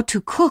her how to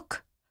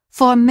cook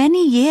for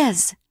many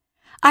years.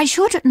 I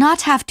should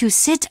not have to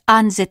sit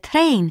on the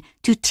train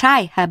to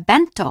try her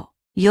bento.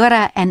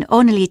 You're an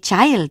only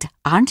child,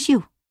 aren't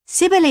you?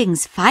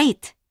 Siblings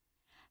fight.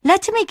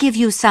 Let me give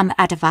you some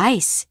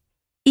advice.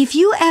 If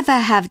you ever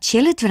have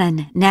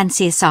children,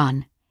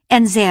 Nancy-san,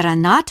 and they're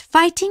not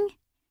fighting,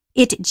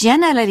 it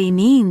generally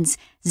means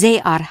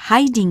they are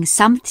hiding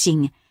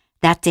something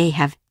that they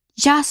have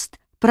just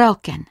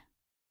broken.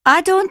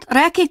 I don't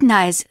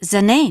recognize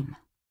the name.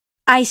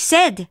 I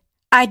said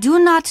I do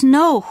not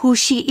know who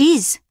she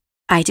is.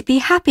 I'd be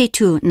happy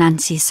to,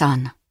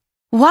 Nancy-san.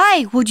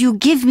 Why would you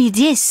give me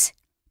this?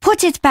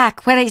 Put it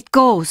back where it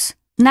goes,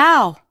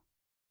 now.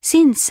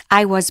 Since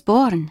I was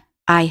born,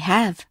 I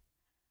have.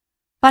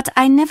 But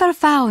I never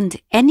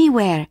found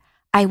anywhere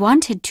I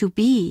wanted to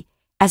be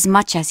as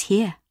much as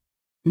here.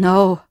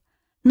 No,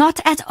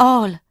 not at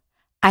all.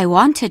 I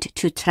wanted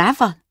to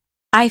travel.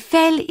 I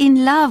fell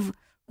in love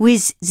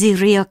with the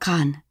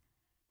ryokan,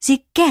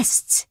 the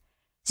guests,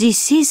 the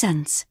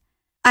seasons.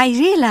 I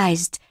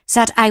realized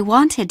that I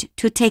wanted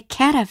to take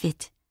care of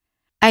it.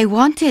 I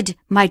wanted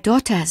my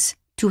daughters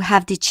to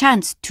have the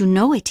chance to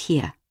know it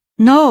here.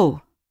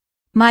 No,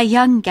 my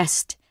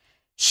youngest,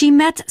 she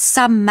met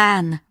some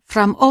man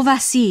from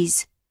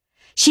overseas.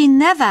 She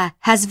never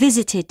has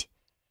visited,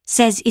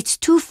 says it's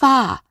too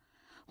far,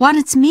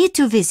 wants me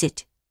to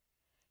visit.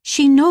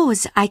 She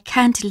knows I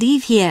can't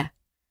leave here.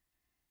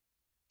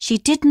 She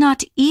did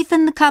not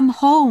even come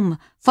home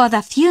for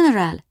the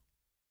funeral.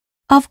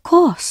 Of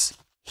course,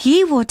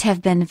 he would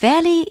have been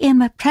very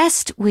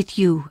impressed with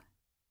you.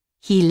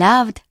 He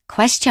loved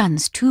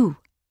questions too.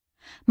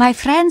 My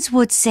friends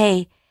would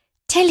say,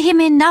 tell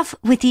him enough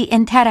with the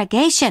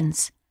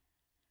interrogations.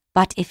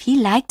 But if he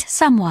liked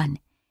someone,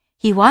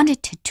 he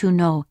wanted to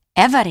know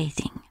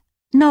everything.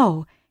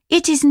 No,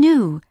 it is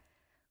new.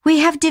 We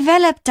have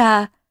developed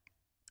a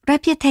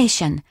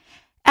reputation,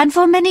 and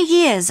for many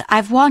years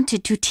I've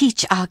wanted to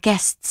teach our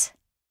guests.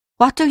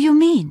 What do you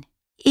mean?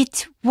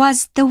 It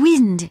was the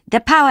wind,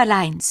 the power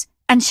lines,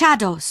 and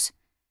shadows.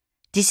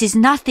 This is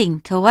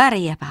nothing to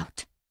worry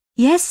about.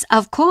 Yes,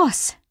 of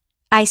course.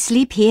 I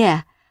sleep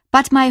here,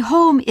 but my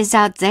home is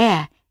out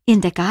there in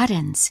the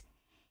gardens.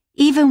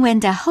 Even when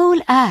the whole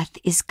earth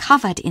is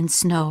covered in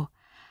snow,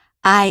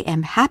 I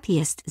am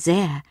happiest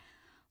there,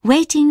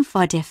 waiting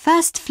for the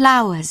first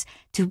flowers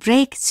to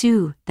break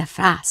through the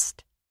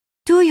frost.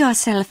 Do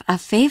yourself a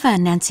favor,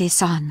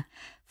 Nancy-san.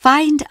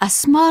 Find a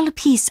small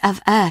piece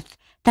of earth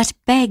that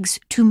begs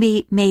to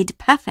be made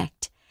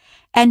perfect,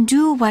 and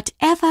do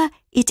whatever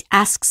it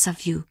asks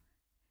of you.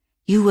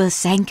 You will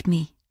thank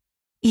me.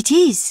 It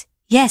is,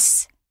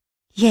 yes,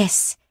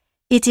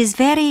 it is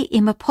very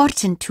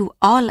important to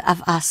all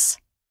of us.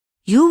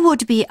 You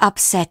would be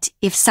upset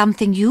if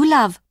something you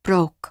love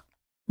broke.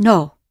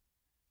 No,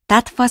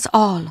 that was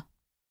all.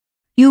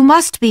 You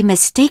must be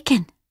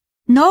mistaken.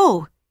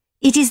 No,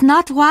 it is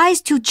not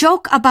wise to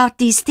joke about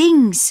these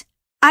things.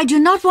 I do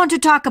not want to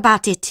talk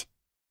about it.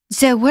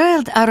 The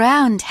world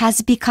around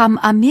has become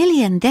a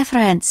million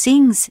different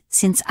things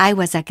since I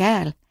was a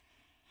girl.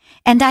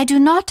 And I do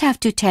not have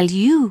to tell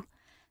you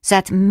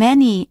that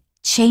many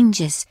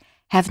changes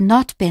have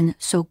not been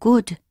so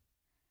good.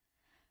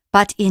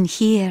 But in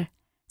here,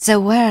 the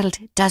world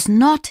does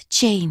not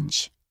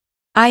change.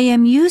 I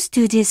am used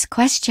to this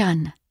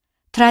question.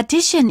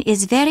 Tradition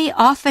is very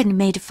often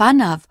made fun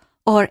of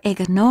or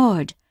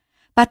ignored,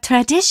 but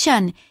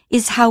tradition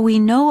is how we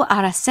know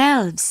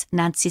ourselves,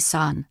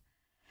 Nancy-san.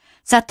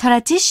 The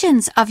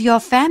traditions of your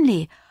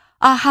family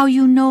are how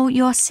you know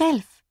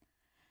yourself.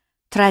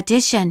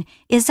 Tradition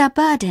is a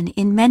burden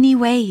in many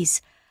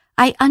ways.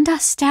 I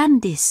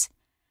understand this.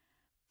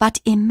 But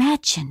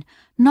imagine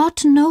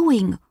not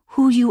knowing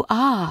who you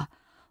are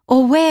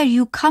or where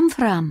you come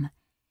from.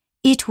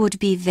 It would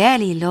be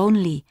very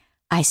lonely,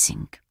 I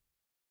think.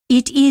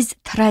 It is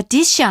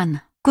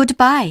tradition.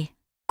 Goodbye.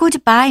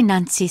 Goodbye,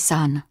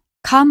 Nancy-san.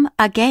 Come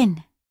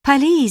again.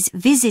 Please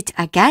visit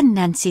again,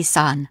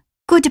 Nancy-san.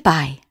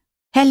 Goodbye.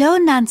 Hello,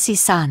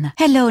 Nancy-san.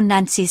 Hello,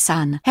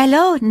 Nancy-san.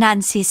 Hello,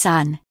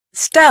 Nancy-san.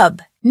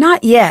 Stub,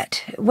 not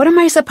yet. What am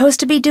I supposed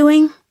to be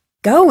doing?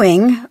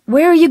 Going?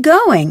 Where are you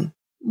going?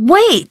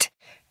 Wait!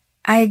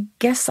 I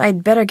guess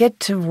I'd better get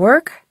to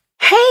work.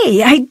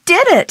 Hey, I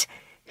did it!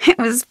 It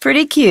was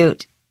pretty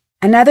cute.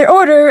 Another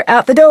order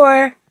out the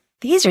door.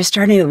 These are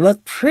starting to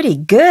look pretty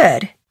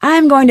good.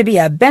 I'm going to be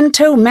a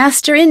bento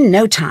master in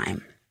no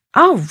time.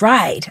 All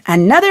right,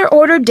 another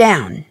order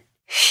down.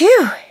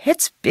 Phew,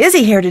 it's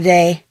busy here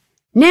today.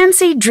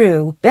 Nancy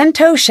Drew,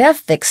 bento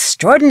chef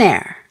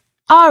extraordinaire.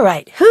 All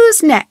right,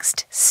 who's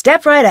next?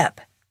 Step right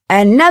up.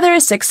 Another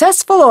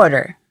successful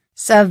order.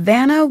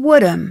 Savannah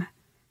Woodham.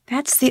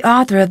 That's the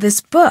author of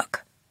this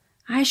book.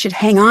 I should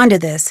hang on to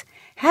this.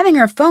 Having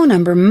her phone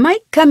number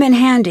might come in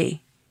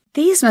handy.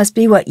 These must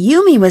be what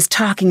Yumi was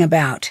talking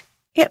about.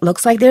 It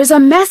looks like there's a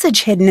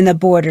message hidden in the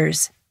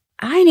borders.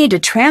 I need to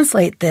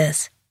translate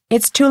this.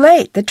 It's too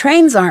late. The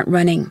trains aren't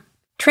running.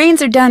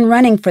 Trains are done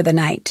running for the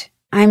night.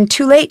 I'm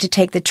too late to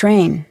take the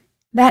train.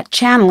 That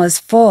channel is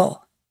full.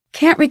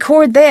 Can't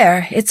record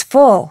there. It's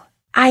full.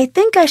 I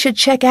think I should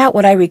check out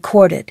what I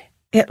recorded.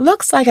 It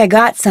looks like I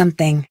got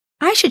something.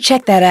 I should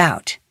check that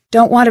out.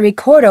 Don't want to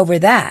record over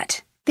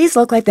that. These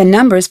look like the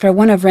numbers for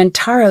one of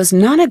Rentaro's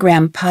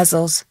nonogram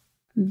puzzles.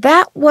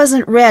 That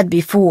wasn't read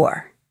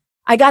before.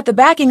 I got the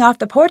backing off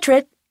the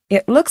portrait.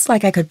 It looks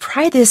like I could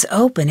pry this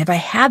open if I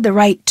had the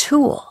right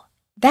tool.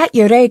 That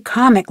Yurei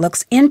comic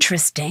looks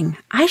interesting.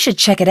 I should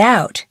check it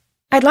out.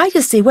 I'd like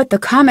to see what the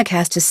comic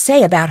has to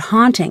say about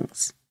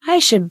hauntings. I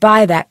should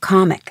buy that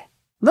comic.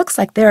 Looks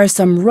like there are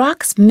some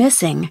rocks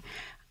missing.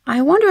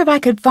 I wonder if I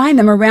could find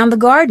them around the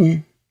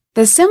garden.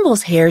 The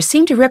symbols here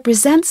seem to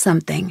represent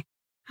something.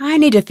 I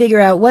need to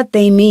figure out what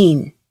they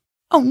mean.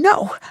 Oh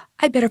no!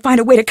 I better find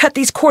a way to cut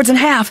these cords in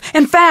half,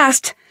 and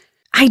fast!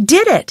 I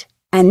did it!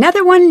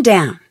 Another one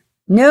down.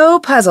 No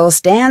puzzle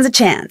stands a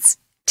chance.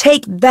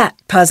 Take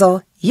that,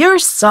 puzzle. You're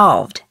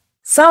solved.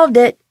 Solved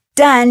it.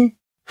 Done.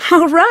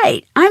 All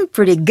right, I'm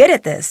pretty good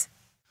at this.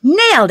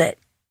 Nailed it.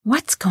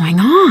 What's going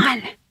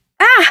on?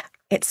 Ah!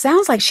 It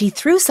sounds like she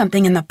threw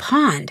something in the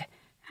pond.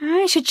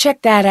 I should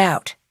check that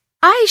out.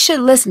 I should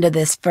listen to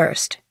this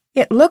first.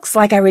 It looks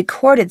like I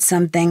recorded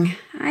something.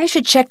 I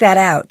should check that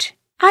out.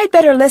 I'd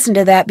better listen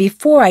to that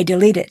before I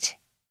delete it.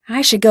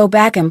 I should go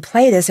back and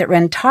play this at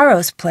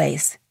Rentaro's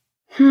place.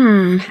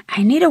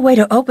 I need a way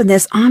to open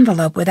this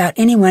envelope without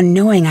anyone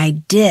knowing I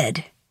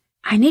did.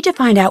 I need to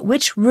find out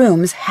which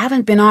rooms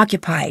haven't been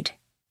occupied.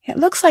 It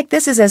looks like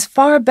this is as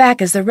far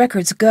back as the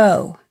records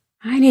go.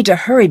 I need to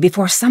hurry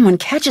before someone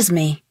catches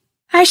me.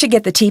 I should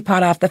get the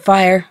teapot off the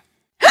fire.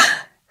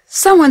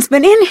 Someone's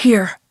been in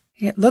here.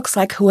 It looks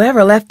like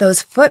whoever left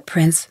those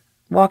footprints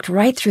walked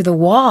right through the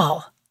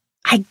wall.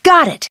 I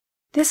got it.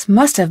 This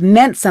must have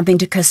meant something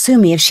to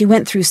Kasumi if she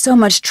went through so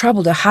much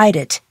trouble to hide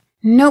it.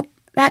 Nope,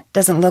 that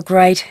doesn't look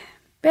right.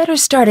 Better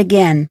start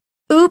again.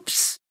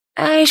 Oops,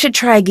 I should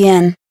try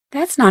again.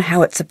 That's not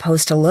how it's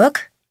supposed to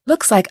look.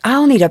 Looks like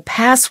I'll need a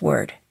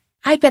password.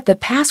 I bet the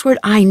password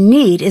I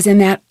need is in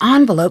that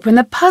envelope in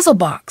the puzzle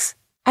box.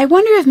 I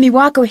wonder if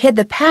Miwako hid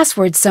the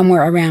password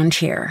somewhere around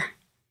here.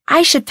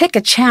 I should pick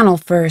a channel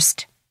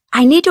first.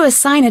 I need to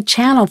assign a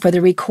channel for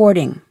the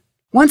recording.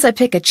 Once I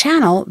pick a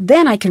channel,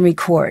 then I can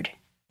record.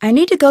 I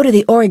need to go to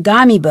the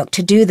origami book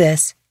to do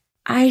this.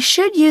 I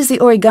should use the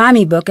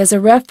origami book as a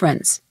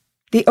reference.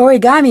 The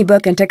origami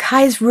book in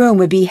Takai's room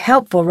would be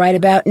helpful right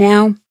about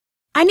now.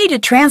 I need to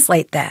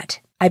translate that.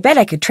 I bet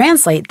I could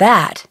translate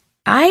that.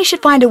 I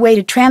should find a way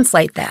to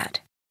translate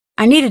that.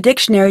 I need a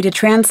dictionary to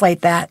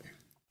translate that.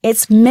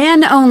 It's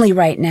men only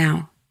right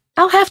now.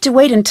 I'll have to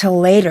wait until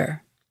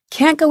later.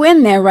 Can't go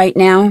in there right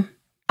now.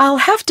 I'll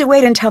have to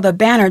wait until the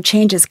banner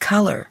changes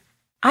color.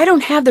 I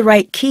don't have the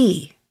right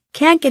key.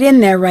 Can't get in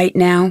there right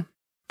now.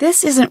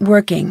 This isn't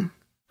working.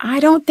 I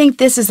don't think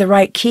this is the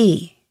right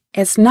key.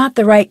 It's not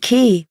the right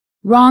key.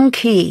 Wrong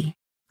key.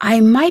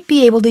 I might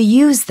be able to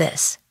use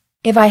this.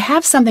 If I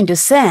have something to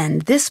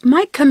send, this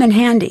might come in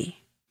handy.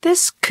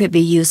 This could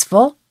be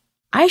useful.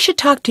 I should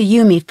talk to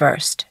Yumi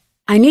first.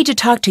 I need to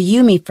talk to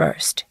Yumi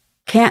first.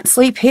 Can't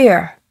sleep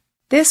here.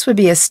 This would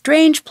be a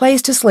strange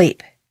place to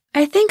sleep.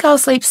 I think I'll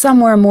sleep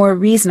somewhere more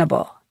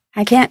reasonable.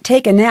 I can't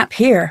take a nap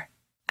here.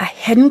 A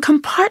hidden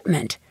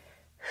compartment.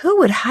 Who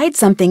would hide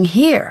something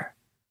here?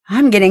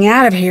 I'm getting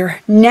out of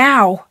here,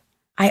 now.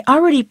 I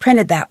already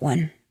printed that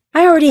one.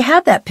 I already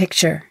have that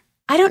picture.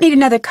 I don't need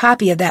another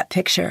copy of that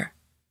picture.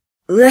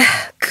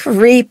 Ugh,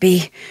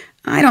 creepy.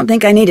 I don't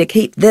think I need to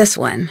keep this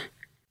one.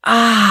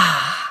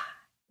 Ah.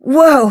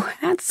 Whoa,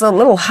 that's a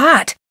little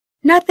hot.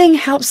 Nothing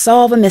helps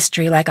solve a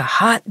mystery like a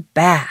hot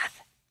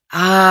bath.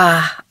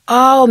 Ah,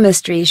 All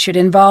mysteries should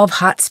involve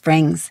hot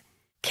springs.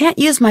 Can't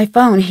use my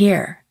phone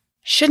here.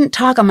 Shouldn't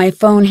talk on my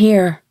phone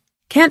here.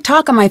 Can't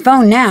talk on my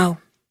phone now.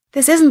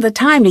 This isn't the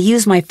time to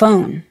use my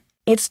phone.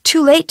 It's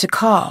too late to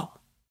call.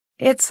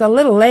 It's a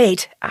little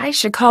late. I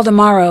should call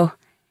tomorrow.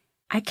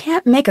 I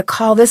can't make a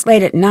call this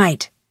late at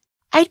night.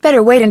 I'd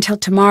better wait until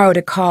tomorrow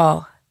to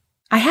call.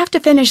 I have to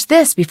finish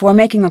this before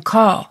making a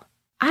call.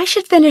 I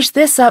should finish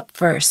this up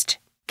first.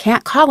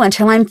 Can't call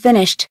until I'm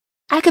finished.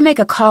 I can make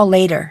a call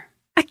later.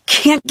 I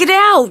can't get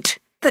out.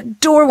 The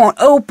door won't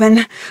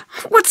open.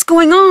 What's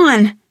going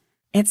on?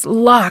 It's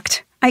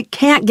locked. I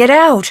can't get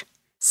out.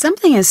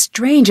 Something is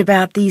strange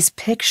about these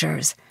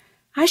pictures.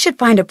 I should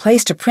find a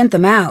place to print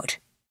them out.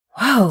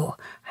 Whoa,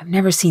 I've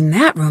never seen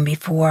that room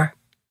before.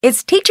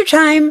 It's teacher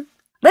time.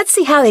 Let's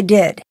see how they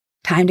did.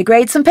 Time to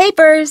grade some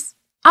papers.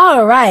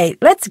 All right,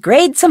 let's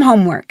grade some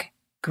homework.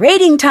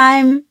 Grading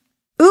time.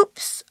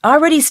 Oops,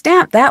 already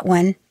stamped that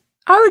one.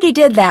 Already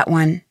did that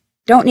one.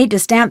 Don't need to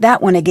stamp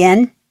that one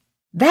again.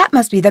 That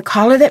must be the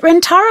collar that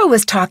Rentaro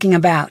was talking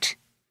about.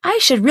 I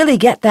should really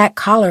get that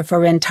collar for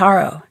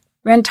Rentaro.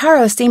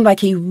 Rentaro seemed like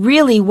he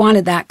really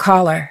wanted that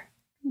collar.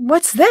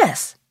 What's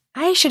this?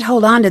 I should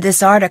hold on to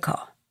this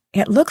article.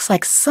 It looks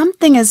like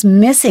something is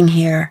missing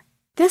here.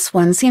 This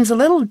one seems a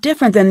little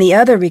different than the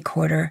other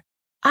recorder.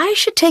 I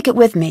should take it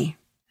with me.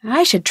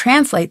 I should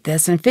translate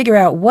this and figure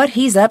out what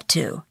he's up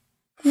to.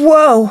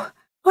 Whoa!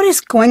 What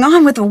is going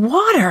on with the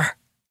water?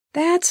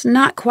 That's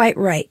not quite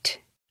right.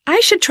 I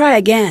should try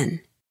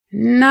again.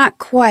 Not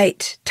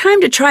quite.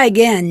 Time to try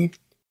again.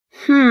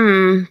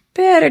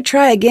 Better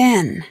try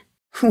again.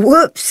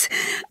 Whoops!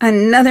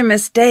 Another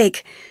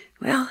mistake.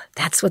 Well,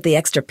 that's what the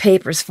extra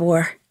paper's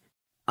for.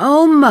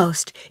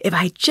 Almost. If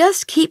I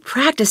just keep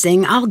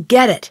practicing, I'll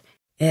get it.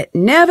 It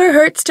never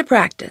hurts to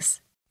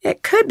practice.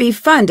 It could be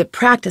fun to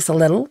practice a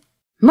little.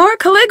 More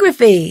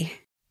calligraphy.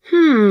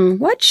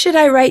 What should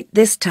I write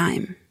this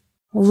time?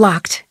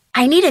 Locked.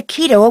 I need a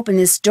key to open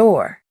this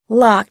door.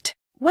 Locked.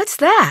 What's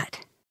that?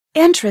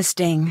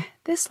 Interesting.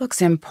 This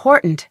looks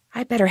important.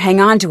 I better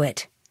hang on to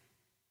it.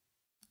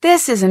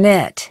 This isn't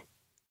it.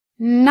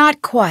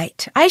 Not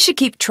quite. I should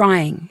keep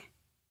trying.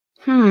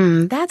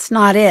 That's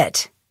not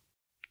it.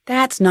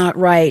 That's not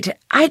right.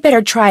 I'd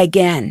better try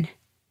again.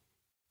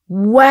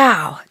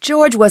 Wow,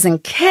 George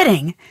wasn't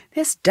kidding.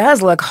 This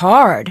does look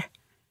hard.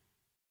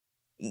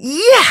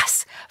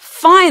 Yes!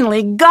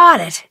 Finally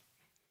got it!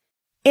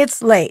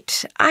 It's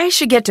late. I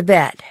should get to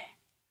bed.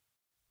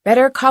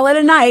 Better call it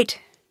a night.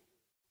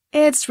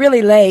 It's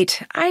really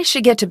late. I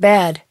should get to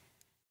bed.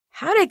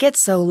 How'd it get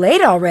so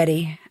late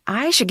already?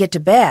 I should get to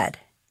bed.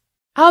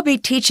 I'll be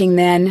teaching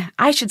then.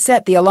 I should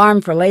set the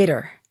alarm for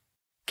later.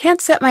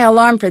 Can't set my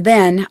alarm for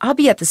then. I'll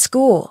be at the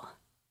school.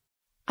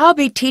 I'll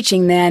be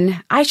teaching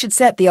then. I should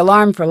set the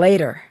alarm for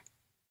later.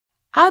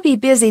 I'll be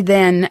busy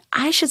then.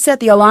 I should set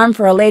the alarm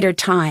for a later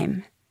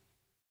time.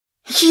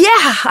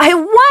 Yeah, I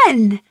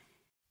won!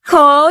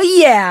 Oh,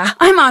 yeah,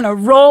 I'm on a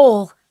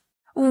roll.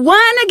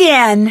 Won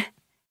again.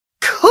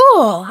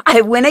 Cool,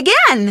 I win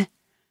again.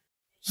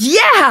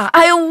 Yeah,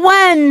 I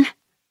won.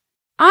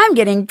 I'm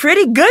getting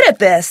pretty good at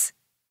this.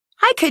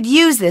 I could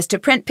use this to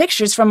print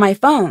pictures from my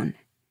phone.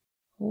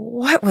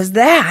 What was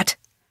that?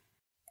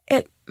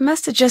 It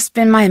must have just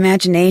been my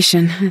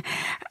imagination.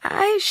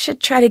 I should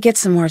try to get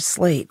some more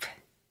sleep.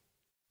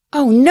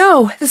 Oh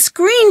no, the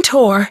screen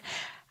tore.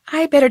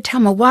 I better tell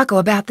Mawako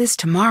about this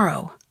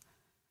tomorrow.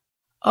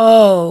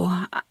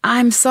 Oh,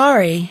 I'm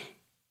sorry.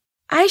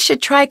 I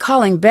should try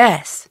calling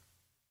Bess.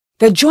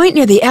 The joint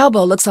near the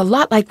elbow looks a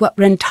lot like what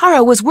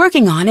Rentaro was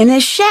working on in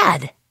his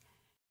shed.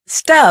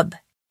 Stub.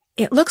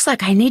 It looks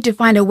like I need to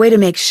find a way to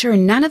make sure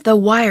none of the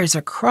wires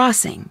are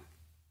crossing.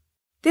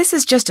 This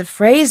is just a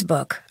phrase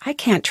book. I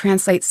can't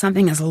translate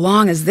something as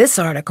long as this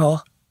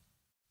article.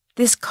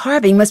 This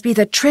carving must be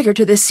the trigger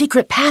to the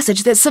secret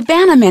passage that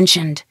Savannah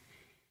mentioned.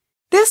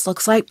 This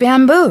looks like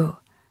bamboo.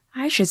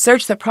 I should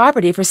search the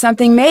property for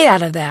something made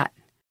out of that.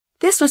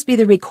 This must be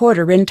the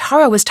recorder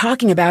Rentaro was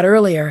talking about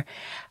earlier.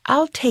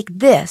 I'll take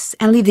this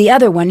and leave the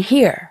other one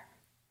here.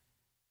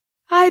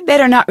 I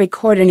better not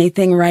record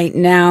anything right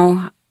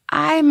now.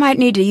 I might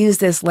need to use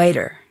this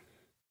later.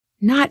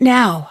 Not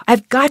now.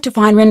 I've got to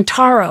find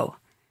Rentaro.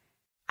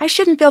 I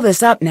shouldn't fill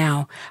this up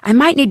now. I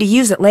might need to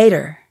use it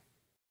later.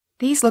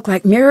 These look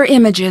like mirror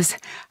images.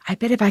 I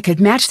bet if I could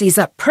match these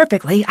up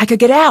perfectly, I could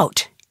get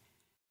out.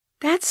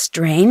 That's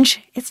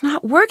strange. It's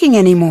not working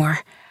anymore.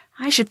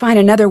 I should find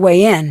another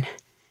way in.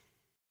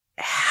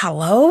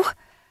 Hello?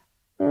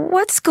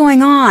 What's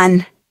going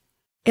on?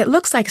 It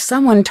looks like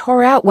someone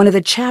tore out one of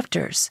the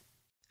chapters.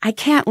 I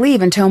can't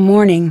leave until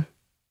morning.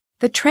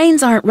 The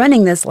trains aren't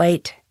running this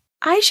late.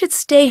 I should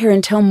stay here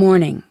until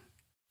morning.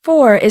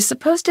 4 is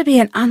supposed to be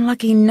an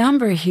unlucky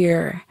number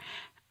here.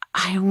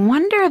 I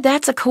wonder if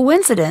that's a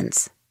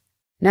coincidence.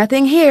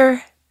 Nothing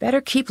here. Better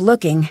keep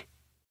looking.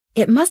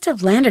 It must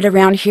have landed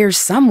around here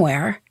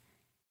somewhere.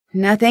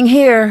 Nothing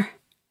here.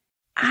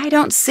 I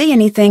don't see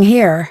anything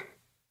here.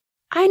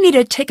 I need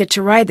a ticket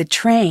to ride the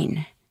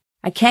train.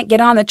 I can't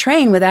get on the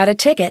train without a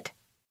ticket.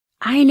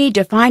 I need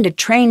to find a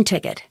train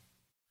ticket.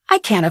 I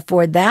can't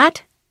afford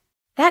that.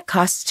 That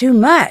costs too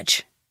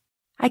much.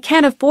 I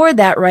can't afford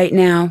that right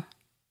now.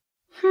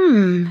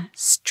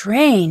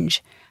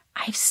 Strange.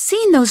 I've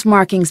seen those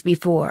markings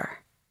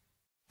before.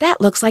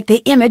 That looks like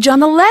the image on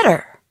the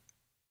letter.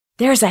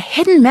 There's a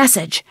hidden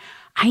message.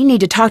 I need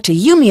to talk to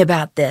Yumi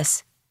about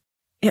this.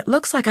 It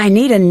looks like I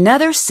need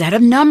another set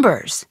of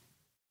numbers.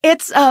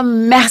 It's a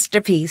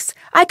masterpiece.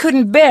 I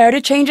couldn't bear to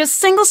change a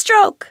single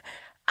stroke.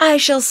 I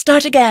shall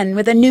start again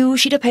with a new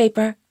sheet of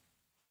paper.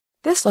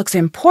 This looks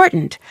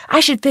important.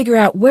 I should figure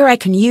out where I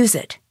can use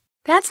it.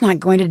 That's not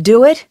going to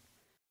do it.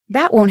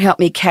 That won't help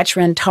me catch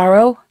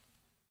Rentaro.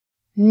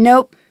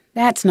 Nope,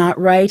 that's not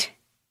right.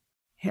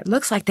 It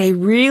looks like they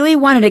really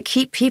wanted to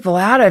keep people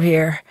out of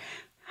here.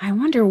 I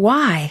wonder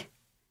why.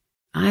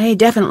 I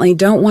definitely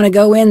don't want to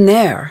go in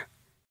there.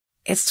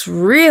 It's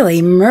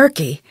really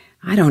murky.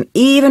 I don't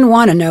even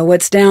want to know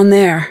what's down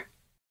there.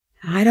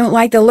 I don't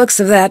like the looks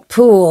of that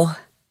pool.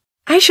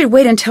 I should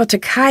wait until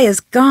Takai is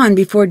gone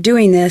before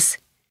doing this.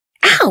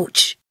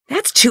 Ouch!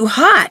 That's too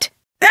hot.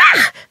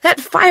 Ah! That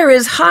fire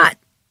is hot.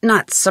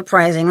 Not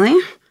surprisingly.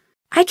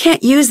 I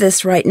can't use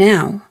this right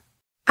now.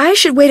 I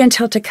should wait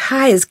until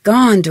Takai is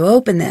gone to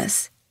open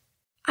this.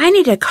 I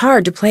need a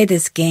card to play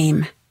this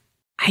game.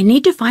 I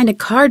need to find a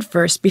card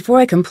first before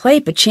I can play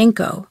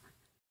pachinko.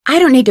 I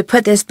don't need to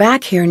put this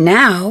back here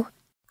now.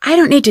 I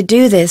don't need to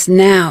do this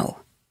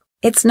now.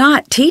 It's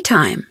not tea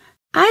time.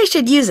 I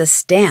should use a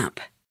stamp.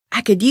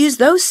 I could use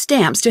those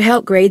stamps to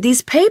help grade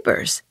these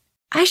papers.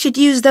 I should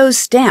use those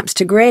stamps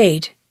to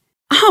grade.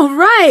 All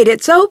right,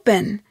 it's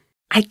open.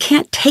 I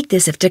can't take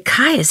this if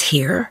Takai is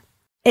here.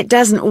 It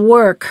doesn't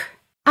work.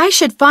 I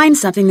should find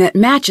something that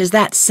matches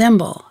that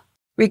symbol.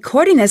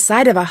 Recording the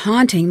site of a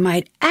haunting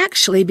might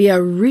actually be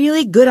a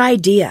really good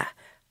idea.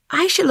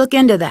 I should look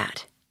into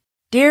that.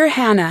 Dear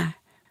Hannah,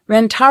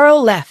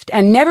 Rentaro left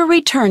and never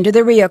returned to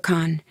the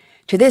ryokan.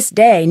 To this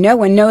day, no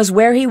one knows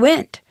where he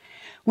went.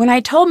 When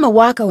I told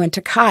Miwako and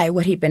Takai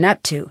what he'd been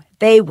up to,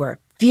 they were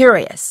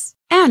furious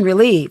and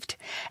relieved.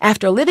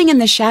 After living in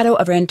the shadow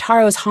of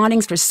Rentaro's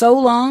hauntings for so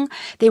long,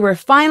 they were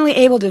finally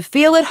able to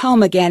feel at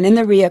home again in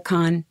the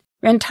ryokan.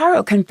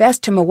 Rentaro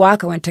confessed to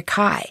Miwako and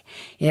Takai.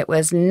 It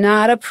was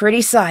not a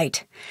pretty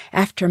sight.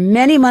 After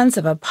many months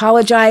of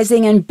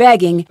apologizing and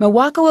begging,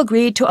 Miwako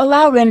agreed to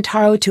allow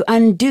Rentaro to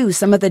undo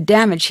some of the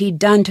damage he'd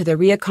done to the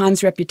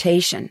ryokan's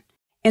reputation.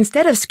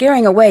 Instead of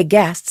scaring away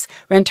guests,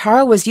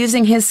 Rentaro was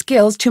using his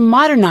skills to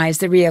modernize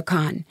the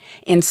ryokan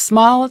in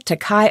small,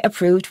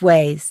 Takai-approved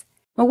ways.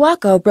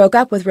 Miwako broke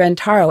up with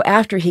Rentaro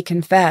after he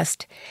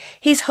confessed.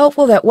 He's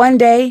hopeful that one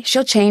day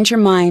she'll change her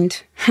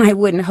mind. I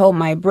wouldn't hold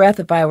my breath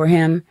if I were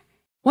him.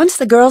 Once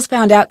the girls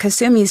found out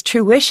Kasumi's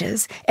true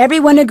wishes,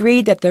 everyone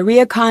agreed that the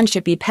ryokan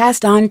should be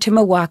passed on to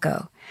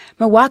Miwako.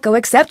 Miwako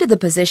accepted the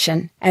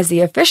position. As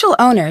the official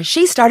owner,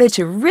 she started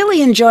to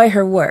really enjoy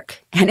her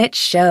work, and it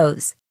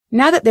shows.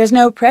 Now that there's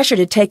no pressure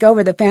to take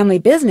over the family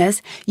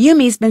business,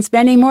 Yumi's been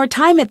spending more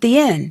time at the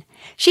inn.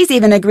 She's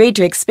even agreed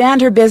to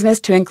expand her business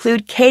to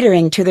include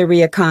catering to the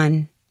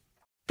ryokan.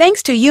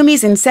 Thanks to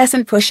Yumi's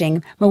incessant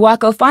pushing,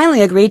 Miwako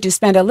finally agreed to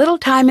spend a little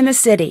time in the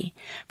city.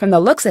 From the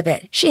looks of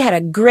it, she had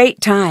a great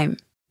time.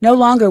 No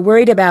longer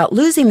worried about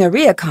losing the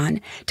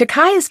ryokan,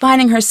 Takai is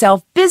finding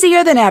herself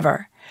busier than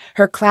ever.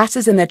 Her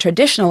classes in the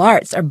traditional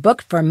arts are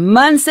booked for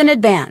months in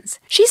advance.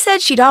 She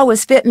said she'd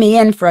always fit me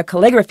in for a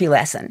calligraphy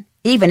lesson,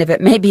 even if it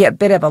may be a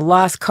bit of a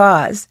lost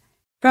cause.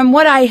 From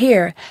what I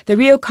hear, the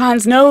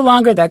ryokan's no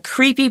longer the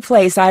creepy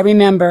place I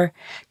remember.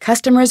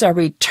 Customers are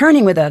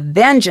returning with a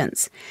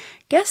vengeance.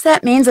 Guess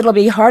that means it'll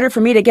be harder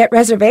for me to get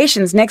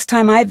reservations next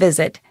time I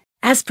visit.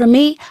 As for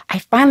me, I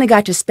finally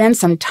got to spend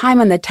some time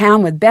in the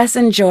town with Bess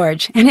and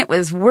George, and it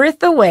was worth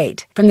the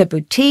wait. From the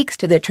boutiques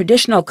to the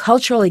traditional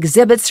cultural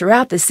exhibits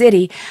throughout the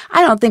city,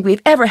 I don't think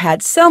we've ever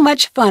had so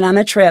much fun on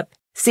a trip.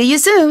 See you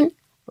soon.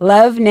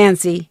 Love,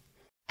 Nancy.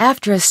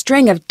 After a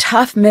string of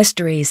tough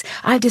mysteries,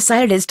 I've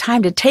decided it's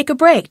time to take a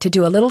break to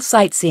do a little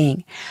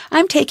sightseeing.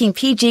 I'm taking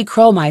P.G.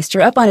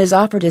 Krollmeister up on his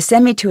offer to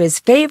send me to his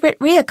favorite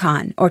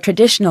ryokan, or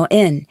traditional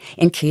inn,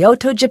 in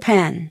Kyoto,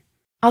 Japan.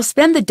 I'll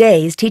spend the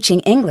days teaching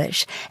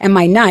English and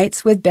my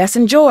nights with Bess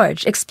and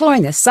George,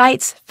 exploring the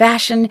sights,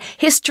 fashion,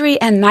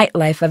 history, and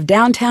nightlife of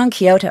downtown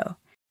Kyoto.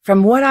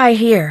 From what I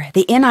hear,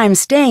 the inn I'm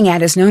staying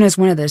at is known as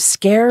one of the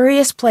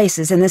scariest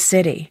places in the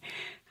city.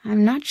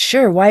 I'm not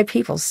sure why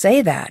people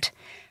say that.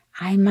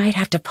 I might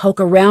have to poke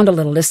around a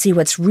little to see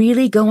what's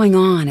really going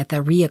on at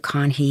the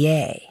ryokan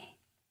Hiei.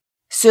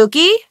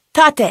 Suki,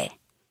 tate.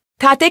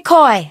 Tate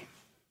koi.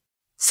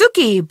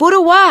 Suki,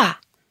 buru wa.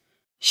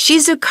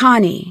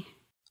 Shizukani.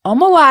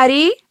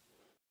 Omowari.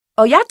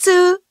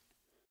 Oyatsu.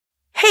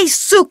 Hey,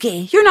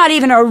 Suki, you're not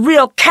even a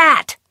real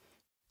cat.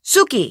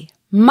 Suki,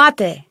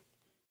 mate.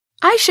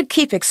 I should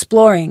keep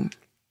exploring.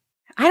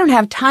 I don't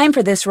have time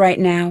for this right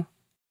now.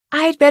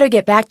 I'd better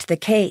get back to the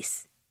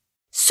case.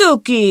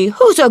 Suki,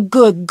 who's a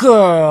good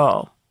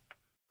girl?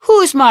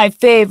 Who's my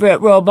favorite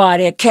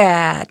robotic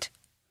cat?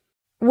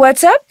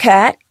 What's up,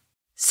 cat?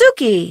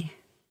 Suki.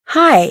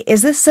 Hi,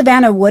 is this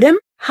Savannah Woodham?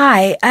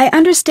 Hi, I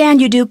understand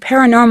you do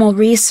paranormal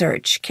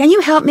research. Can you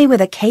help me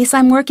with a case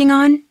I'm working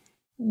on?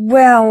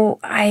 Well,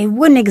 I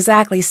wouldn't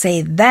exactly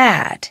say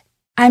that.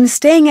 I'm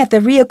staying at the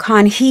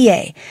Ryokan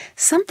Hiei.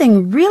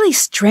 Something really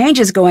strange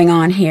is going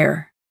on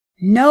here.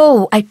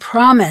 No, I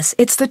promise,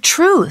 it's the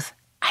truth.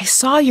 I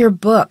saw your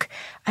book.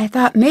 I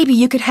thought maybe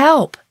you could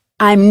help.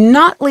 I'm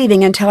not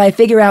leaving until I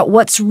figure out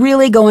what's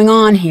really going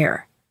on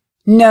here.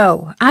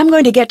 No, I'm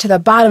going to get to the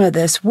bottom of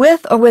this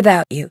with or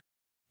without you.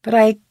 But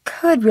I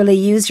could really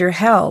use your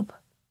help.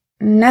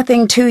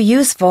 Nothing too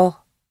useful.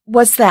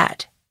 What's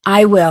that?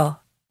 I will.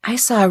 I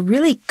saw a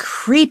really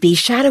creepy,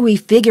 shadowy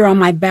figure on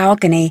my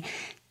balcony.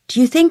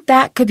 Do you think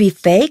that could be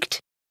faked?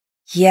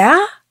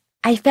 Yeah?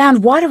 I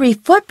found watery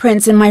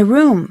footprints in my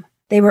room.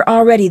 They were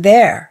already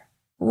there.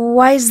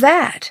 Why's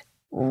that?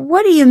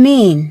 What do you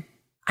mean?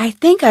 I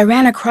think I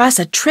ran across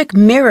a trick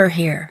mirror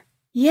here.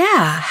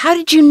 Yeah, how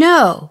did you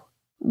know?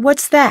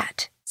 What's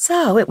that?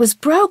 So it was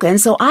broken,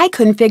 so I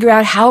couldn't figure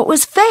out how it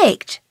was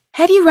faked.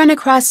 Have you run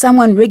across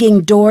someone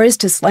rigging doors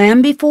to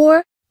slam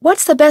before?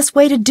 What's the best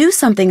way to do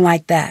something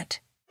like that?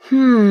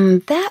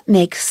 That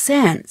makes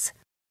sense.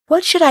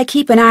 What should I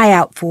keep an eye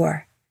out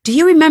for? Do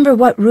you remember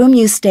what room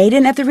you stayed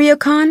in at the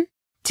Ryokan?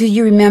 Do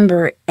you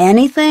remember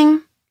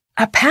anything?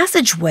 A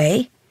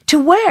passageway? To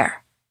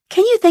where?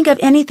 Can you think of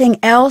anything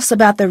else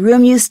about the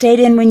room you stayed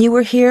in when you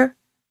were here?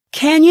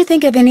 Can you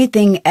think of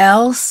anything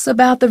else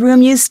about the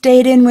room you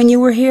stayed in when you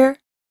were here?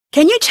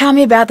 Can you tell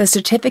me about the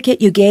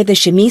certificate you gave the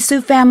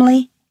Shimizu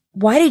family?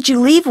 Why did you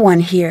leave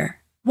one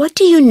here? What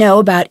do you know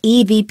about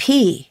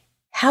EVP?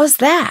 How's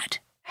that?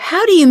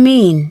 How do you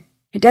mean?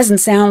 It doesn't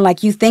sound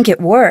like you think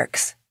it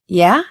works.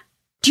 Yeah?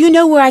 Do you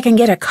know where I can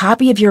get a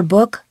copy of your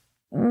book?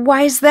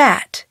 Why's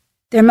that?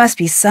 There must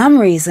be some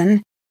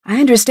reason.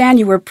 I understand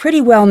you were pretty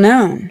well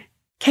known.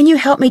 Can you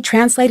help me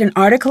translate an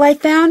article I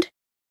found?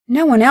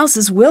 No one else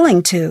is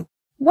willing to.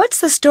 What's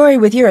the story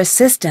with your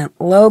assistant,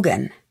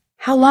 Logan?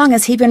 How long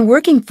has he been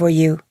working for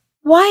you?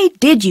 Why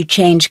did you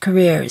change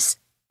careers?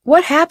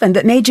 What happened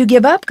that made you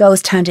give up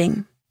ghost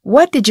hunting?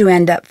 What did you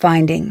end up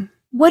finding?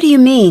 What do you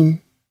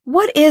mean?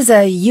 What is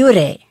a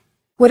yurei?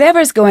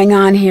 Whatever's going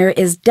on here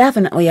is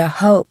definitely a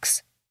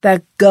hoax.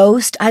 The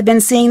ghost I've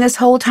been seeing this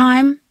whole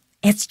time?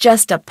 It's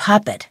just a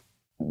puppet.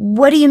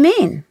 What do you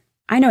mean?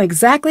 I know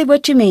exactly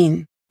what you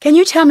mean. Can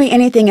you tell me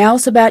anything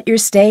else about your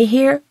stay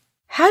here?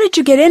 How did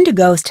you get into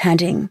ghost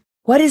hunting?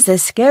 What is the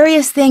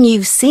scariest thing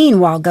you've seen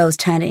while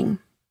ghost hunting?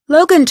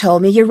 Logan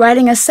told me you're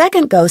writing a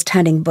second ghost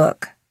hunting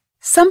book.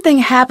 Something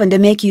happened to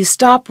make you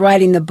stop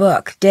writing the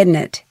book, didn't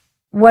it?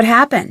 What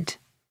happened?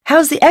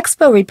 How's the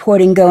expo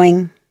reporting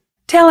going?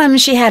 Tell him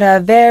she had a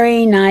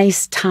very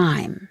nice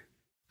time.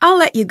 I'll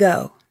let you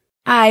go.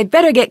 I'd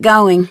better get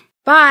going.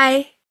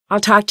 Bye. I'll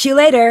talk to you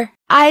later.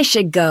 I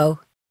should go.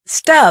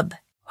 Stub.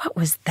 What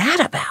was that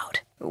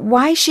about?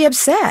 Why is she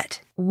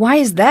upset? Why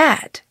is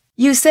that?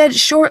 You said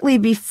shortly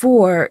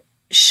before.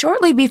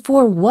 Shortly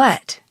before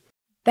what?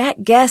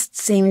 That guest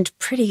seemed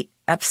pretty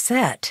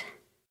upset.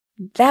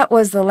 That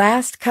was the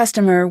last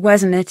customer,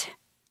 wasn't it?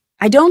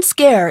 I don't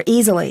scare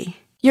easily.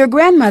 Your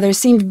grandmother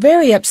seemed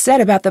very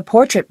upset about the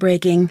portrait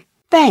breaking.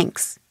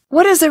 Thanks.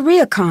 What is a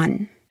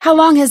ryokan? How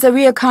long has the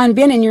ryokan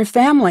been in your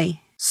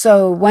family?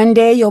 So one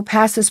day you'll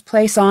pass this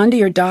place on to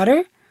your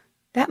daughter?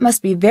 That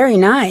must be very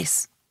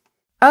nice.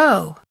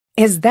 Oh,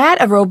 is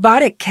that a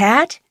robotic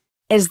cat?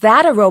 Is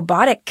that a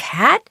robotic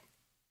cat?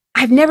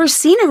 I've never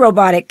seen a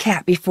robotic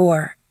cat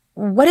before.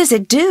 What does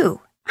it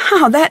do?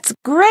 Oh, that's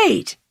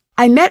great.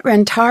 I met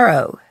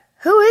Rentaro.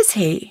 Who is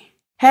he?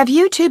 Have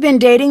you two been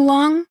dating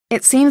long?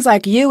 It seems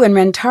like you and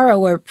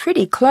Rentaro are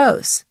pretty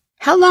close.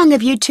 How long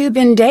have you two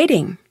been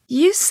dating?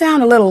 You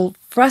sound a little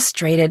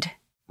frustrated.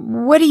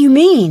 What do you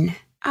mean?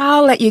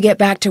 I'll let you get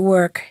back to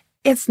work.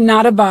 It's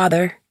not a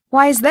bother.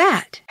 Why's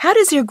that? How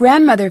does your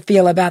grandmother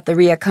feel about the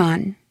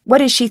ryokan? What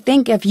does she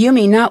think of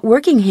Yumi not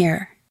working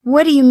here?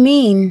 What do you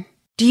mean?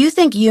 Do you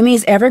think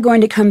Yumi's ever going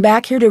to come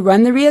back here to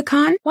run the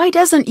ryokan? Why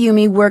doesn't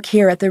Yumi work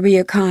here at the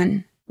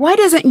ryokan? Why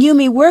doesn't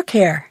Yumi work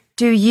here?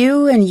 Do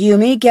you and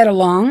Yumi get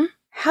along?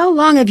 How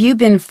long have you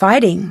been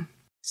fighting?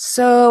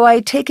 So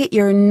I take it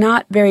you're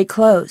not very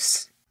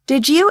close.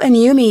 Did you and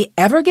Yumi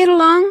ever get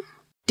along?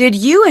 Did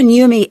you and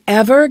Yumi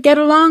ever get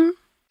along?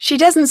 She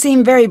doesn't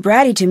seem very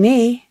bratty to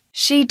me.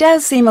 She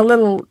does seem a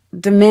little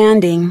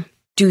demanding.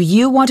 Do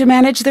you want to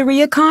manage the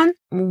ryokan?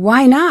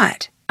 Why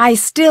not? I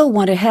still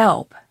want to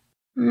help.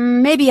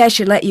 Maybe I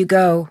should let you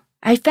go.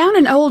 I found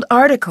an old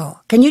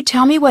article. Can you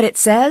tell me what it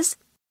says?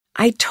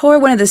 I tore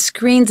one of the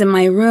screens in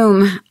my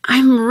room.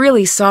 I'm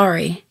really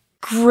sorry.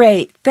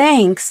 Great,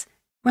 thanks.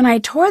 When I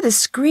tore the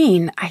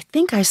screen, I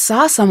think I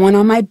saw someone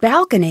on my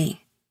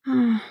balcony.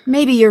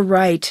 Maybe you're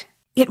right.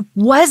 It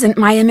wasn't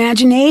my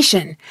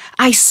imagination.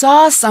 I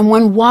saw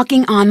someone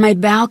walking on my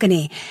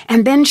balcony,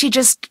 and then she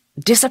just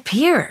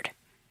disappeared.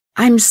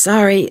 I'm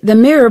sorry, the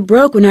mirror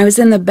broke when I was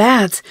in the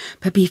baths,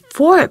 but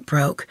before it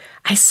broke,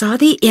 I saw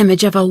the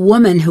image of a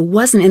woman who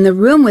wasn't in the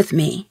room with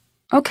me.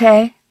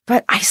 Okay,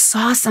 but I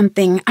saw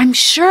something. I'm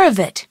sure of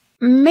it.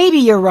 Maybe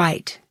you're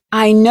right.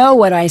 I know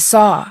what I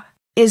saw.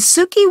 Is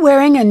Suki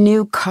wearing a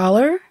new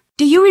collar?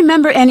 Do you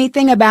remember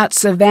anything about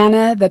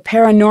Savannah, the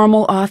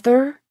paranormal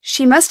author?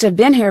 She must have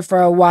been here for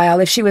a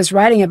while if she was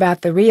writing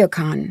about the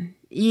ryokan.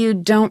 You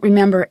don't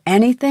remember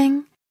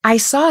anything? I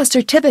saw a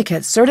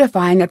certificate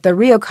certifying that the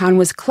ryokan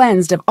was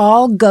cleansed of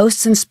all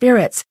ghosts and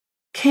spirits.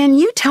 Can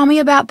you tell me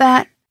about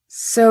that?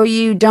 So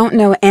you don't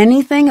know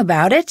anything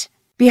about it?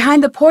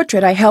 Behind the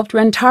portrait I helped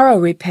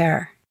Rentaro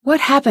repair. What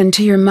happened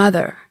to your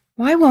mother?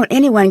 Why won't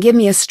anyone give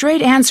me a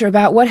straight answer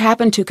about what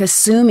happened to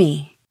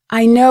Kasumi?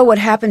 I know what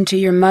happened to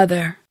your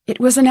mother. It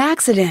was an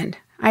accident.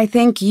 I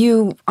think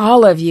you,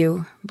 all of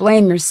you,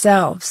 blame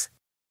yourselves.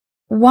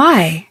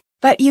 Why?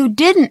 But you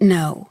didn't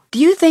know. Do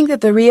you think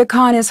that the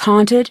ryokan is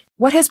haunted?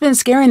 What has been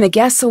scaring the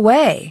guests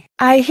away?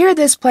 I hear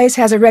this place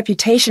has a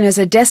reputation as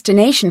a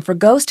destination for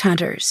ghost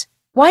hunters.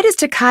 Why does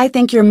Takai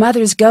think your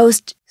mother's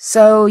ghost?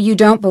 So you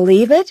don't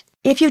believe it?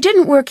 If you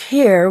didn't work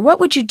here, what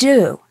would you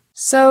do?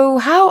 So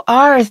how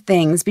are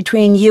things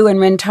between you and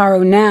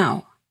Rentaro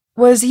now?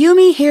 Was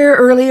Yumi here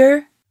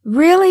earlier?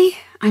 Really?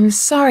 I'm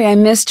sorry I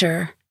missed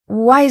her.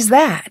 Why's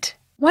that?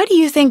 Why do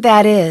you think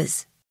that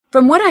is?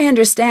 From what I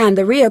understand,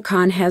 the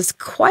ryokan has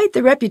quite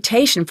the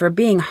reputation for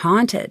being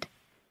haunted.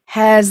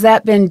 Has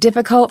that been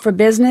difficult for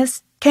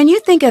business? Can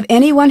you think of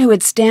anyone who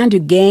would stand to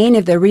gain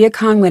if the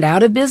ryokan went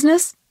out of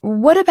business?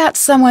 What about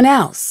someone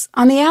else,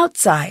 on the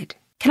outside?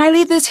 Can I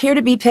leave this here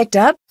to be picked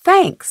up?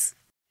 Thanks.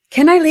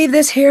 Can I leave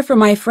this here for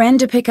my friend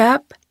to pick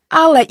up?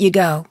 I'll let you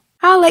go.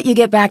 I'll let you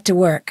get back to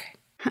work.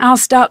 I'll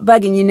stop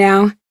bugging you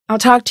now. I'll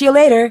talk to you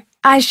later.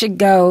 I should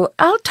go.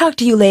 I'll talk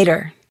to you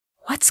later.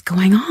 What's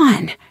going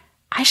on?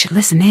 I should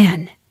listen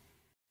in.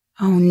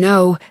 Oh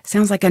no,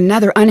 sounds like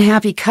another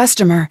unhappy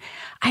customer.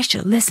 I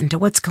should listen to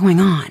what's going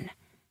on.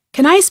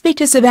 Can I speak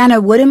to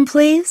Savannah Woodham,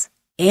 please?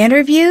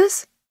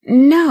 Interviews?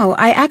 No,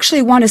 I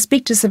actually want to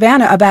speak to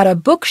Savannah about a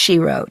book she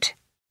wrote.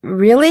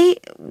 Really?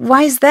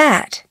 Why's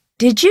that?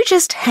 Did you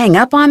just hang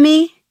up on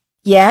me?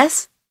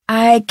 Yes?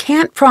 I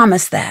can't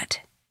promise that.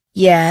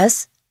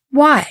 Yes?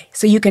 Why?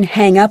 So you can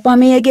hang up on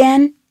me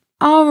again?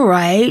 All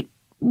right.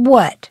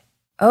 What?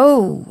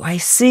 Oh, I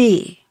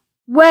see.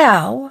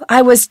 Well,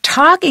 I was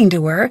talking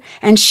to her,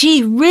 and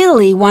she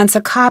really wants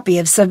a copy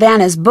of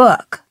Savannah's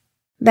book.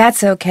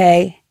 That's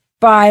okay.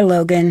 Bye,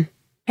 Logan.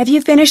 Have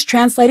you finished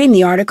translating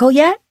the article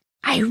yet?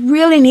 I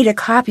really need a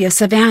copy of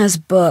Savannah's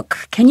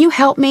book. Can you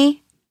help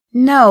me?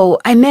 No,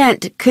 I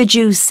meant, could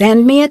you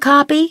send me a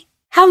copy?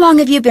 How long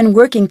have you been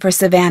working for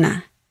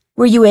Savannah?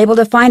 Were you able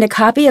to find a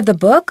copy of the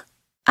book?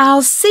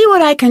 I'll see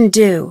what I can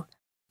do.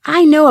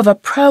 I know of a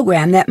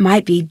program that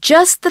might be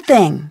just the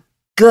thing.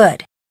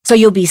 Good. So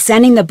you'll be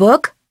sending the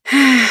book?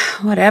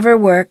 Whatever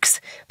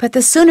works. But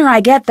the sooner I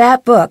get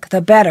that book,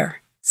 the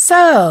better.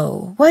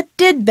 So, what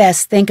did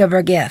Bess think of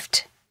her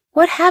gift?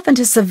 What happened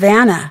to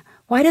Savannah?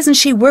 Why doesn't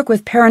she work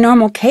with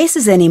paranormal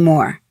cases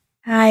anymore?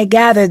 I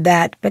gathered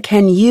that, but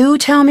can you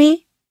tell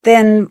me?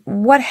 Then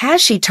what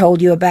has she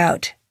told you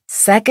about?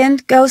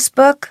 Second ghost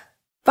book?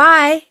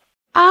 Bye.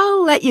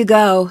 I'll let you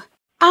go.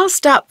 I'll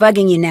stop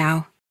bugging you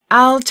now.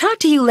 I'll talk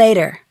to you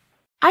later.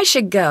 I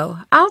should go.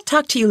 I'll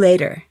talk to you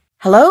later.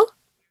 Hello?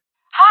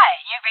 Hi,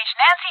 you've reached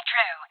Nancy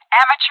Drew,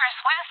 amateur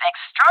sleuth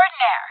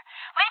extraordinaire.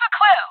 Leave a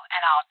clue,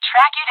 and I'll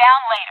track you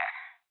down later.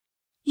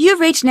 You've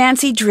reached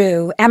Nancy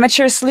Drew,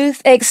 amateur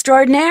sleuth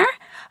extraordinaire.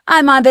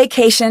 I'm on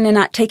vacation and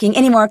not taking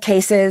any more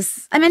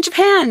cases. I'm in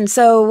Japan,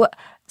 so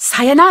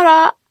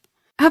sayonara.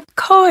 Of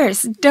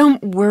course,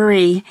 don't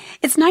worry.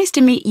 It's nice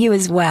to meet you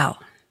as well.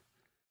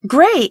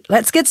 Great,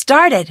 let's get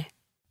started.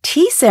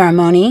 Tea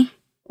ceremony?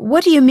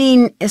 What do you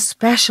mean,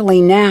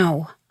 especially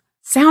now?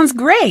 Sounds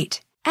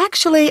great.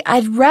 Actually,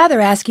 I'd rather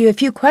ask you a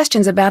few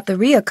questions about the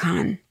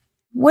ryokan.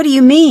 What do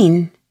you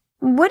mean?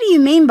 What do you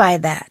mean by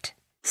that?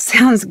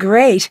 Sounds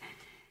great.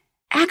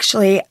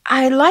 Actually,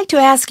 I'd like to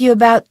ask you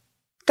about...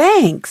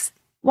 Thanks.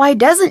 Why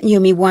doesn't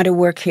Yumi want to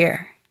work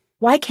here?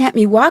 Why can't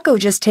Miwako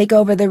just take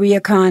over the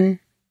ryokan?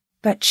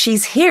 But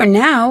she's here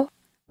now.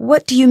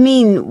 What do you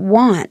mean,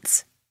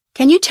 wants?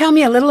 Can you tell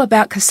me a little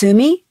about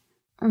Kasumi?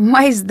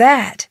 Why's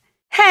that?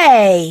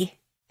 Hey!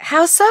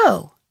 How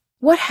so?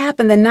 What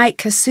happened the night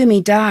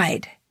Kasumi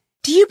died?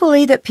 Do you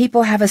believe that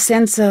people have a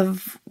sense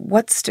of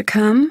what's to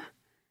come?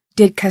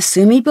 Did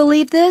Kasumi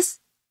believe this?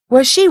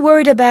 Was she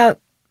worried about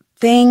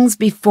things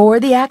before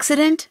the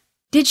accident?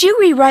 Did you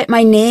rewrite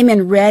my name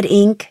in red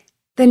ink?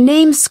 The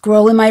name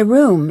scroll in my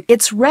room,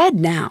 it's red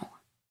now.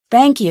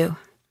 Thank you.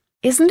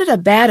 Isn't it a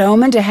bad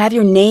omen to have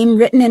your name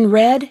written in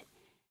red?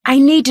 I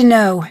need to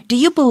know, do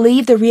you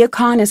believe the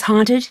ryokan is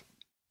haunted?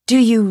 Do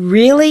you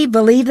really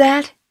believe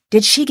that?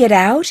 Did she get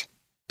out?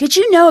 Did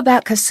you know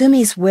about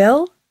Kasumi's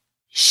will?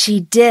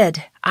 She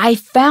did. I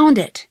found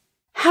it.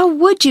 How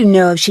would you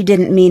know if she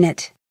didn't mean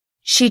it?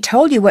 She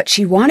told you what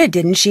she wanted,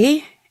 didn't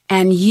she?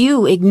 And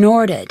you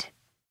ignored it.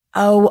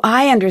 Oh,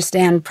 I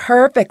understand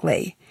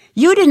perfectly.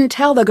 You didn't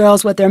tell the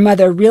girls what their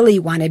mother really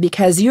wanted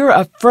because you're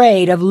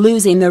afraid of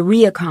losing the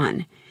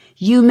ryokan.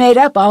 You made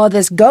up all of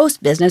this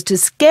ghost business to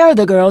scare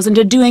the girls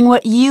into doing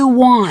what you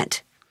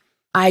want.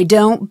 I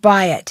don't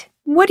buy it.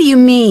 What do you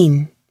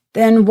mean?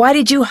 Then why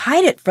did you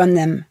hide it from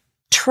them?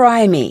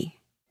 Try me.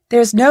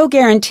 There's no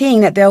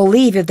guaranteeing that they'll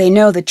leave if they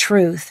know the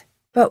truth.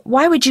 But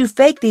why would you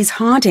fake these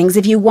hauntings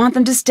if you want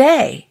them to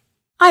stay?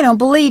 I don't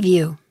believe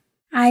you.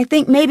 I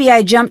think maybe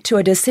I jumped to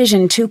a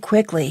decision too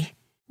quickly.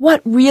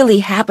 What really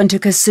happened to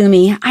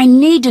Kasumi? I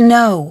need to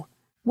know.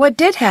 What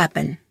did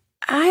happen?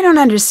 I don't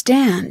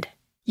understand.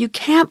 You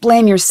can't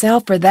blame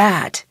yourself for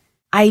that.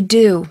 I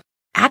do.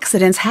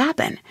 Accidents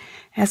happen.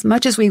 As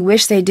much as we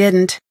wish they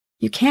didn't,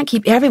 you can't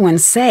keep everyone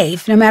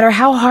safe, no matter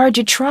how hard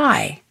you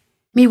try.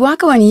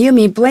 Miwako and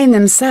Yumi blame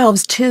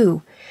themselves,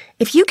 too.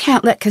 If you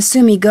can't let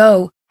Kasumi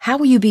go, how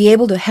will you be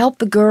able to help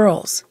the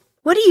girls?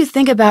 What do you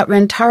think about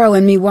Rentaro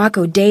and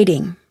Miwako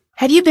dating?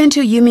 Have you been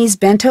to Yumi's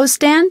bento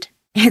stand?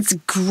 It's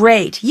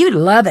great. You'd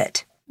love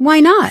it. Why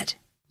not?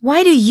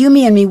 Why do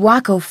Yumi and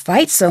Miwako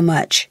fight so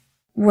much?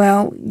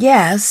 Well,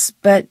 yes,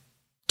 but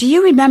do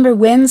you remember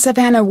when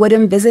Savannah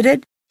Woodham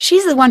visited?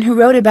 She's the one who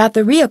wrote about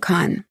the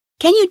ryokan.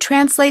 Can you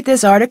translate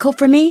this article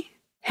for me?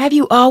 Have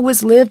you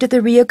always lived at the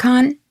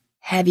ryokan?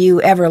 Have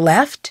you ever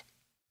left?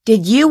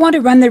 Did you want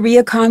to run the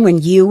ryokan when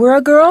you were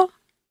a girl?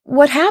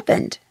 What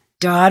happened?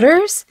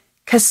 Daughters?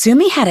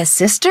 Kasumi had a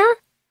sister?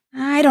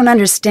 I don't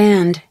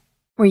understand.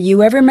 Were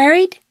you ever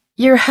married?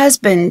 Your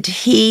husband,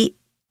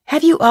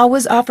 Have you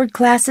always offered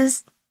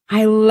classes?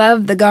 I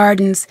love the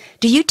gardens.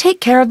 Do you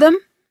take care of them?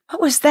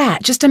 What was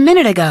that just a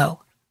minute ago?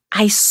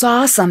 I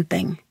saw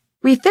something.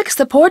 We fixed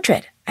the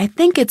portrait. I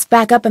think it's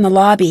back up in the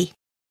lobby.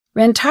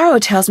 Rentaro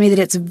tells me that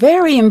it's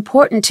very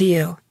important to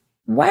you.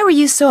 Why were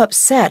you so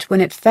upset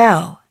when it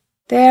fell?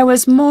 There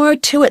was more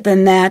to it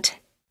than that.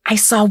 I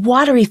saw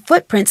watery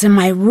footprints in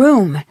my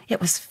room. It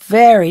was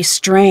very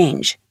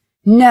strange.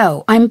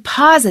 No, I'm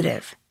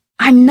positive.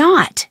 I'm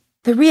not.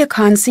 The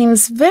ryokan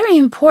seems very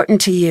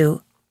important to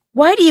you.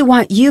 Why do you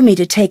want Yumi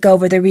to take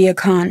over the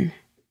ryokan?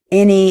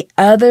 Any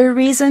other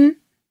reason?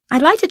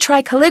 I'd like to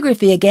try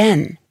calligraphy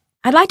again.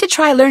 I'd like to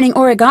try learning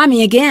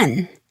origami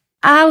again.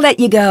 I'll let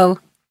you go.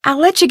 I'll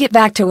let you get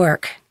back to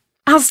work.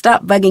 I'll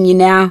stop bugging you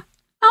now.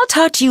 I'll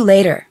talk to you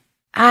later.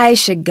 I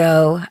should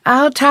go.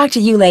 I'll talk to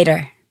you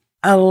later.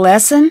 A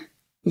lesson?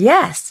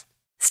 Yes.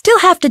 Still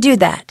have to do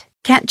that.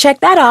 Can't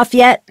check that off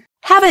yet.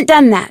 Haven't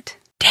done that.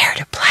 Dare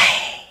to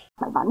play.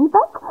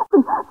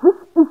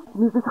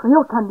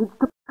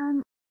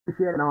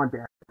 She had on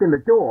there. It's in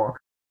the door.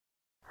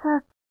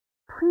 Sir,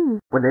 please.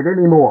 Was it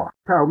any more?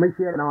 Tell me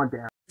she had on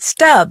there.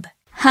 Stub.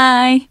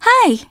 Hi.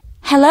 Hi.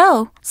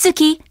 Hello.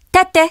 Suki.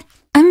 Tate.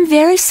 I'm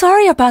very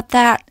sorry about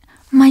that.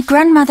 My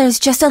grandmother's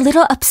just a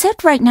little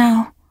upset right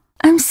now.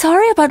 I'm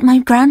sorry about my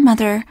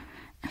grandmother.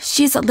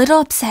 She's a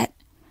little upset.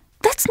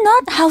 That's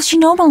not how she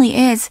normally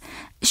is.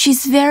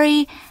 She's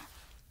very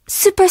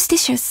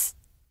superstitious.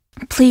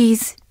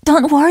 Please,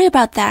 don't worry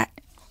about that.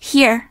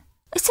 Here,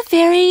 it's a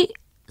very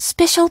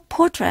special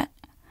portrait.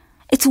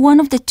 It's one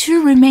of the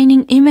 2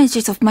 remaining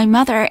images of my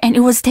mother, and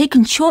it was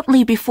taken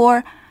shortly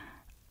before.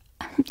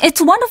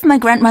 It's one of my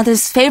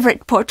grandmother's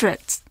favorite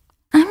portraits.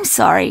 I'm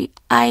sorry.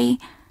 I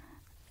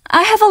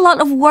have a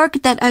lot of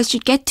work that I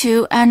should get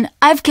to, and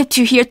I've kept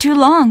you here too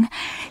long.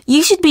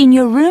 You should be in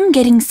your room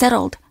getting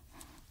settled.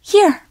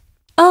 Here.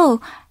 Oh,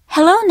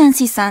 hello,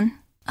 Nancy-san.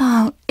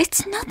 Oh,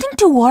 it's nothing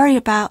to worry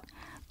about.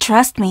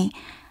 Trust me.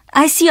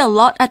 I see a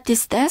lot at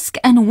this desk,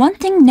 and one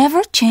thing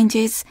never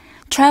changes.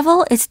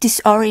 Travel is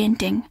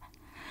disorienting.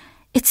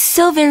 It's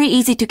so very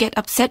easy to get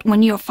upset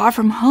when you're far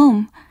from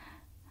home.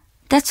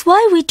 That's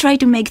why we try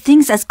to make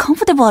things as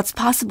comfortable as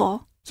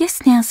possible.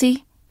 Yes,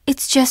 Nancy,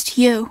 it's just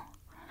you.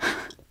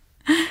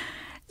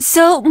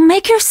 So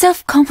make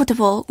yourself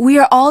comfortable. We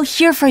are all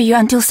here for you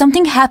until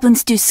something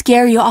happens to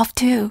scare you off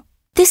too.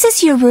 This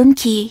is your room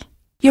key.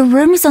 Your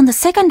room is on the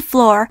 2nd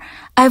floor.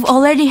 I've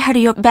already had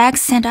your bag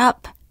sent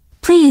up.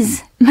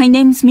 Please, my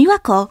name's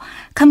Miwako.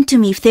 Come to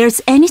me if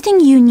there's anything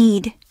you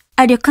need.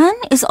 A ryokan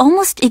is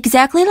almost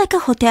exactly like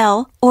a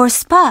hotel or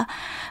spa,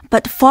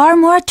 but far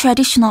more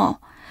traditional.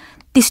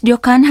 This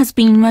ryokan has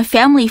been in my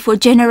family for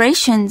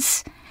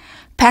generations.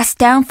 Passed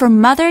down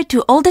from mother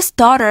to oldest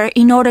daughter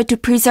in order to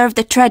preserve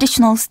the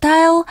traditional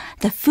style,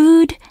 the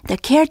food, the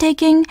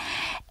caretaking.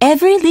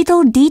 Every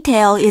little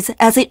detail is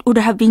as it would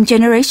have been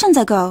generations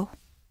ago.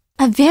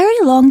 A very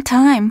long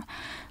time.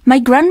 My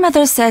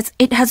grandmother says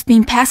it has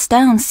been passed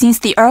down since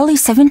the early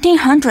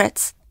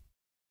 1700s.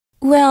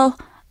 Well,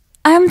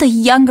 I'm the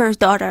younger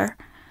daughter.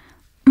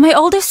 My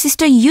older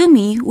sister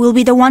Yumi will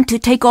be the one to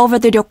take over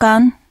the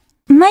ryokan.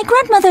 My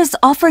grandmother's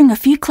offering a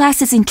few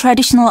classes in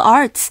traditional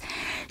arts.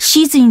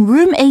 She's in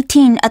room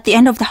 18 at the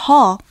end of the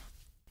hall.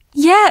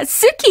 Yeah,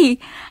 Suki!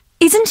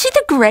 Isn't she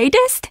the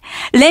greatest?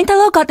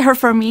 Rentaro got her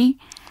for me.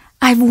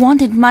 I've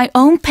wanted my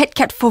own pet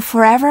cat for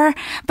forever,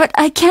 but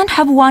I can't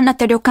have one at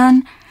the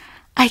ryokan.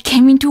 I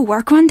came into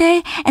work one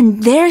day,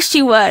 and there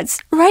she was,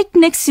 right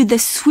next to the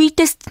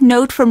sweetest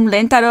note from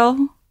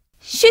Rentaro.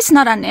 She's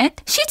not on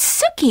it. She's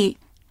Suki.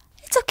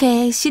 It's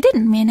okay. She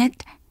didn't mean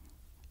it.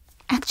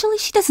 Actually,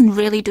 she doesn't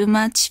really do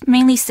much,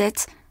 mainly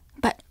sits.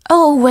 But,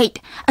 oh wait,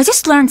 I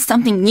just learned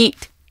something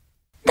neat.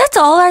 That's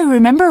all I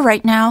remember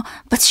right now,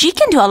 but she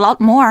can do a lot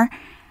more.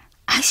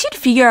 I should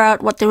figure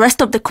out what the rest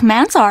of the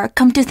commands are,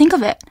 come to think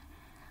of it.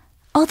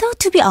 Although,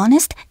 to be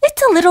honest,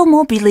 it's a little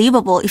more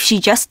believable if she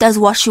just does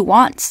what she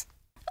wants.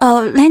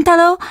 Oh,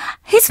 Rentaro,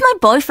 he's my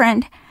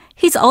boyfriend.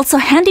 He's also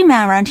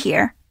handyman around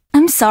here.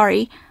 I'm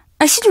sorry.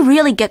 I should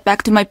really get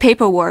back to my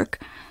paperwork.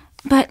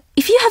 But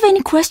if you have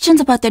any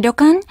questions about the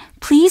ryokan,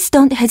 please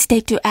don't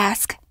hesitate to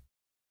ask.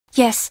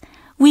 Yes,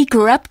 we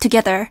grew up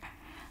together.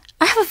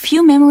 I have a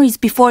few memories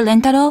before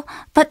Rentaro,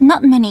 but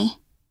not many.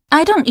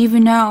 I don't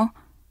even know.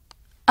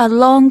 A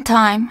long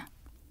time.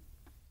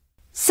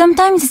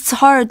 Sometimes it's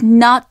hard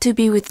not to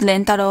be with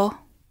Rentaro.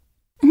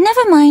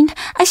 Never mind,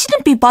 I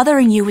shouldn't be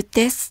bothering you with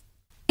this.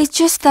 It's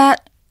just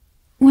that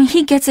when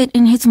he gets it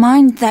in his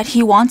mind that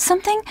he wants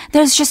something,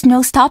 there's just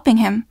no stopping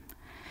him.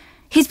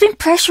 He's been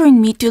pressuring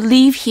me to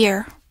leave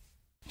here.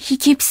 He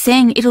keeps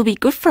saying it'll be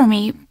good for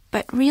me,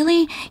 but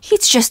really,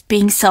 he's just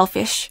being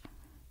selfish.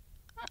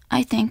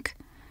 I think.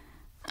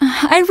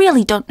 I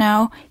really don't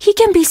know. He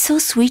can be so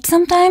sweet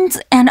sometimes,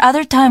 and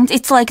other times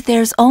it's like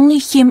there's only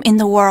him in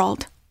the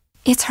world.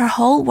 It's her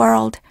whole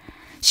world.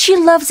 She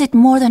loves it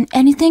more than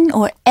anything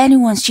or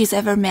anyone she's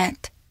ever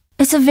met.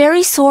 It's a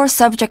very sore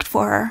subject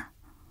for her.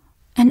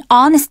 And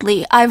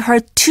honestly, I've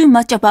heard too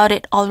much about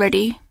it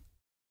already.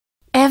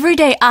 Every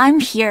day I'm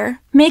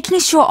here, making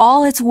sure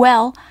all is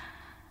well.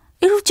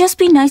 It would just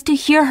be nice to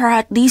hear her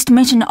at least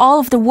mention all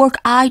of the work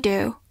I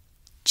do.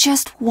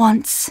 Just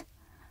once.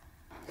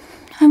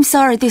 I'm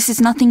sorry this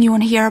is nothing you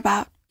want to hear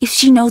about. If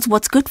she knows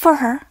what's good for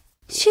her.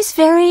 She's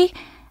very...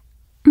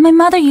 My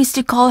mother used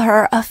to call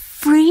her a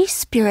free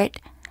spirit.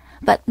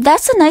 But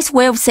that's a nice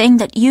way of saying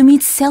that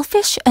Yumi's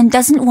selfish and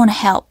doesn't want to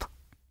help.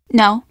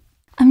 No,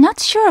 I'm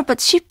not sure,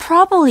 but she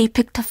probably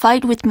picked a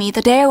fight with me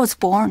the day I was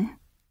born.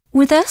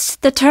 With us,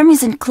 the term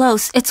isn't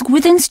close, it's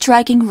within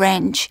striking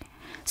range.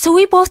 So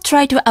we both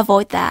try to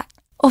avoid that.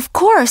 Of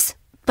course,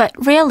 but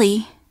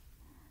really...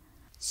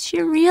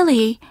 She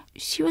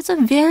was a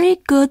very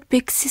good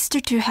big sister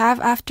to have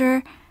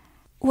after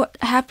what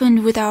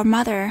happened with our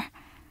mother.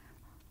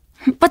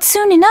 But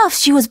soon enough,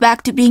 she was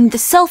back to being the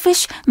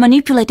selfish,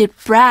 manipulated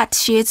brat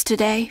she is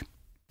today.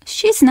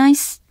 She's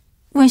nice.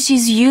 When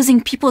she's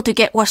using people to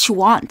get what she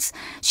wants,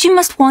 she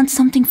must want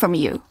something from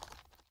you.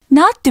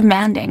 Not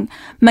demanding,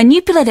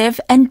 manipulative,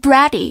 and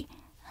bratty.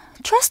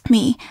 Trust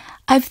me,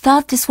 I've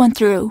thought this one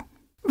through.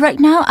 Right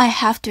now I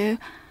have to,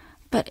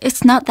 but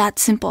it's not that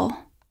simple.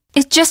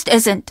 It just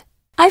isn't.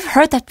 I've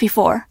heard that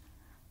before.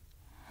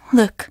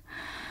 Look,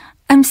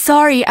 I'm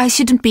sorry I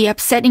shouldn't be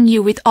upsetting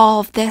you with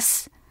all of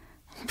this.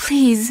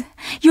 Please,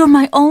 you're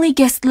my only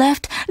guest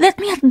left. Let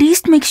me at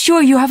least make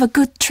sure you have a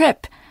good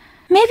trip.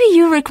 Maybe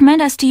you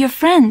recommend us to your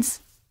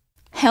friends.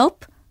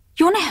 Help?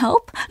 You want to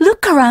help?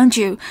 Look around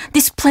you.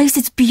 This place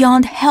is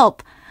beyond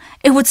help.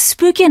 It was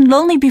spooky and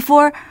lonely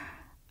before...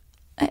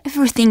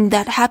 Everything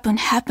that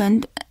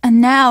happened,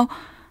 and now...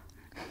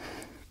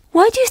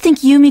 Why do you think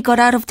Yumi got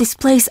out of this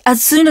place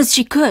as soon as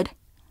she could?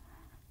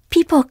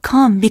 People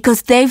come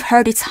because they've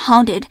heard it's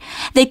haunted.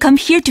 They come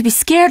here to be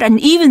scared, and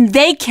even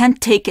they can't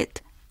take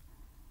it.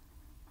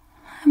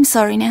 I'm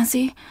sorry,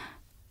 Nancy.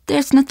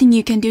 There's nothing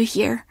you can do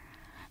here.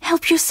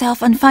 Help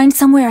yourself and find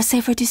somewhere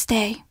safer to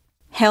stay.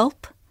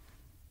 Help?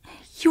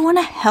 You want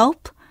to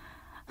help?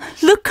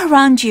 Look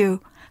around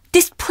you.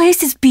 This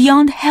place is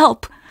beyond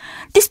help.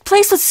 This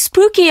place was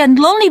spooky and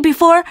lonely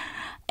before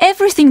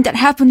everything that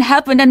happened,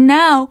 and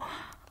now...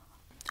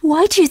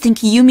 Why do you think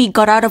Yumi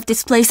got out of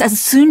this place as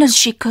soon as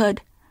she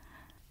could?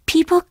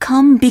 People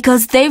come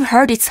because they've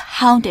heard it's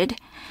haunted.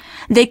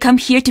 They come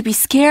here to be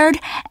scared,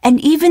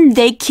 and even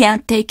they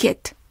can't take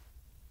it.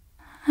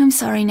 I'm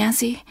sorry,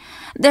 Nancy.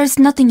 There's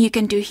nothing you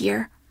can do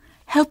here.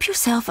 Help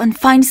yourself and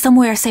find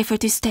somewhere safer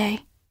to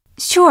stay.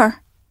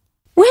 Sure.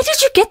 Where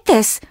did you get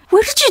this?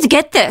 Where did you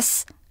get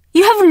this?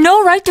 You have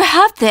no right to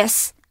have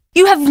this.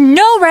 You have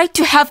no right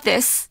to have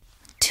this.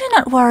 Do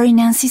not worry,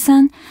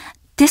 Nancy-san.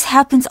 This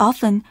happens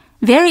often.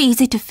 Very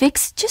easy to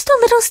fix. Just a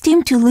little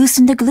steam to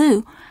loosen the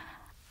glue.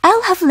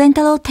 I'll have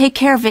Rentaro take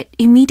care of it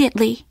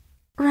immediately.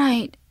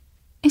 Right.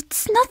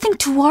 It's nothing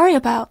to worry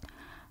about.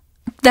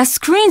 The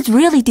screens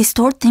really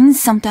distort things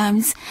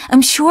sometimes.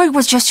 I'm sure it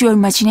was just your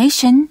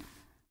imagination.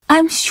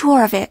 I'm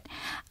sure of it.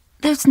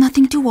 There's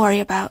nothing to worry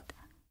about.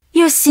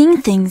 You're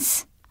seeing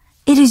things.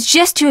 It is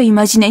just your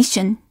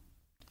imagination.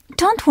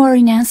 Don't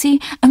worry, Nancy.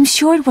 I'm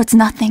sure it was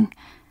nothing.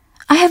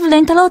 I have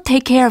Rentaro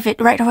take care of it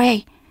right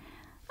away.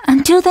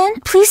 Until then,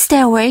 please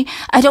stay away.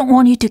 I don't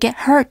want you to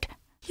get hurt.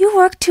 You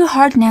work too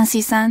hard,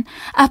 Nancy-san.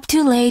 Up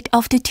too late,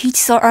 off to teach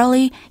so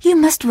early. You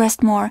must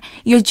rest more.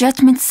 Your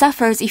judgment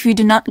suffers if you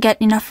do not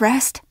get enough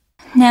rest.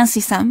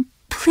 Nancy-san,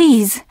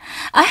 please.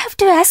 I have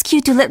to ask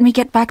you to let me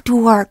get back to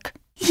work.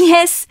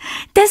 Yes,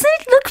 doesn't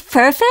it look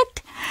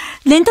perfect?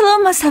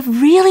 Rentaro must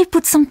have really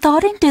put some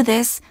thought into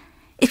this.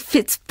 It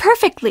fits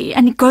perfectly,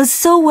 and it goes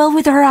so well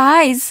with her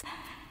eyes.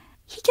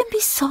 He can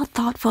be so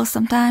thoughtful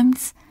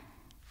sometimes.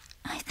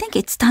 I think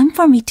it's time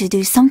for me to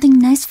do something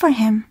nice for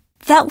him.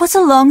 That was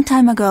a long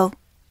time ago.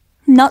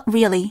 Not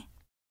really.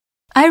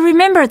 I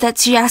remember that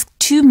she asked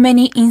too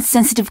many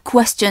insensitive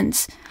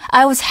questions.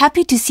 I was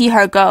happy to see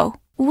her go.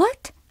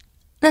 What?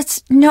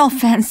 That's no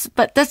offense,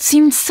 but that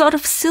seemed sort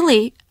of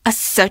silly. A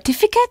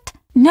certificate?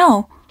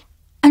 No.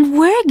 And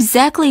where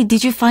exactly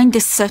did you find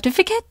this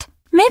certificate?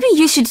 Maybe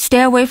you should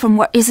stay away from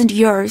what isn't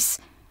yours.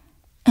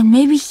 And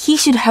maybe he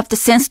should have the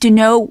sense to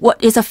know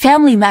what is a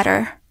family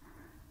matter.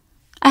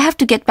 I have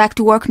to get back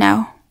to work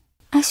now.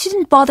 I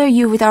shouldn't bother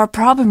you with our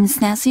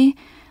problems, Nancy.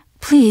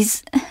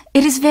 Please,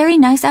 it is very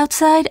nice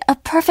outside, a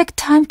perfect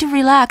time to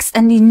relax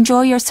and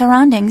enjoy your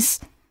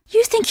surroundings.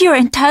 You think you're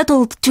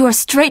entitled to a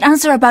straight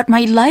answer about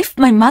my life,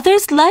 my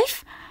mother's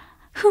life?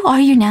 Who are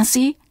you,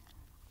 Nancy?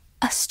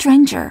 A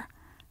stranger.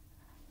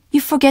 You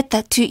forget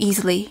that too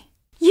easily.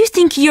 You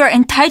think you're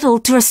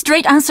entitled to a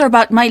straight answer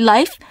about my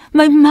life,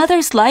 my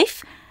mother's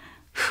life?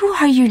 Who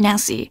are you,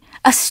 Nancy?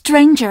 A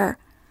stranger.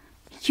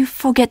 You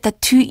forget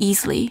that too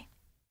easily.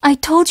 I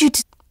told you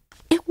to...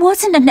 It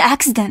wasn't an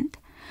accident.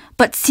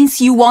 But since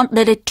you won't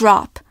let it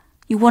drop,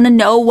 you want to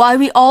know why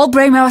we all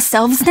blame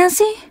ourselves,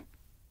 Nancy?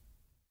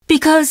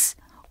 Because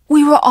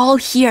we were all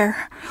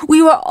here.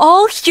 We were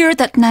all here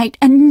that night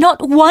and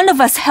not one of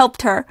us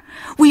helped her.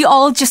 We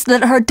all just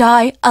let her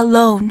die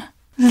alone.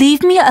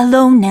 Leave me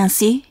alone,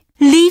 Nancy.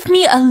 Leave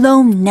me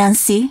alone,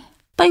 Nancy.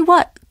 By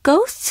what?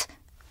 Ghosts?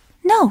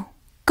 No,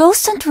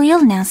 ghosts aren't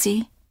real,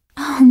 Nancy.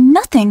 Oh,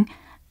 nothing.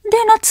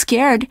 They're not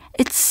scared.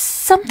 It's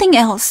something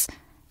else.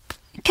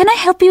 Can I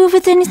help you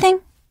with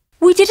anything?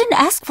 We didn't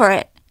ask for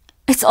it.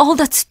 It's all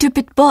that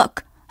stupid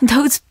book.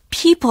 Those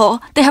people,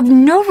 they have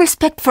no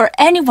respect for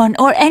anyone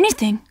or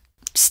anything.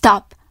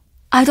 Stop.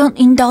 I don't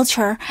indulge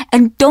her,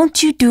 and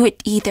don't you do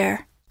it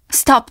either.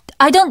 Stop.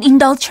 I don't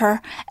indulge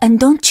her, and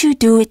don't you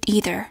do it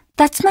either.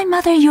 That's my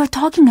mother you're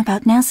talking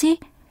about,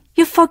 Nancy.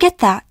 You forget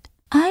that.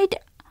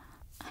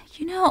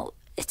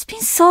 It's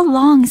been so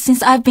long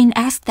since I've been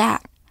asked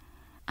that.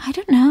 I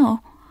don't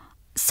know.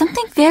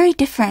 Something very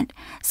different.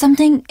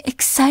 Something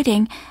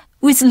exciting.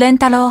 With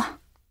Rentaro.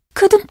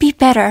 Couldn't be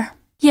better.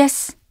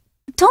 Yes.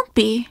 Don't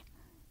be.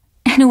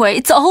 Anyway,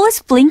 it's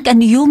always Blink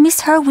and you'll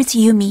miss her with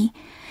Yumi.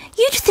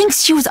 You'd think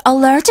she was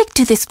allergic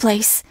to this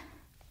place.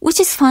 Which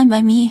is fine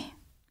by me.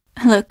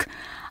 Look,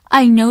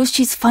 I know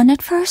she's fun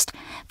at first,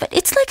 but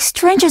it's like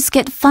strangers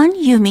get fun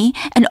Yumi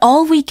and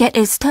all we get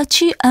is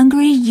touchy,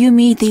 angry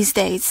Yumi these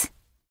days.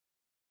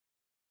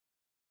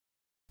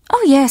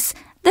 Oh yes,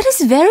 that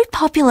is very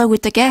popular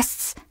with the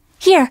guests.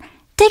 Here,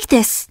 take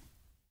this.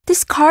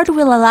 This card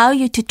will allow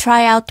you to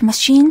try out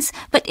machines,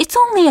 but it's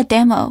only a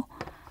demo.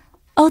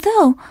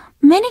 Although,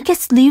 many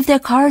guests leave their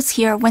cards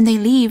here when they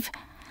leave,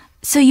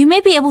 so you may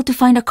be able to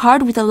find a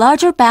card with a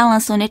larger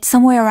balance on it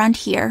somewhere around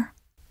here.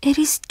 It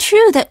is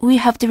true that we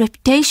have the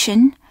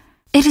reputation.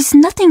 It is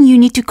nothing you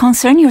need to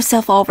concern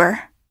yourself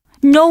over.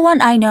 No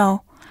one I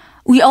know.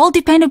 We all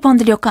depend upon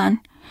the ryokan,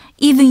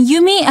 even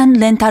Yumi and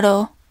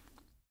Rentaro.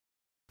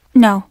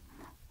 No,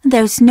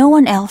 there's no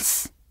one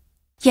else.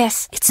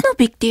 Yes, it's no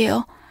big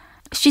deal.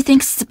 She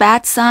thinks it's a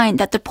bad sign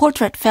that the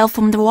portrait fell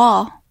from the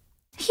wall.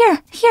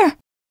 Here.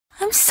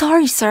 I'm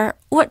sorry, sir.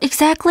 What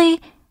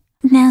exactly?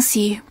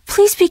 Nancy,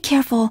 please be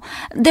careful.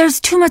 There's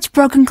too much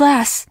broken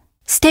glass.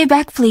 Stay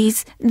back,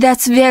 please.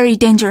 That's very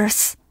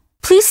dangerous.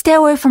 Please stay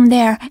away from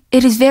there.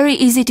 It is very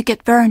easy to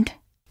get burned.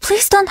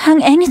 Please don't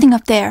hang anything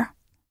up there.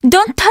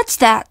 Don't touch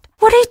that.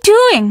 What are you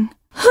doing?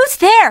 Who's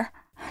there?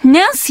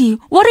 Nancy,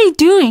 what are you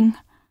doing?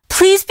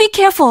 Please be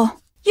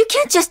careful. You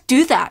can't just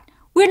do that.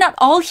 We're not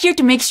all here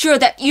to make sure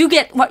that you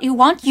get what you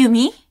want,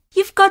 Yumi.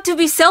 You've got to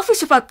be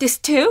selfish about this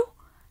too.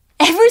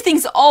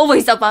 Everything's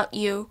always about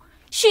you.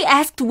 She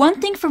asked one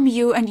thing from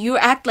you and you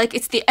act like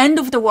it's the end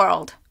of the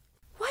world.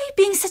 Why are you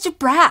being such a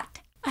brat?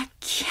 I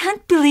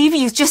can't believe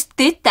you just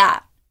did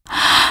that.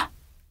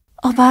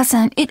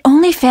 Oba-san, it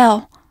only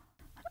fell.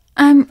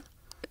 I'm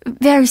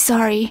very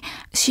sorry.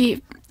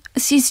 She's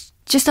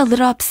just a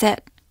little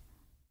upset.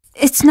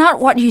 It's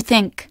not what you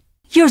think.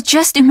 You're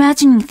just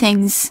imagining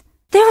things.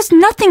 There was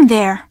nothing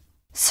there.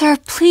 Sir,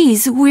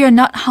 please, we are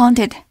not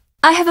haunted.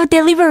 I have a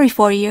delivery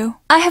for you.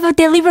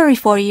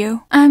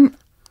 I'm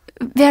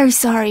very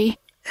sorry.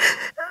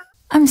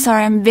 I'm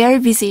sorry, I'm very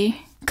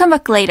busy. Come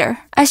back later.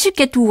 I should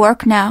get to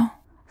work now.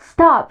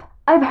 Stop.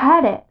 I've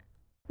had it.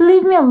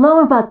 Leave me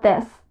alone about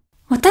this.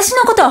 私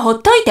のことはほ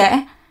っとい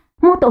て。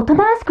もっと大人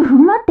らしく振る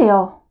舞って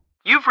よ。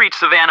 You've reached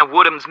Savannah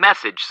Woodham's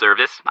message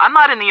service. I'm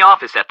not in the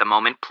office at the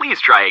moment.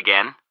 Please try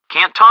again.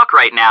 Can't talk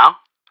right now.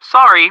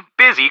 Sorry,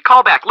 busy.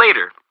 Call back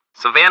later.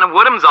 Savannah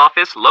Woodham's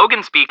office.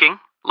 Logan speaking.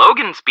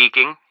 Logan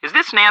speaking. Is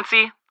this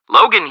Nancy?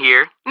 Logan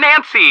here.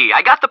 Nancy,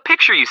 I got the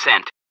picture you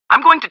sent.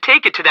 I'm going to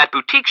take it to that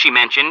boutique she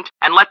mentioned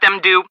and let them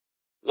do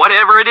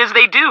whatever it is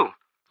they do.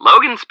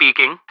 Logan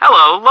speaking.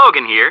 Hello,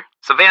 Logan here.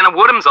 Savannah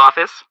Woodham's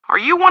office. Are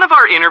you one of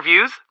our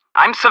interviews?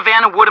 I'm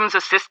Savannah Woodham's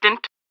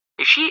assistant.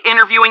 Is she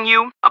interviewing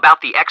you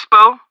about the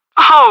expo?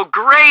 Oh,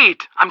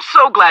 great! I'm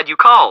so glad you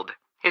called.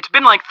 It's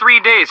been like 3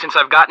 days since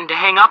I've gotten to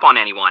hang up on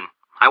anyone.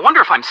 I wonder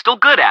if I'm still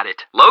good at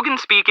it. Logan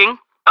speaking.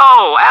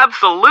 Oh,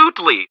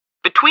 absolutely.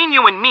 Between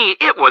you and me,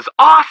 it was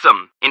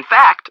awesome. In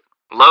fact,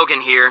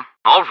 Logan here.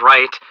 All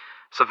right.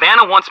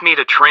 Savannah wants me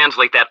to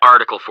translate that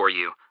article for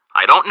you.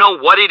 I don't know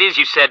what it is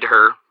you said to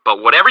her,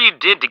 but whatever you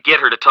did to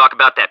get her to talk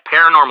about that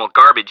paranormal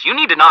garbage, you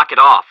need to knock it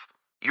off.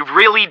 You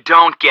really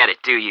don't get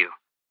it, do you?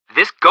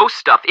 This ghost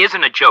stuff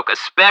isn't a joke,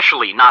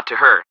 especially not to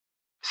her.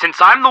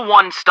 Since I'm the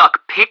one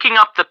stuck picking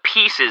up the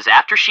pieces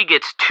after she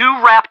gets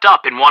too wrapped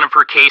up in one of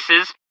her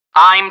cases,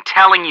 I'm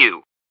telling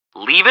you,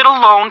 leave it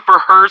alone for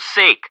her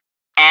sake.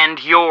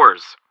 And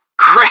yours.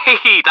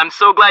 Great, I'm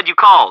so glad you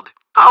called.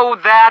 Oh,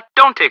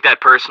 don't take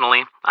that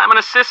personally. I'm an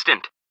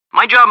assistant.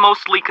 My job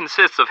mostly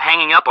consists of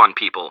hanging up on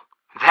people.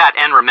 That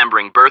and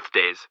remembering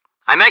birthdays.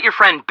 I met your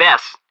friend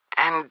Bess,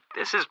 and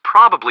this is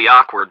probably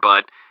awkward,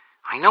 but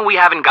I know we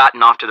haven't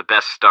gotten off to the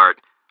best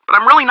start. But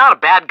I'm really not a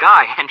bad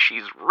guy, and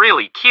she's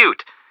really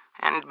cute.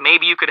 And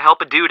maybe you could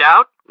help a dude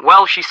out?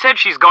 Well, she said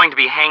she's going to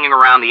be hanging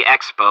around the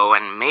expo,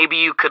 and maybe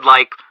you could,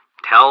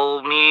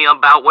 tell me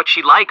about what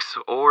she likes,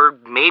 or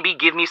maybe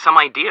give me some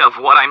idea of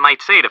what I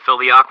might say to fill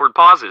the awkward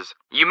pauses.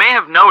 You may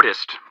have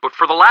noticed, but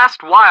for the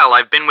last while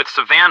I've been with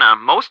Savannah,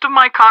 most of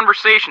my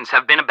conversations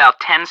have been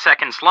about 10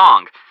 seconds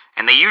long,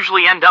 and they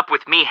usually end up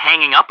with me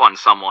hanging up on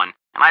someone,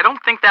 and I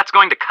don't think that's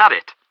going to cut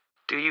it.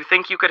 Do you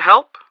think you could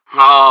help?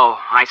 Oh,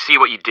 I see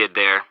what you did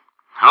there.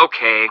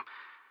 Okay.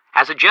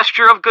 As a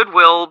gesture of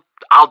goodwill,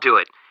 I'll do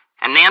it.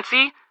 And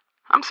Nancy,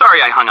 I'm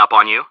sorry I hung up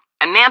on you.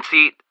 And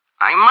Nancy,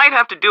 I might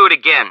have to do it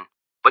again.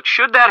 But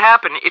should that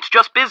happen, it's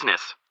just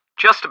business.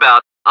 Just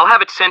about. I'll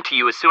have it sent to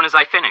you as soon as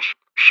I finish.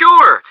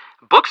 Sure,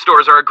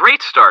 bookstores are a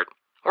great start.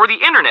 Or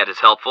the internet is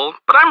helpful,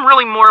 but I'm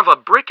really more of a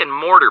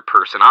brick-and-mortar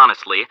person,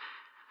 honestly.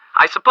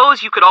 I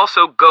suppose you could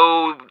also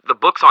go the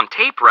books on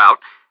tape route.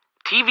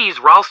 TV's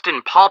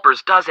Ralston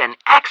Palpers does an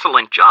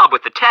excellent job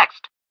with the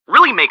text.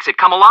 Really makes it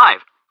come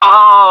alive.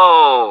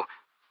 Oh,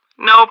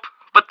 nope.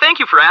 But thank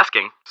you for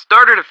asking.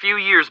 Started a few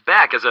years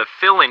back as a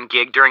fill-in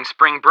gig during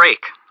spring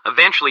break.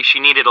 Eventually she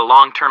needed a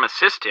long-term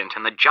assistant,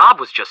 and the job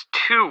was just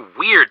too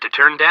weird to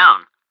turn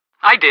down.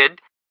 I did.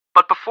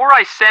 But before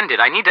I send it,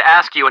 I need to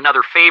ask you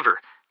another favor.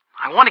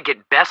 I want to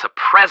get Bess a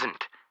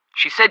present.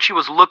 She said she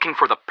was looking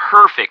for the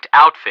perfect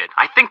outfit.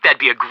 I think that'd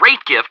be a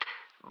great gift,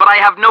 but I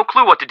have no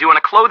clue what to do in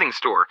a clothing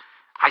store.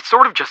 I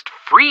sort of just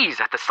freeze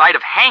at the sight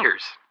of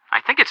hangers.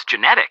 I think it's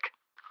genetic.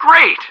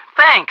 Great,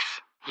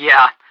 thanks.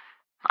 Yeah,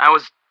 I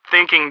was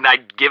thinking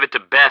I'd give it to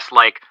Bess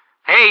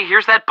hey,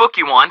 here's that book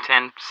you want,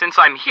 and since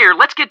I'm here,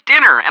 let's get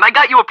dinner, and I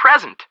got you a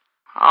present.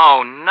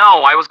 Oh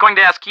no, I was going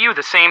to ask you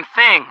the same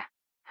thing.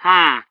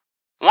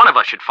 One of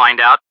us should find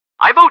out.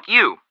 I vote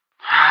you.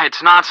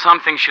 It's not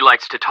something she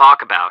likes to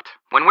talk about.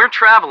 When we're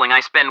traveling, I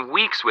spend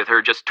weeks with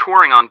her just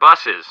touring on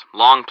buses,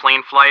 long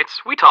plane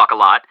flights, we talk a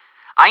lot.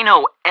 I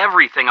know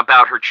everything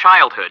about her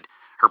childhood,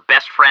 her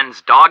best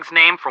friend's dog's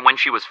name from when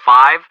she was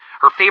 5,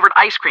 her favorite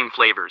ice cream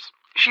flavors.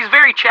 She's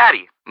very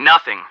chatty.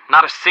 Nothing,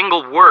 not a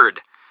single word.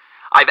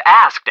 I've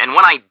asked, and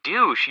when I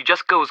do, she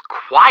just goes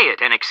quiet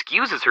and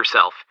excuses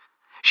herself.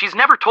 She's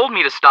never told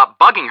me to stop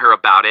bugging her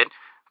about it,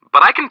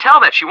 but I can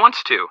tell that she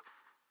wants to.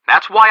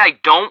 That's why I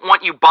don't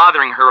want you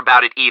bothering her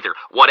about it either.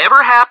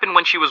 Whatever happened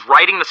when she was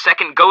writing the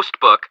second ghost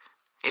book,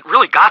 it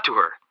really got to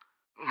her.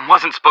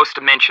 Wasn't supposed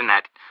to mention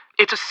that.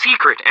 It's a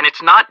secret, and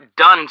it's not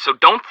done, so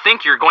don't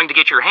think you're going to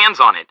get your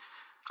hands on it.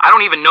 I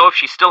don't even know if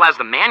she still has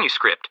the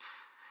manuscript.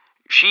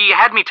 She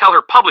had me tell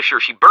her publisher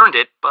she burned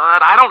it,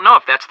 but I don't know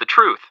if that's the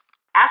truth.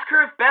 Ask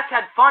her if Bess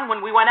had fun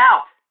when we went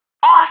out.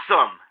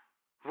 Awesome!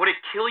 Would it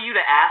kill you to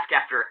ask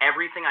after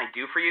everything I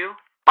do for you?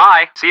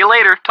 Bye. See you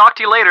later. Talk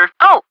to you later.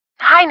 Oh,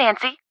 hi,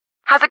 Nancy.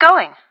 How's it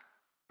going?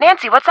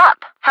 Nancy, what's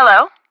up?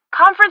 Hello?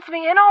 Conference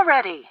me in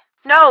already.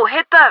 No,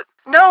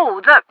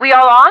 we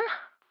all on?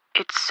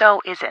 It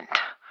so isn't.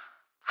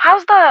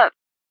 How's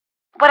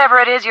whatever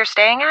it is you're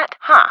staying at?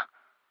 Huh.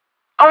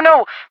 Oh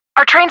no,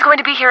 our train's going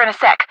to be here in a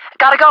sec.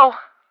 Gotta go.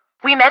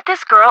 We met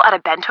this girl at a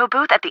bento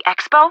booth at the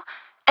expo,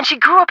 and she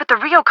grew up at the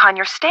ryokan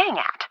you're staying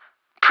at.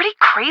 Pretty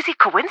crazy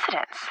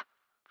coincidence.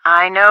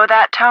 I know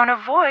that tone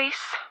of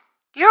voice.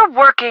 You're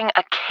working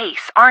a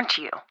case, aren't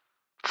you?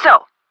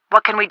 So,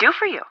 what can we do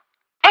for you?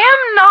 Am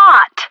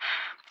not!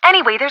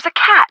 Anyway, there's a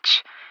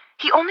catch.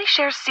 He only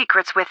shares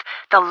secrets with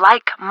the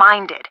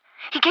like-minded.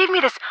 He gave me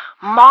this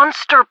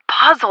monster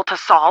puzzle to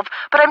solve,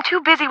 but I'm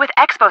too busy with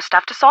expo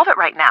stuff to solve it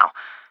right now.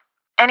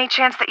 Any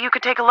chance that you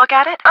could take a look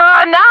at it?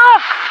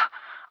 Enough!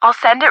 I'll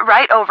send it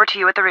right over to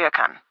you at the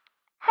ryokan.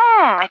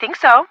 I think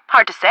so.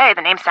 Hard to say.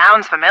 The name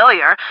sounds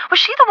familiar. Was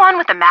she the one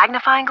with the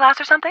magnifying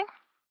glass or something?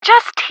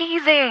 Just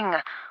teasing.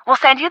 We'll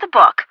send you the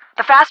book.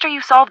 The faster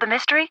you solve the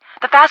mystery,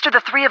 the faster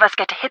the 3 of us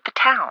get to hit the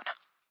town.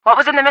 What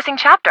was in the missing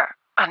chapter?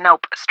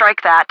 Nope.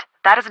 Strike that.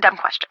 That is a dumb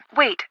question.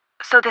 Wait,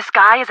 so this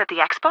guy is at the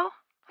expo?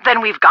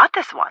 Then we've got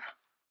this one.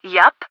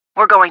 Yep.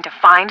 We're going to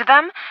find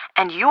them,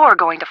 and you're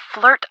going to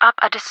flirt up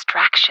a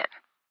distraction.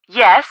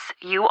 Yes,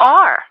 you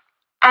are.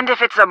 And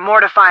if it's a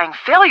mortifying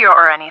failure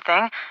or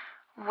anything,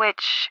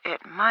 which it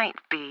might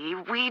be,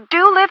 we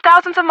do live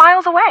thousands of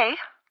miles away.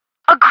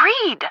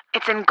 Agreed!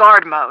 It's in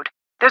guard mode.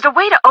 There's a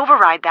way to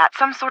override that,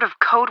 some sort of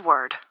code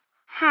word.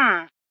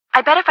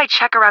 I bet if I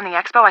check around the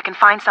expo I can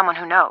find someone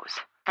who knows.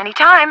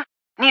 Anytime.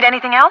 Need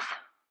anything else?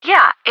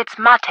 Yeah, it's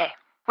mate.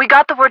 We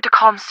got the word to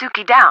calm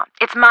Suki down.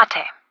 It's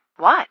mate.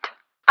 What?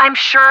 I'm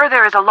sure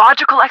there is a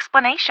logical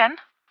explanation.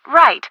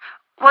 Right.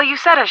 Well, you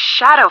said a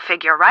shadow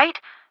figure, right?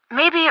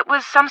 maybe it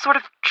was some sort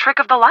of trick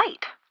of the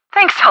light.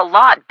 Thanks a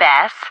lot,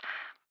 Bess.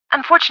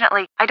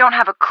 Unfortunately, I don't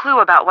have a clue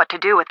about what to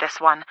do with this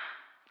one.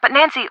 But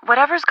Nancy,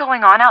 whatever's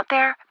going on out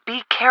there,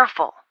 be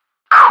careful.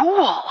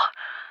 Cool!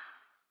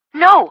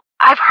 No,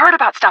 I've heard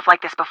about stuff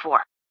like this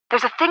before.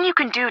 There's a thing you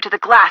can do to the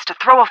glass to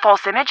throw a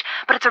false image,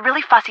 but it's a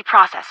really fussy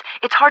process.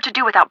 It's hard to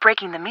do without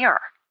breaking the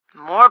mirror.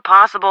 More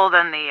possible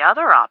than the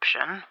other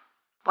option.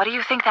 What do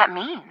you think that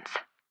means?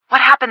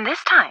 What happened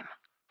this time?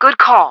 Good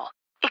call.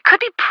 It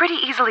could be pretty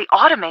easily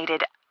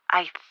automated,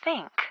 I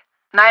think.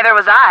 Neither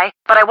was I,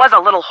 but I was a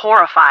little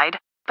horrified.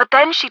 But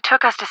then she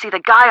took us to see the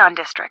Guion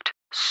District.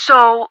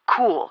 So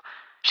cool.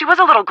 She was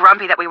a little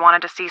grumpy that we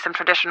wanted to see some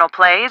traditional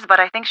plays, but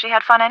I think she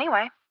had fun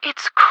anyway.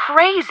 It's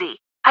crazy.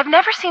 I've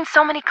never seen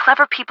so many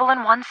clever people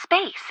in one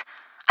space.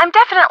 I'm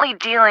definitely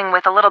dealing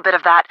with a little bit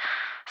of that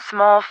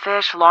small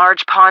fish,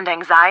 large pond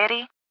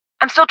anxiety.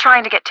 I'm still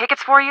trying to get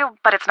tickets for you,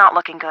 but it's not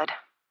looking good.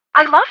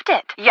 I loved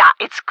it. Yeah,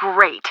 it's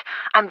great.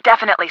 I'm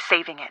definitely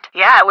saving it.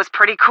 Yeah, it was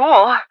pretty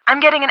cool.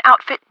 I'm getting an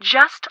outfit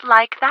just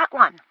like that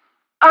one.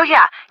 Oh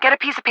yeah, get a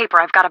piece of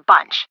paper. I've got a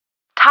bunch.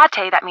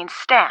 Tate, that means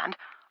stand.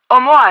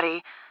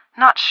 Omori,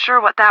 not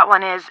sure what that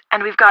one is.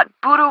 And we've got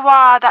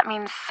buruwa, that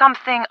means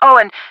something. Oh,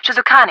 and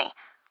shizukani.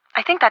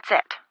 I think that's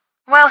it.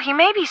 Well, he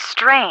may be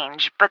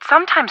strange, but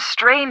sometimes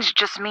strange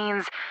just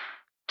means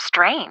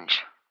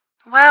strange.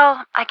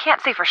 Well, I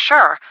can't say for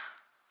sure.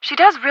 She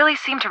does really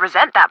seem to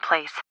resent that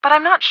place, but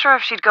I'm not sure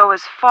if she'd go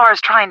as far as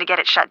trying to get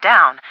it shut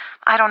down.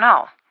 I don't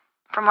know.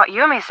 From what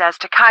Yumi says,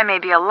 Takai may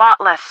be a lot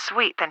less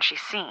sweet than she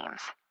seems.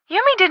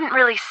 Yumi didn't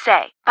really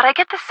say, but I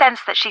get the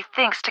sense that she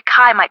thinks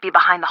Takai might be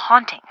behind the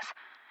hauntings.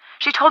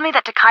 She told me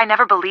that Takai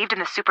never believed in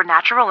the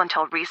supernatural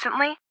until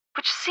recently,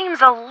 which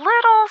seems a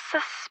little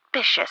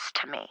suspicious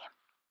to me.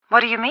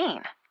 What do you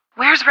mean?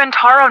 Where's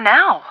Rentaro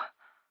now?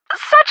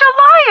 Such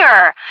a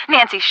liar!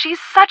 Nancy, she's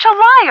such a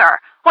liar!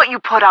 What you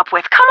put up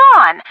with, come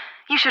on!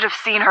 You should have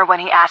seen her when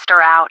he asked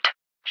her out.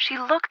 She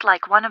looked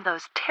like one of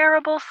those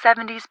terrible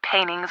 70s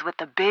paintings with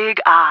the big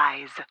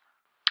eyes.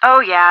 Oh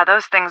yeah,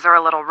 those things are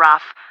a little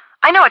rough.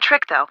 I know a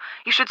trick though.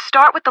 You should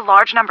start with the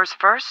large numbers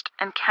first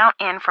and count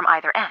in from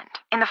either end.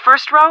 In the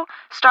first row,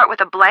 start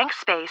with a blank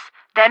space,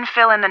 then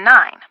fill in the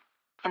 9.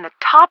 In the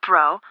top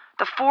row,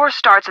 the 4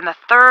 starts in the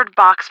third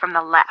box from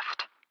the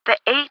left. The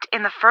 8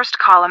 in the first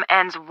column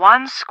ends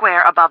 1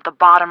 square above the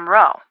bottom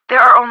row. There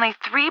are only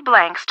 3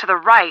 blanks to the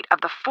right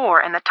of the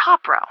 4 in the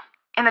top row.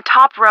 In the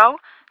top row,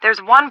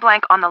 there's 1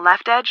 blank on the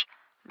left edge,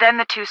 then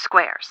the 2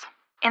 squares.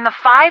 In the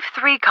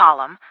 5-3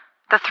 column,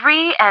 the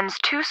 3 ends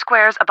 2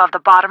 squares above the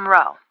bottom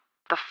row.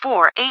 The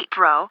 4-8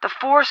 row, the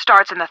 4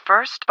 starts in the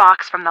first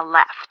box from the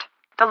left.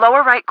 The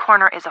lower right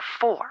corner is a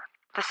 4.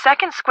 The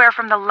second square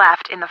from the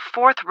left in the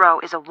 4th row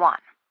is a 1.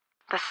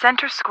 The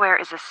center square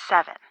is a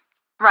 7.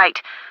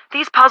 Right,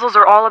 these puzzles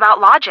are all about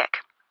logic.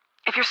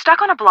 If you're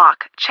stuck on a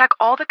block, check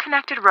all the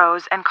connected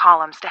rows and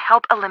columns to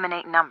help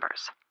eliminate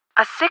numbers.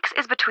 A 6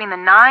 is between the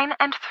 9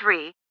 and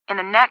 3 in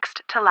the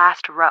next to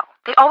last row.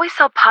 They always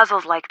sell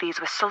puzzles like these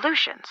with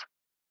solutions.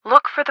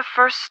 Look for the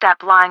first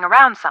step lying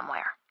around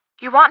somewhere.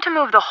 You want to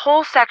move the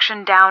whole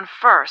section down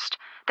first,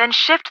 then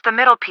shift the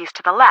middle piece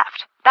to the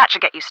left. That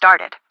should get you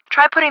started.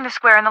 Try putting the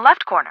square in the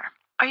left corner.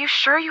 Are you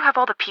sure you have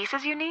all the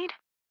pieces you need?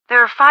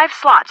 There are 5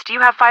 slots. Do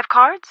you have 5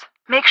 cards?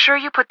 Make sure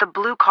you put the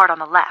blue card on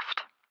the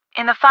left.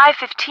 In the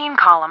 5-15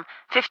 column,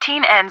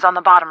 15 ends on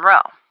the bottom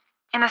row.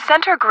 In the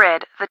center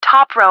grid, the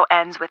top row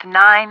ends with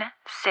 9,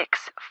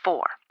 6,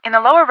 4. In the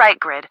lower right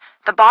grid,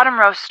 the bottom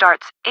row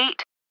starts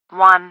 8,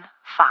 1,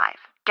 5.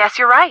 Guess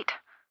you're right.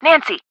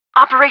 Nancy,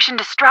 Operation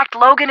Distract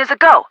Logan is a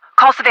go.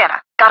 Call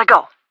Savannah. Gotta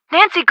go.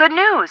 Nancy, good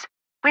news.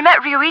 We met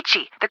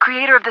Ryuichi, the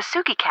creator of the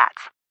Suki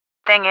cats.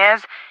 Thing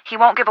is, he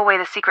won't give away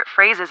the secret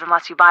phrases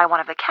unless you buy one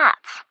of the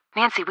cats.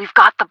 Nancy, we've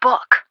got the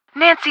book.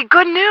 Nancy,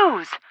 good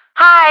news.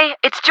 Hi,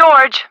 it's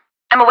George.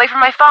 I'm away from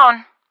my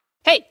phone.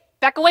 Hey,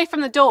 back away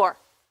from the door.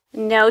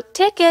 No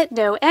ticket,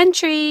 no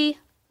entry.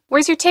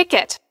 Where's your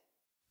ticket?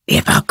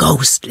 If a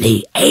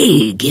ghostly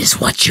egg is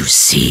what you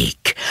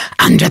seek,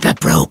 under the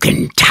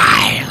broken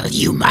tile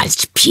you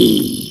must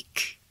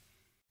peek.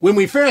 When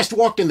we first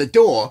walked in the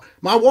door,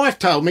 my wife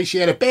told me she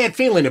had a bad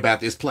feeling about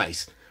this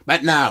place.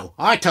 But no,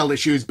 I told her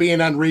she was being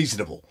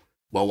unreasonable.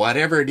 Well,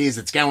 whatever it is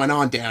that's going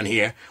on down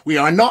here, we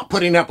are not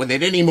putting up with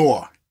it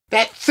anymore.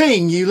 That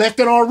thing you left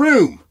in our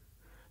room.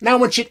 No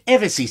one should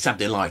ever see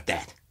something like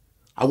that.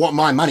 I want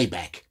my money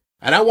back.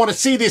 And I want to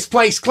see this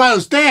place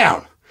closed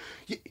down.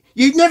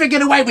 You'd never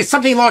get away with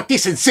something like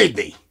this in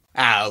Sydney.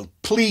 Oh,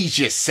 please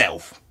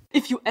yourself.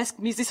 If you ask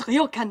me, this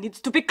ryokan needs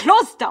to be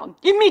closed down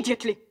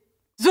immediately.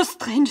 The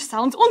strange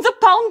sounds, and the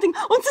pounding,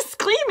 and the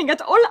screaming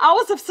at all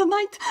hours of the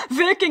night,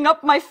 waking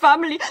up my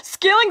family,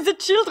 scaring the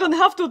children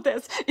half to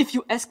death. If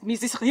you ask me,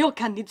 this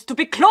ryokan needs to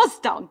be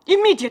closed down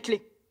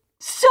immediately.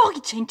 Sorry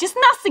changes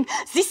nothing.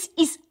 This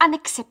is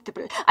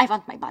unacceptable. I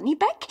want my money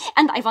back,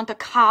 and I want a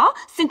car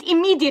sent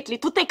immediately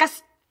to take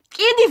us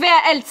anywhere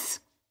else.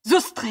 The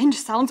strange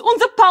sounds,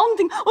 and the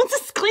pounding, and the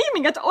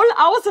screaming at all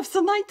hours of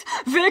the night,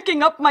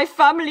 waking up my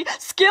family,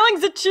 scaring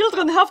the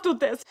children half to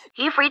death.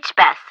 You've reached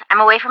Bess. I'm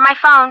away from my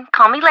phone.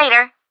 Call me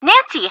later.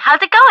 Nancy,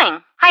 how's it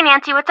going? Hi,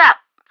 Nancy, what's up?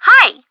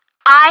 Hi.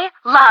 I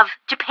love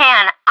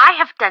Japan. I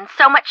have done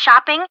so much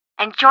shopping,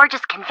 and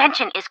George's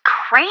convention is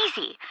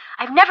crazy.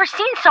 I've never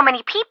seen so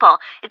many people.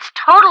 It's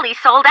totally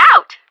sold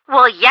out.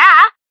 Well,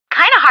 yeah.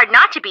 Kind of hard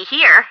not to be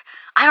here.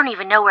 I don't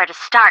even know where to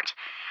start.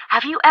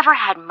 Have you ever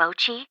had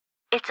mochi?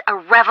 It's a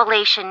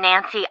revelation,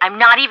 Nancy. I'm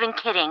not even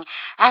kidding.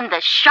 And the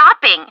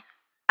shopping.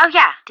 Oh,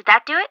 yeah. Did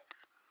that do it?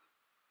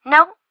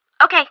 No?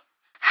 Okay.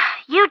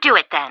 You do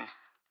it then.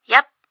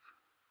 Yep.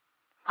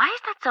 Why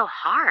is that so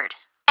hard?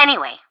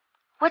 Anyway,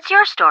 what's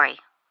your story?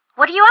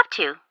 What are you up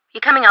to?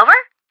 You coming over?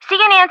 See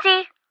you,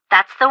 Nancy.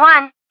 That's the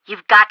one.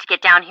 You've got to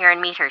get down here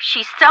and meet her.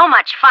 She's so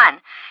much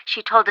fun.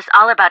 She told us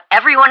all about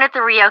everyone at the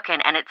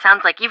Ryokan, and it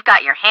sounds like you've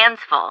got your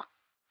hands full.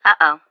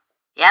 Uh-oh.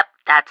 Yep,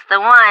 that's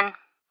the one.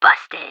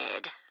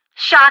 Busted.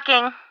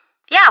 Shocking.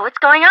 Yeah, what's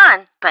going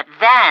on? But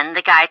then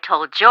the guy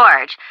told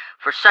George,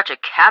 for such a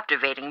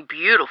captivating,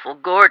 beautiful,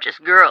 gorgeous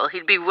girl,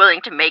 he'd be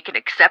willing to make an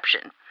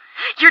exception.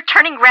 You're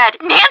turning red.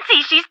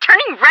 Nancy, she's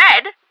turning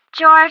red.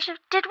 George,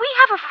 did we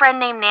have a friend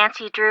named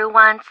Nancy Drew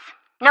once?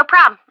 No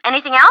problem.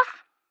 Anything else?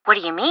 What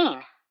do you mean?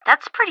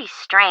 That's pretty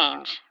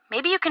strange.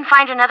 Maybe you can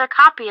find another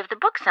copy of the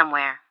book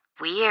somewhere.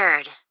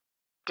 Weird.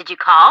 Did you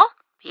call?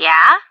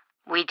 Yeah,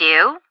 we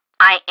do.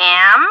 I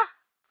am?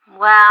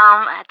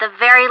 Well, at the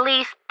very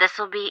least,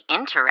 this'll be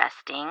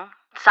interesting.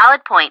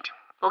 Solid point.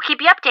 We'll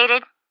keep you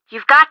updated.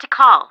 You've got to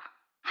call.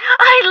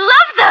 I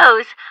love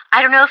those!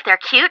 I don't know if they're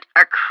cute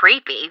or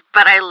creepy,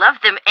 but I love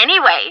them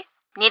anyway.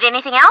 Need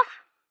anything else?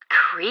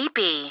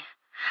 Creepy.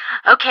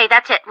 Okay,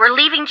 that's it. We're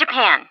leaving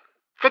Japan.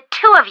 The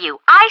two of you,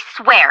 I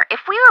swear, if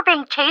we were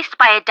being chased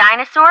by a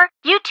dinosaur,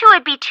 you two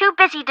would be too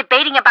busy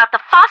debating about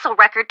the fossil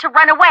record to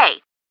run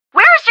away.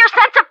 Where's your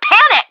sense of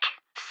panic?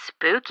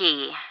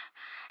 Spooky.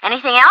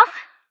 Anything else?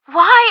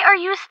 Why are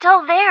you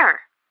still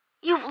there?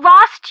 You've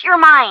lost your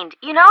mind.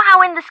 You know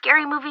how in the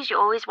scary movies you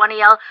always want to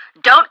yell,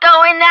 "Don't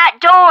go in that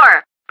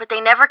door!" But they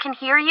never can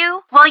hear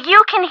you? Well,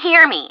 you can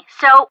hear me,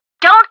 so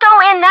don't go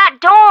in that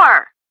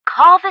door!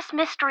 Call this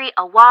mystery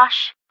a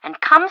wash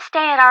and come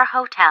stay at our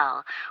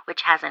hotel,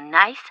 which has a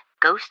nice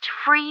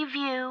ghost-free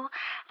view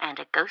and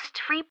a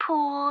ghost-free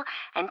pool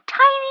and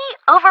tiny,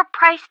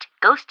 overpriced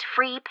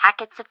ghost-free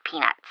packets of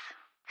peanuts.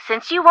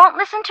 Since you won't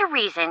listen to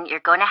reason, you're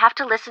going to have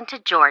to listen to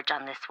George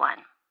on this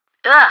one.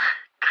 Ugh,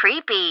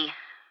 creepy.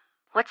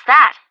 What's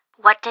that?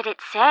 What did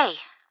it say?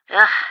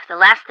 Ugh, the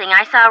last thing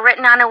I saw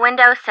written on a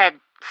window said,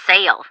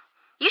 "Sail."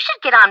 You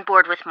should get on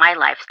board with my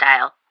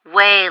lifestyle.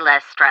 Way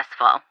less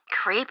stressful.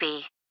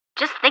 Creepy.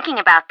 Just thinking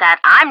about that,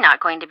 I'm not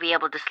going to be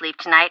able to sleep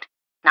tonight.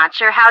 Not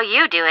sure how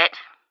you do it.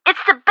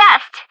 It's the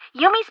best!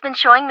 Yumi's been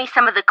showing me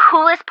some of the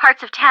coolest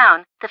parts of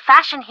town. The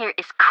fashion here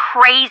is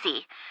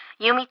crazy.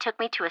 Yumi took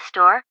me to a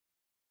store.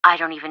 I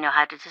don't even know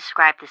how to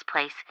describe this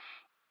place.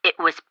 It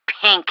was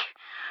pink.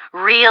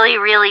 Really,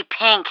 really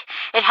pink.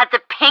 It had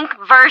the pink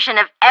version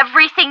of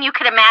everything you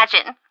could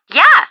imagine.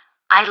 Yeah,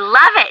 I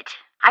love it.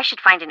 I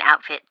should find an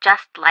outfit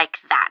just like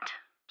that.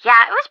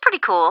 Yeah, it was pretty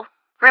cool.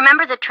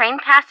 Remember the train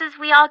passes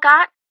we all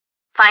got?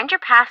 Find your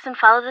pass and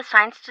follow the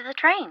signs to the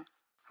train.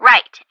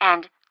 Right,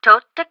 and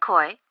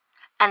Totekoi.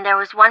 And there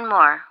was one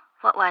more.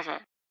 What was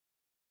it?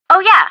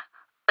 Oh yeah,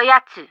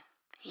 Oyatsu.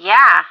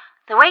 Yeah,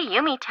 the way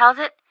Yumi tells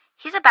it,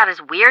 he's about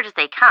as weird as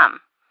they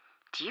come.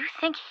 Do you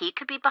think he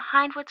could be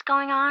behind what's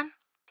going on?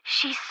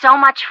 She's so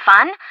much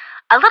fun.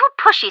 A little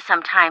pushy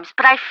sometimes,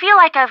 but I feel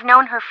like I've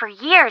known her for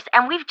years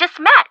and we've just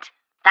met.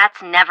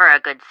 That's never a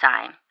good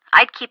sign.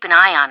 I'd keep an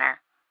eye on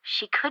her.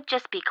 She could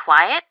just be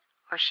quiet,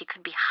 or she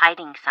could be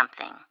hiding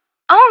something.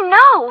 Oh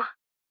no!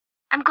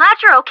 I'm glad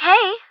you're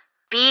okay.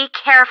 Be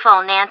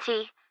careful,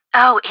 Nancy.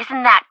 Oh,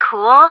 isn't that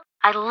cool?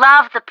 I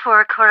love the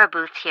Purikura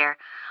booth here.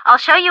 I'll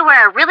show you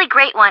where a really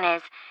great one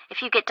is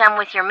if you get done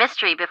with your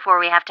mystery before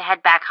we have to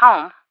head back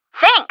home.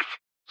 Thanks!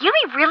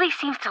 Yumi really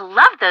seems to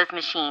love those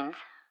machines.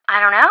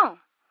 I don't know.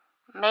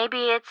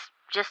 Maybe it's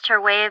just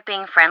her way of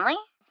being friendly?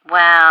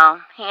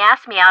 Well, he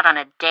asked me out on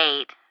a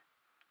date.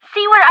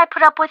 See what I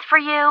put up with for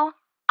you?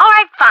 All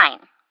right, fine.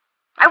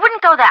 I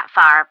wouldn't go that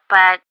far,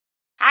 but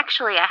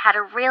actually I had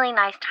a really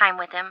nice time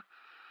with him.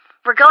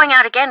 We're going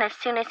out again as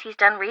soon as he's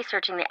done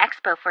researching the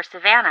expo for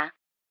Savannah.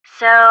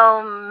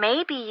 So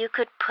maybe you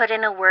could put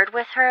in a word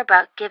with her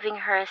about giving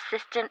her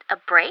assistant a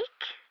break?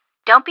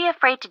 Don't be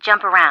afraid to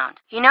jump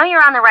around. You know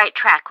you're on the right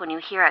track when you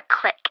hear a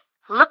click.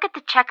 Look at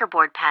the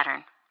checkerboard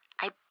pattern.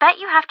 I bet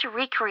you have to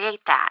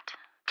recreate that.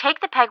 Take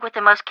the peg with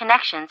the most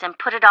connections and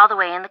put it all the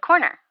way in the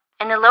corner.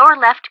 In the lower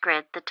left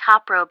grid, the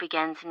top row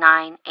begins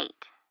 9-8.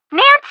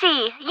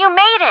 Nancy, you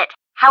made it!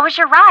 How was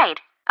your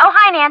ride? Oh,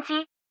 hi,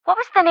 Nancy. What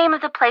was the name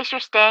of the place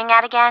you're staying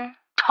at again?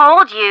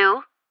 Told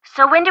you.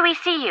 So when do we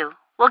see you?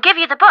 We'll give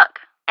you the book.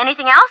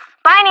 Anything else?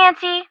 Bye,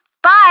 Nancy.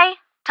 Bye.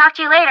 Talk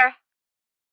to you later.